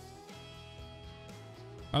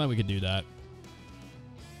 I think we could do that.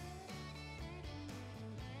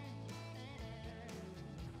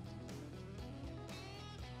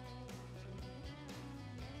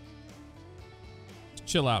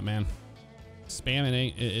 Chill out, man.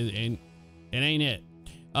 Spamming ain't it.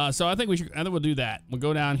 So I think we'll do that. We'll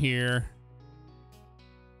go down here.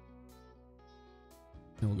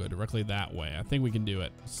 And we'll go directly that way. I think we can do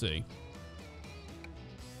it. Let's see.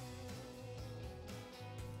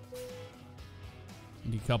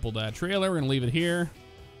 Decouple that trailer. We're gonna leave it here.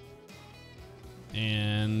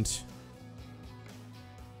 And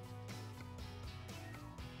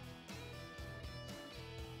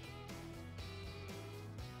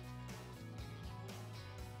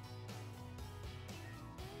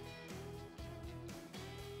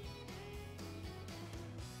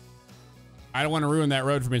I don't want to ruin that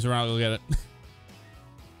road for me, so we're not gonna get it.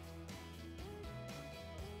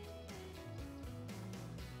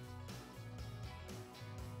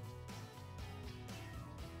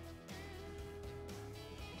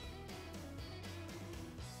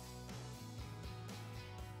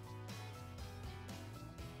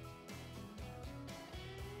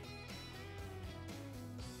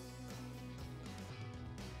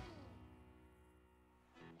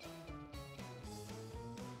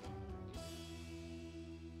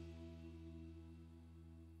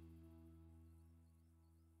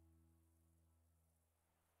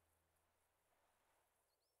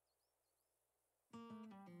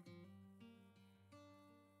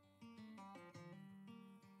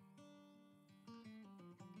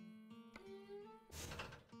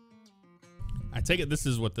 I take it this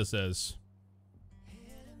is what this is.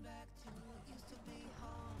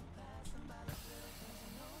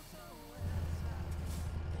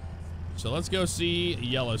 So let's go see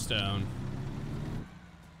Yellowstone.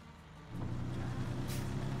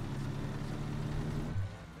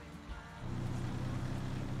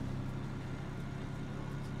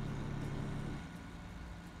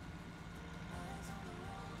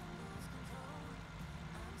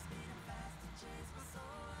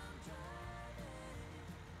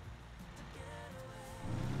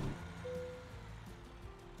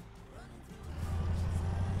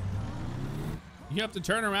 You have to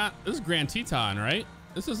turn around. This is Grand Teton, right?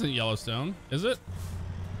 This isn't Yellowstone, is it?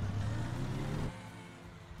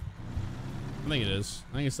 I think it is.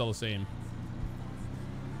 I think it's still the same.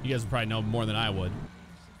 You guys would probably know more than I would.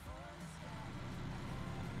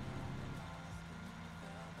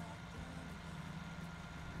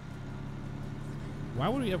 Why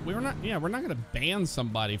would we have, we're not gonna ban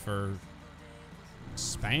somebody for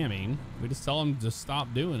spamming. We just tell them to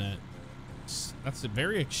stop doing it. That's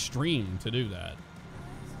very extreme to do that.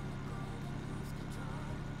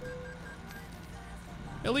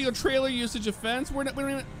 Illegal trailer usage offense. We don't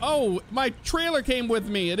even, oh, my trailer came with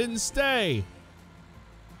me. It didn't stay.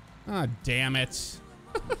 Ah, damn it.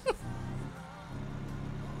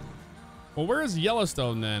 Well, where is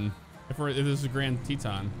Yellowstone then? If this is Grand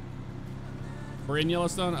Teton. We're in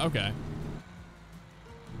Yellowstone? Okay.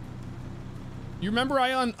 You remember I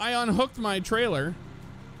unhooked my trailer,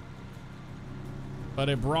 but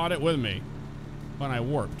it brought it with me when I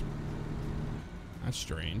warped. That's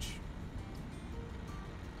strange.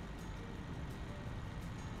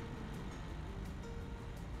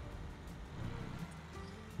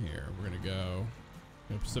 Here, we're gonna go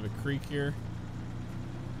Pacific Creek here.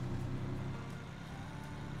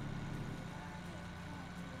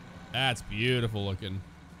 That's beautiful looking.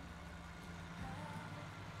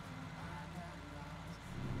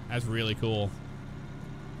 That's really cool.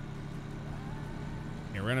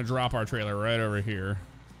 Here, we're gonna drop our trailer right over here.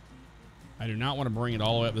 I do not want to bring it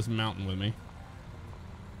all the way up this mountain with me.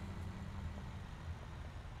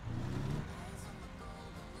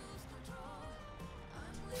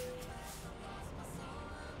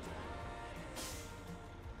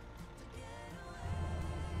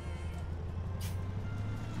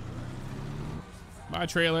 Bye,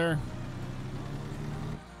 trailer.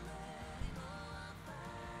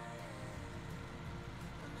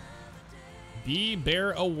 Be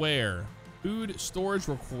bear aware. Food storage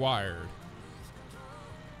required.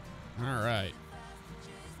 All right.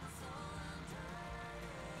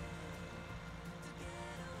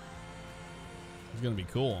 It's gonna be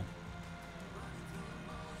cool.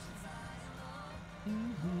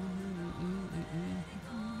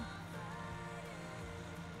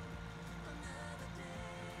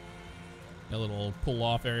 A little pull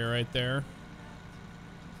off area right there.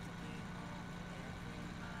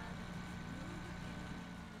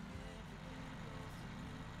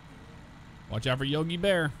 Watch out for Yogi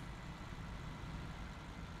Bear.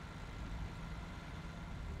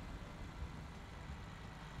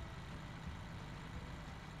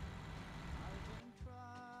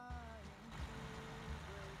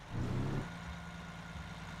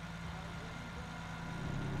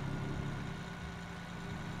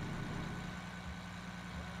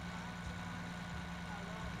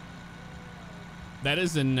 That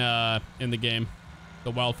is in the game,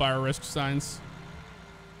 the wildfire risk signs.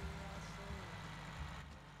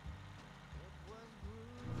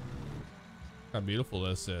 How beautiful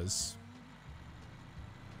this is.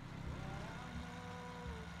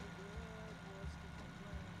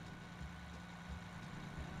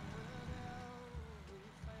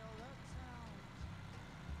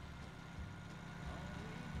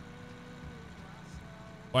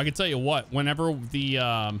 Well, I can tell you what, whenever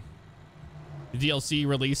the DLC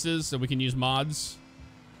releases so we can use mods,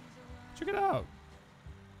 check it out.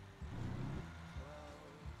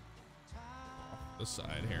 Off the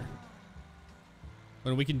side here.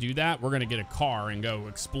 When we can do that, we're going to get a car and go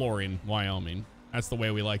exploring Wyoming. That's the way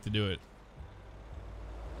we like to do it.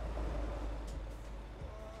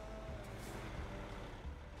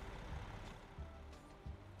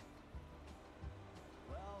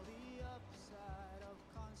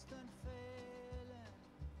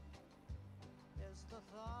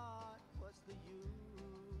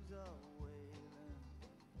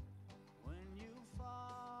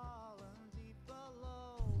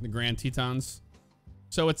 The Grand Tetons.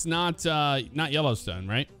 So it's not Yellowstone,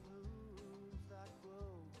 right?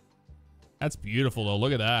 That's beautiful though.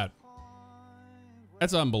 Look at that.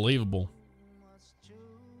 That's unbelievable.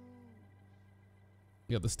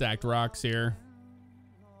 You got the stacked rocks here.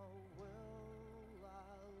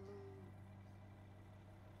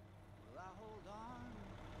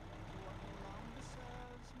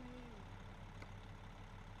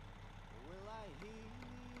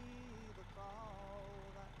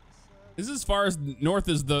 This is as far as north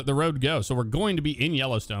as the road goes, so we're going to be in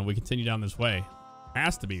Yellowstone if we continue down this way.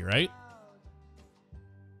 Has to be, right?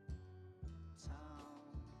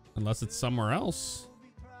 Unless it's somewhere else.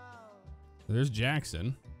 There's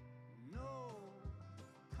Jackson.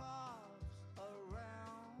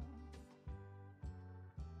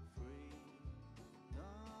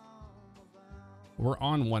 We're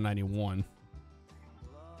on 191.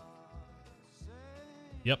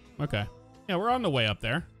 Yep, okay. Yeah, we're on the way up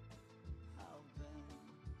there.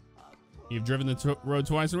 You've driven the road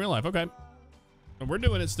twice in real life. Okay. But we're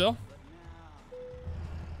doing it still.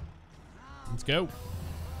 Let's go.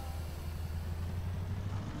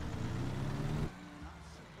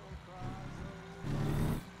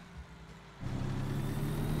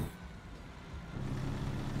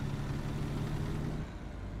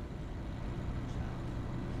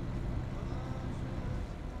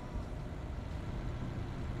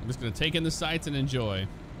 I'm just going to take in the sights and enjoy.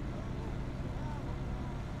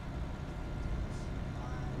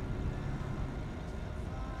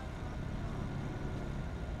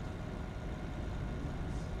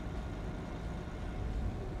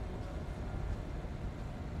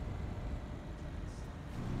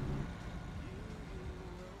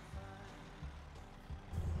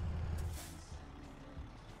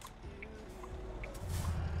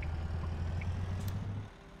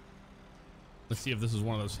 Let's see if this is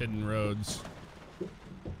one of those hidden roads.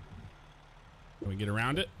 Can we get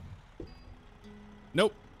around it?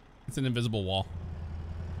 Nope. It's an invisible wall.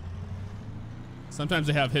 Sometimes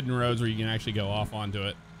they have hidden roads where you can actually go off onto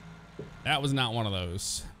it. That was not one of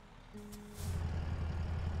those.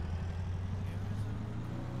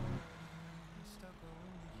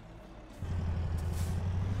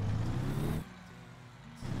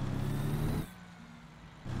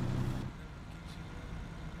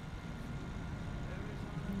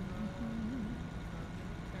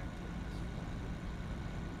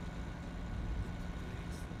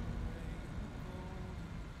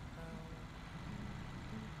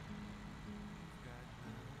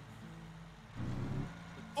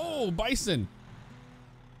 Oh, bison.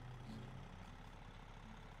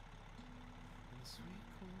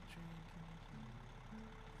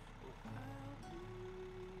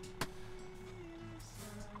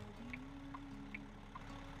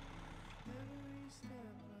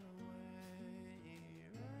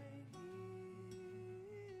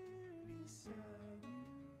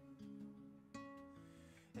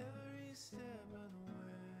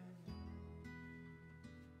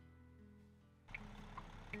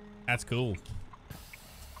 That's cool.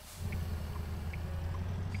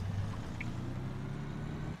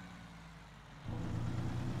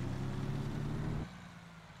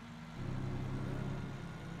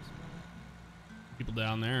 People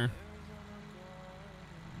down there.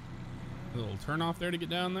 A little turn off there to get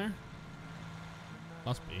down there?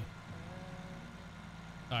 Must be.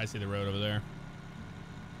 Oh, I see the road over there.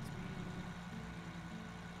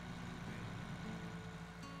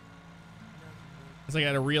 It's like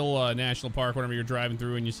at a real national park whenever you're driving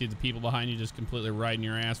through and you see the people behind you just completely riding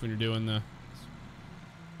your ass when you're doing the...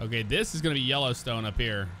 Okay, this is going to be Yellowstone up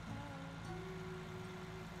here.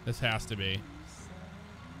 This has to be.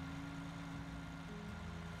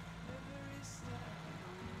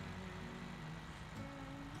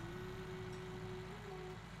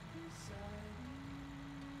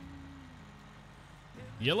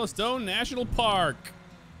 Yellowstone National Park.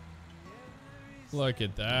 Look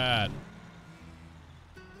at that.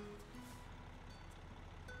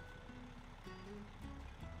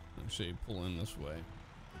 Actually, pull in this way.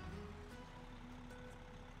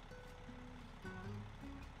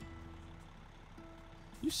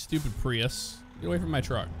 You stupid Prius. Get away from my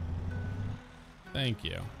truck. Thank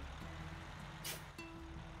you.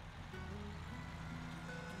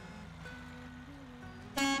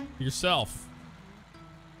 Yourself.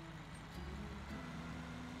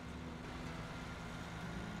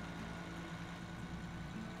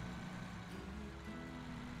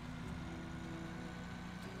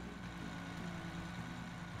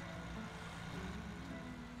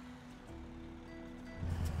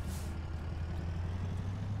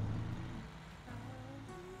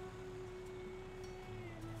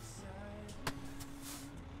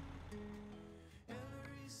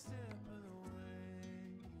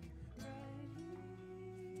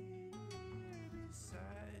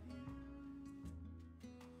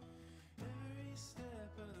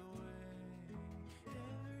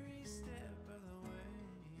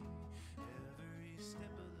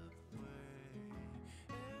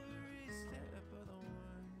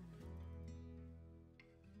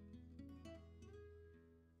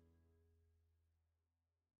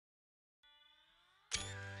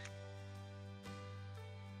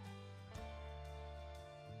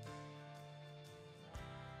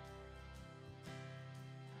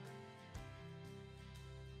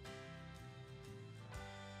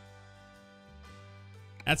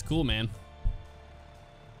 That's cool, man.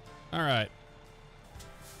 All right.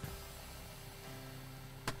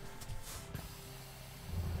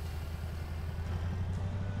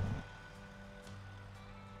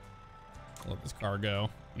 I'll let this car go.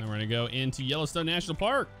 And then we're gonna go into Yellowstone National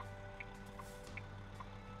Park.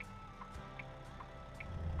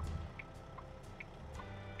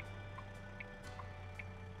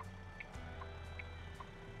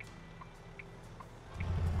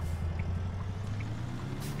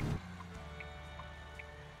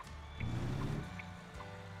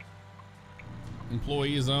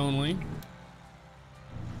 Employees only.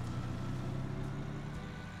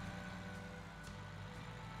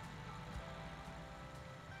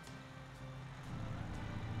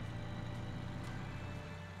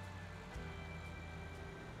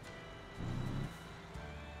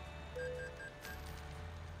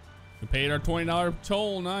 We paid our $20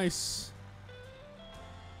 toll. Nice.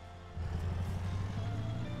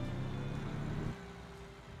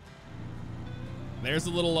 There's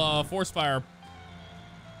a little forest fire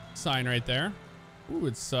sign right there. Ooh,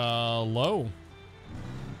 it's low.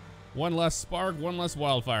 One less spark, one less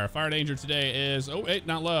wildfire. Fire danger today is, oh, wait,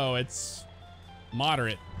 not low. It's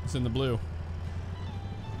moderate. It's in the blue.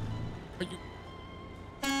 Are you...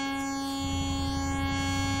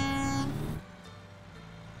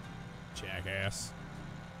 Jackass.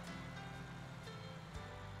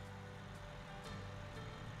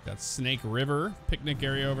 Got Snake River picnic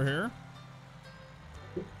area over here.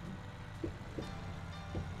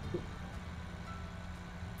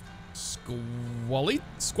 Squalito.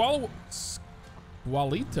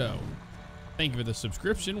 Thank you for the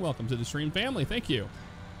subscription. Welcome to the stream family. Thank you.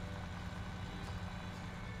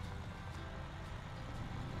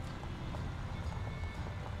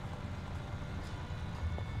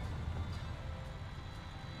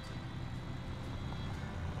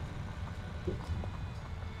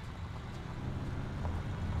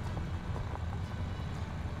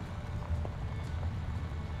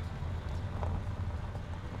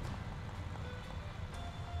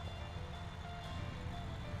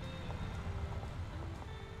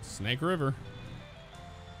 Snake River.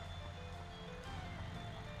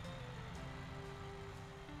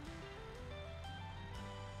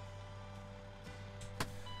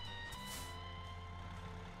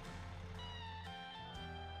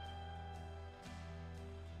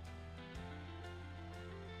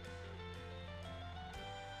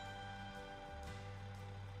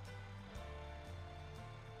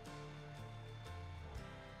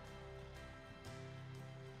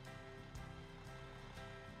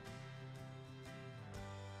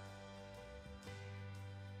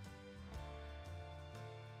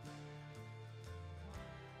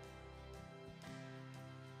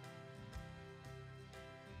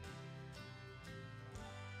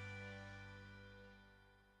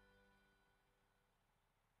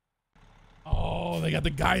 Oh, they got the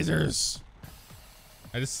geysers.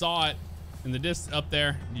 I just saw it in the disc up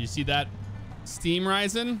there. Did you see that steam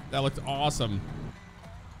rising? That looked awesome.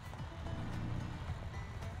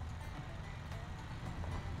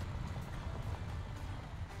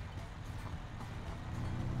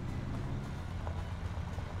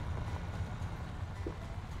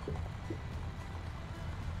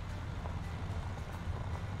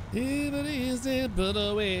 It is it but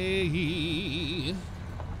away.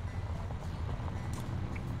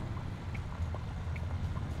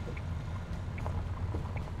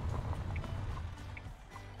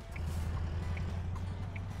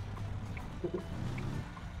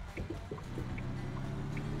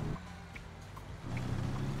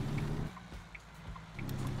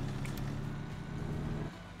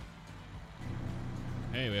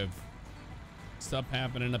 Hey, we have stuff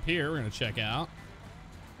happening up here. We're gonna check out.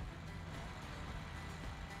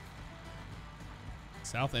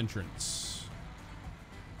 South entrance.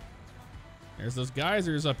 There's those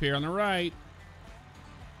geysers up here on the right.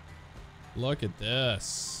 Look at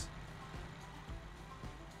this.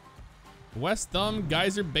 West Thumb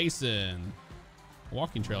Geyser Basin.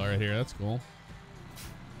 Walking trail right here. That's cool.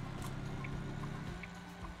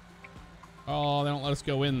 Oh, they don't let us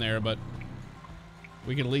go in there, but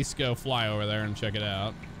we can at least go fly over there and check it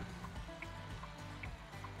out.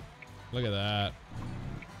 Look at that.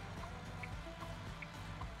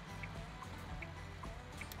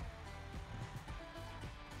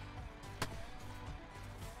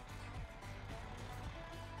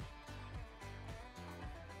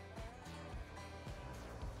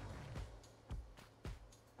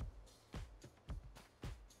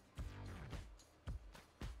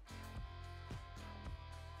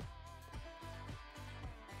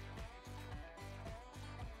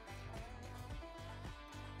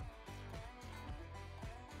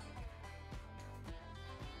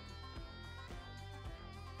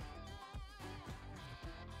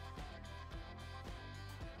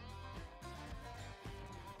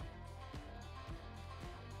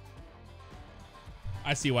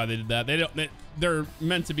 I see why they did that. They're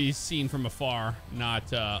meant to be seen from afar,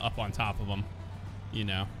 not up on top of them. You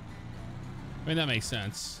know. I mean, that makes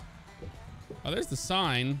sense. Oh, there's the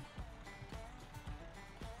sign.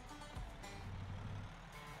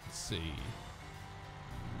 Let's see.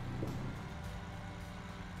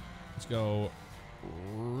 Let's go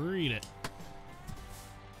read it.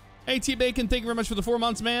 Hey, T-Bacon, thank you very much for the 4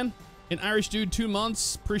 months, man. An Irish dude, 2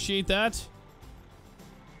 months. Appreciate that.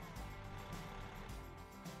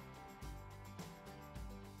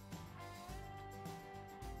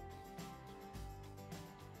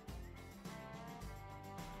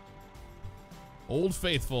 Old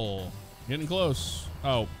Faithful. Getting close.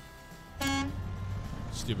 Oh.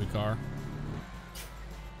 Stupid car.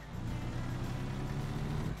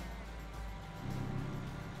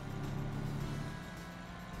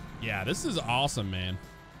 Yeah, this is awesome, man.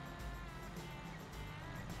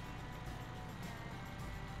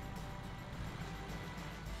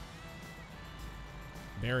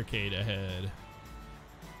 Barricade ahead.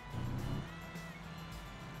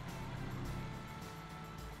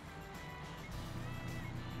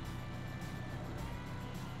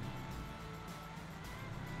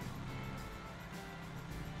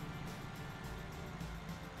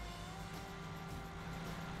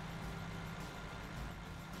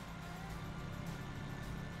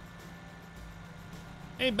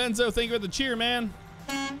 Hey, Benzo, thank you for the cheer, man.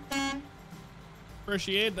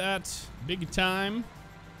 Appreciate that. Big time.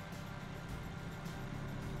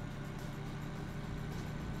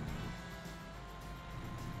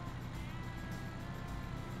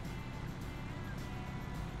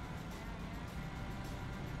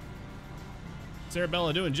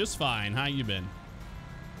 Sarabella doing just fine. How you been?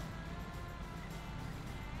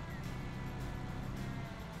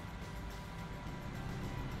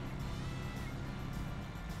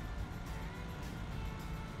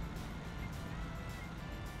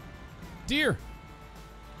 Deer.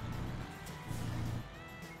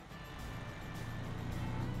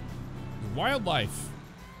 Wildlife.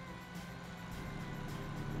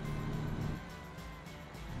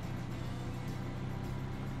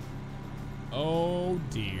 Oh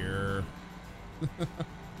dear.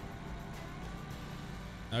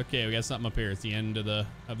 Okay, we got something up here. It's the end of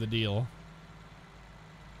the deal.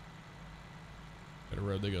 Got a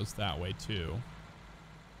road that goes that way too.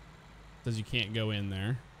 Says you can't go in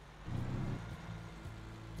there.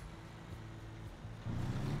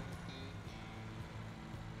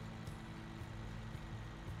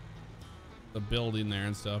 The building there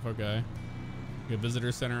and stuff. Okay. Like a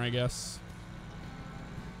visitor center, I guess.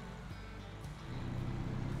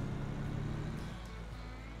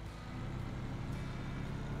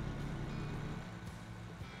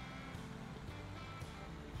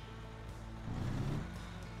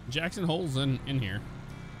 Jackson Hole's in here.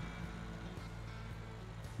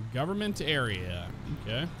 Government area.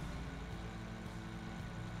 Okay.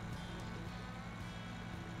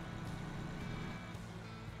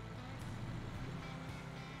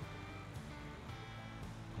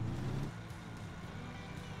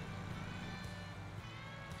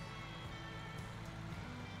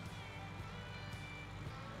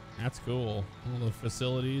 That's cool. All the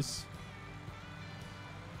facilities.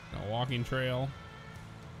 A walking trail.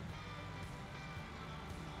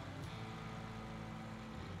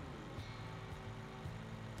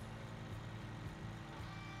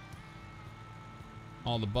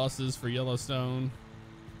 All the buses for Yellowstone.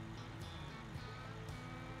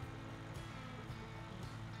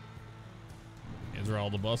 Here's where all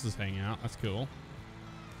the buses hang out. That's cool.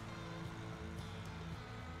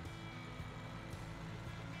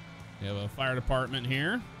 We have a fire department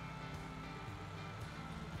here.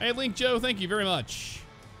 Hey, Link Joe, thank you very much.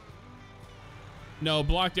 No,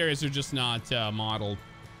 blocked areas are just not modeled.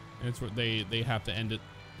 It's what they have to end it.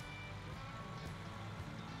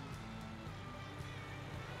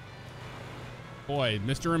 Boy,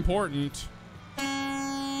 Mr. Important.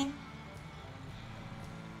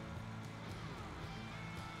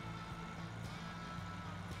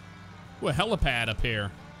 Ooh, a helipad up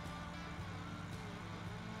here.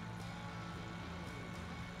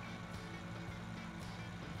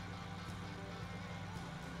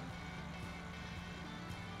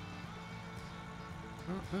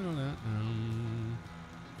 I know that.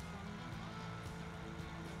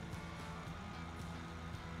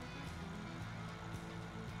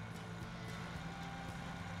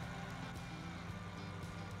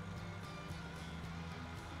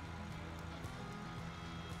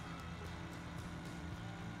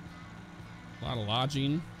 A lot of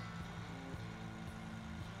lodging.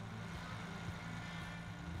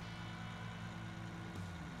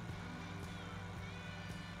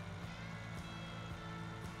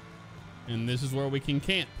 And this is where we can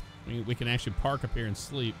camp. We can actually park up here and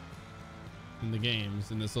sleep in the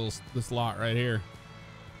games in this lot right here.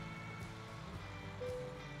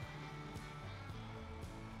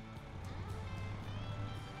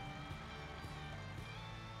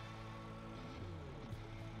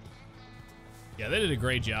 Yeah, they did a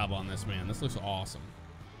great job on this, man. This looks awesome.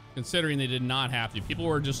 Considering they did not have to. People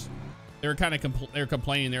were just, they were kind of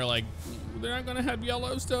complaining. They're like, they're not going to have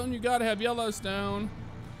Yellowstone. You got to have Yellowstone.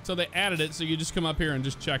 So they added it so you just come up here and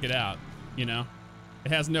just check it out, you know?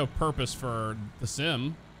 It has no purpose for the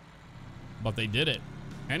sim, but they did it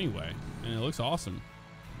anyway, and it looks awesome.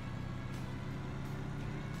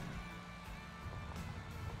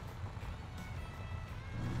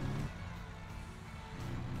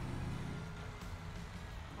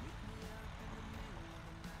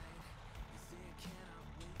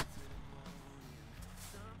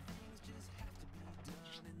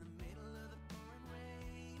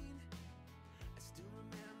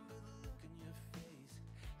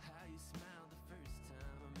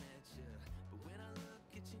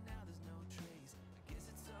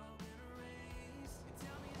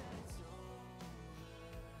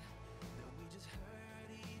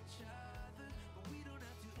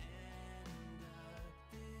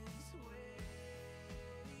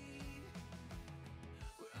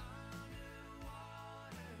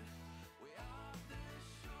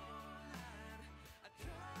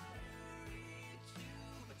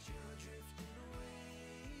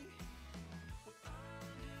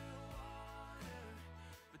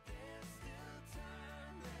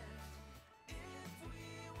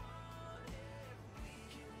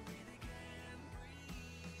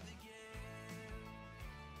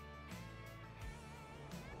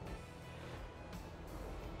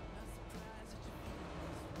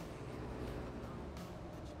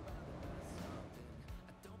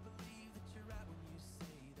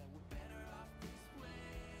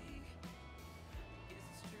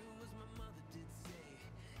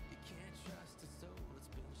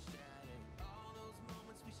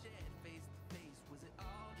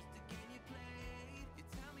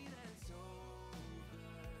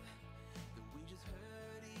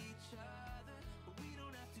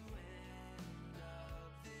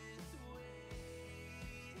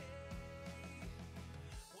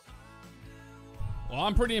 Well,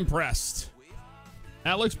 I'm pretty impressed.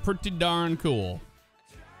 That looks pretty darn cool.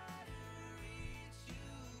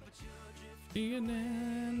 Pretty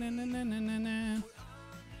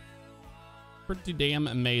damn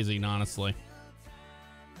amazing, honestly.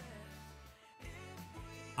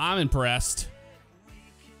 I'm impressed.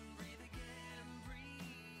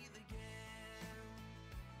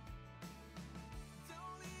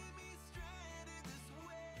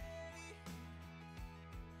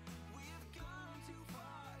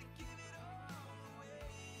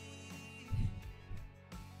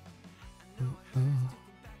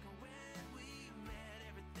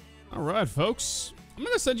 All right, folks. I'm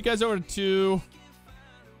going to send you guys over to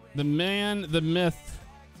the man, the myth,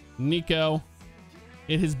 Nico.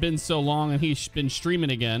 It has been so long, and he's been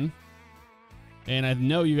streaming again. And I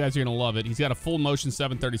know you guys are going to love it. He's got a full motion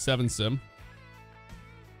 737 sim.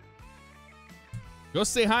 Go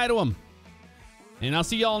say hi to him. And I'll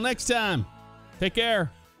see y'all next time. Take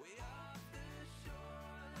care.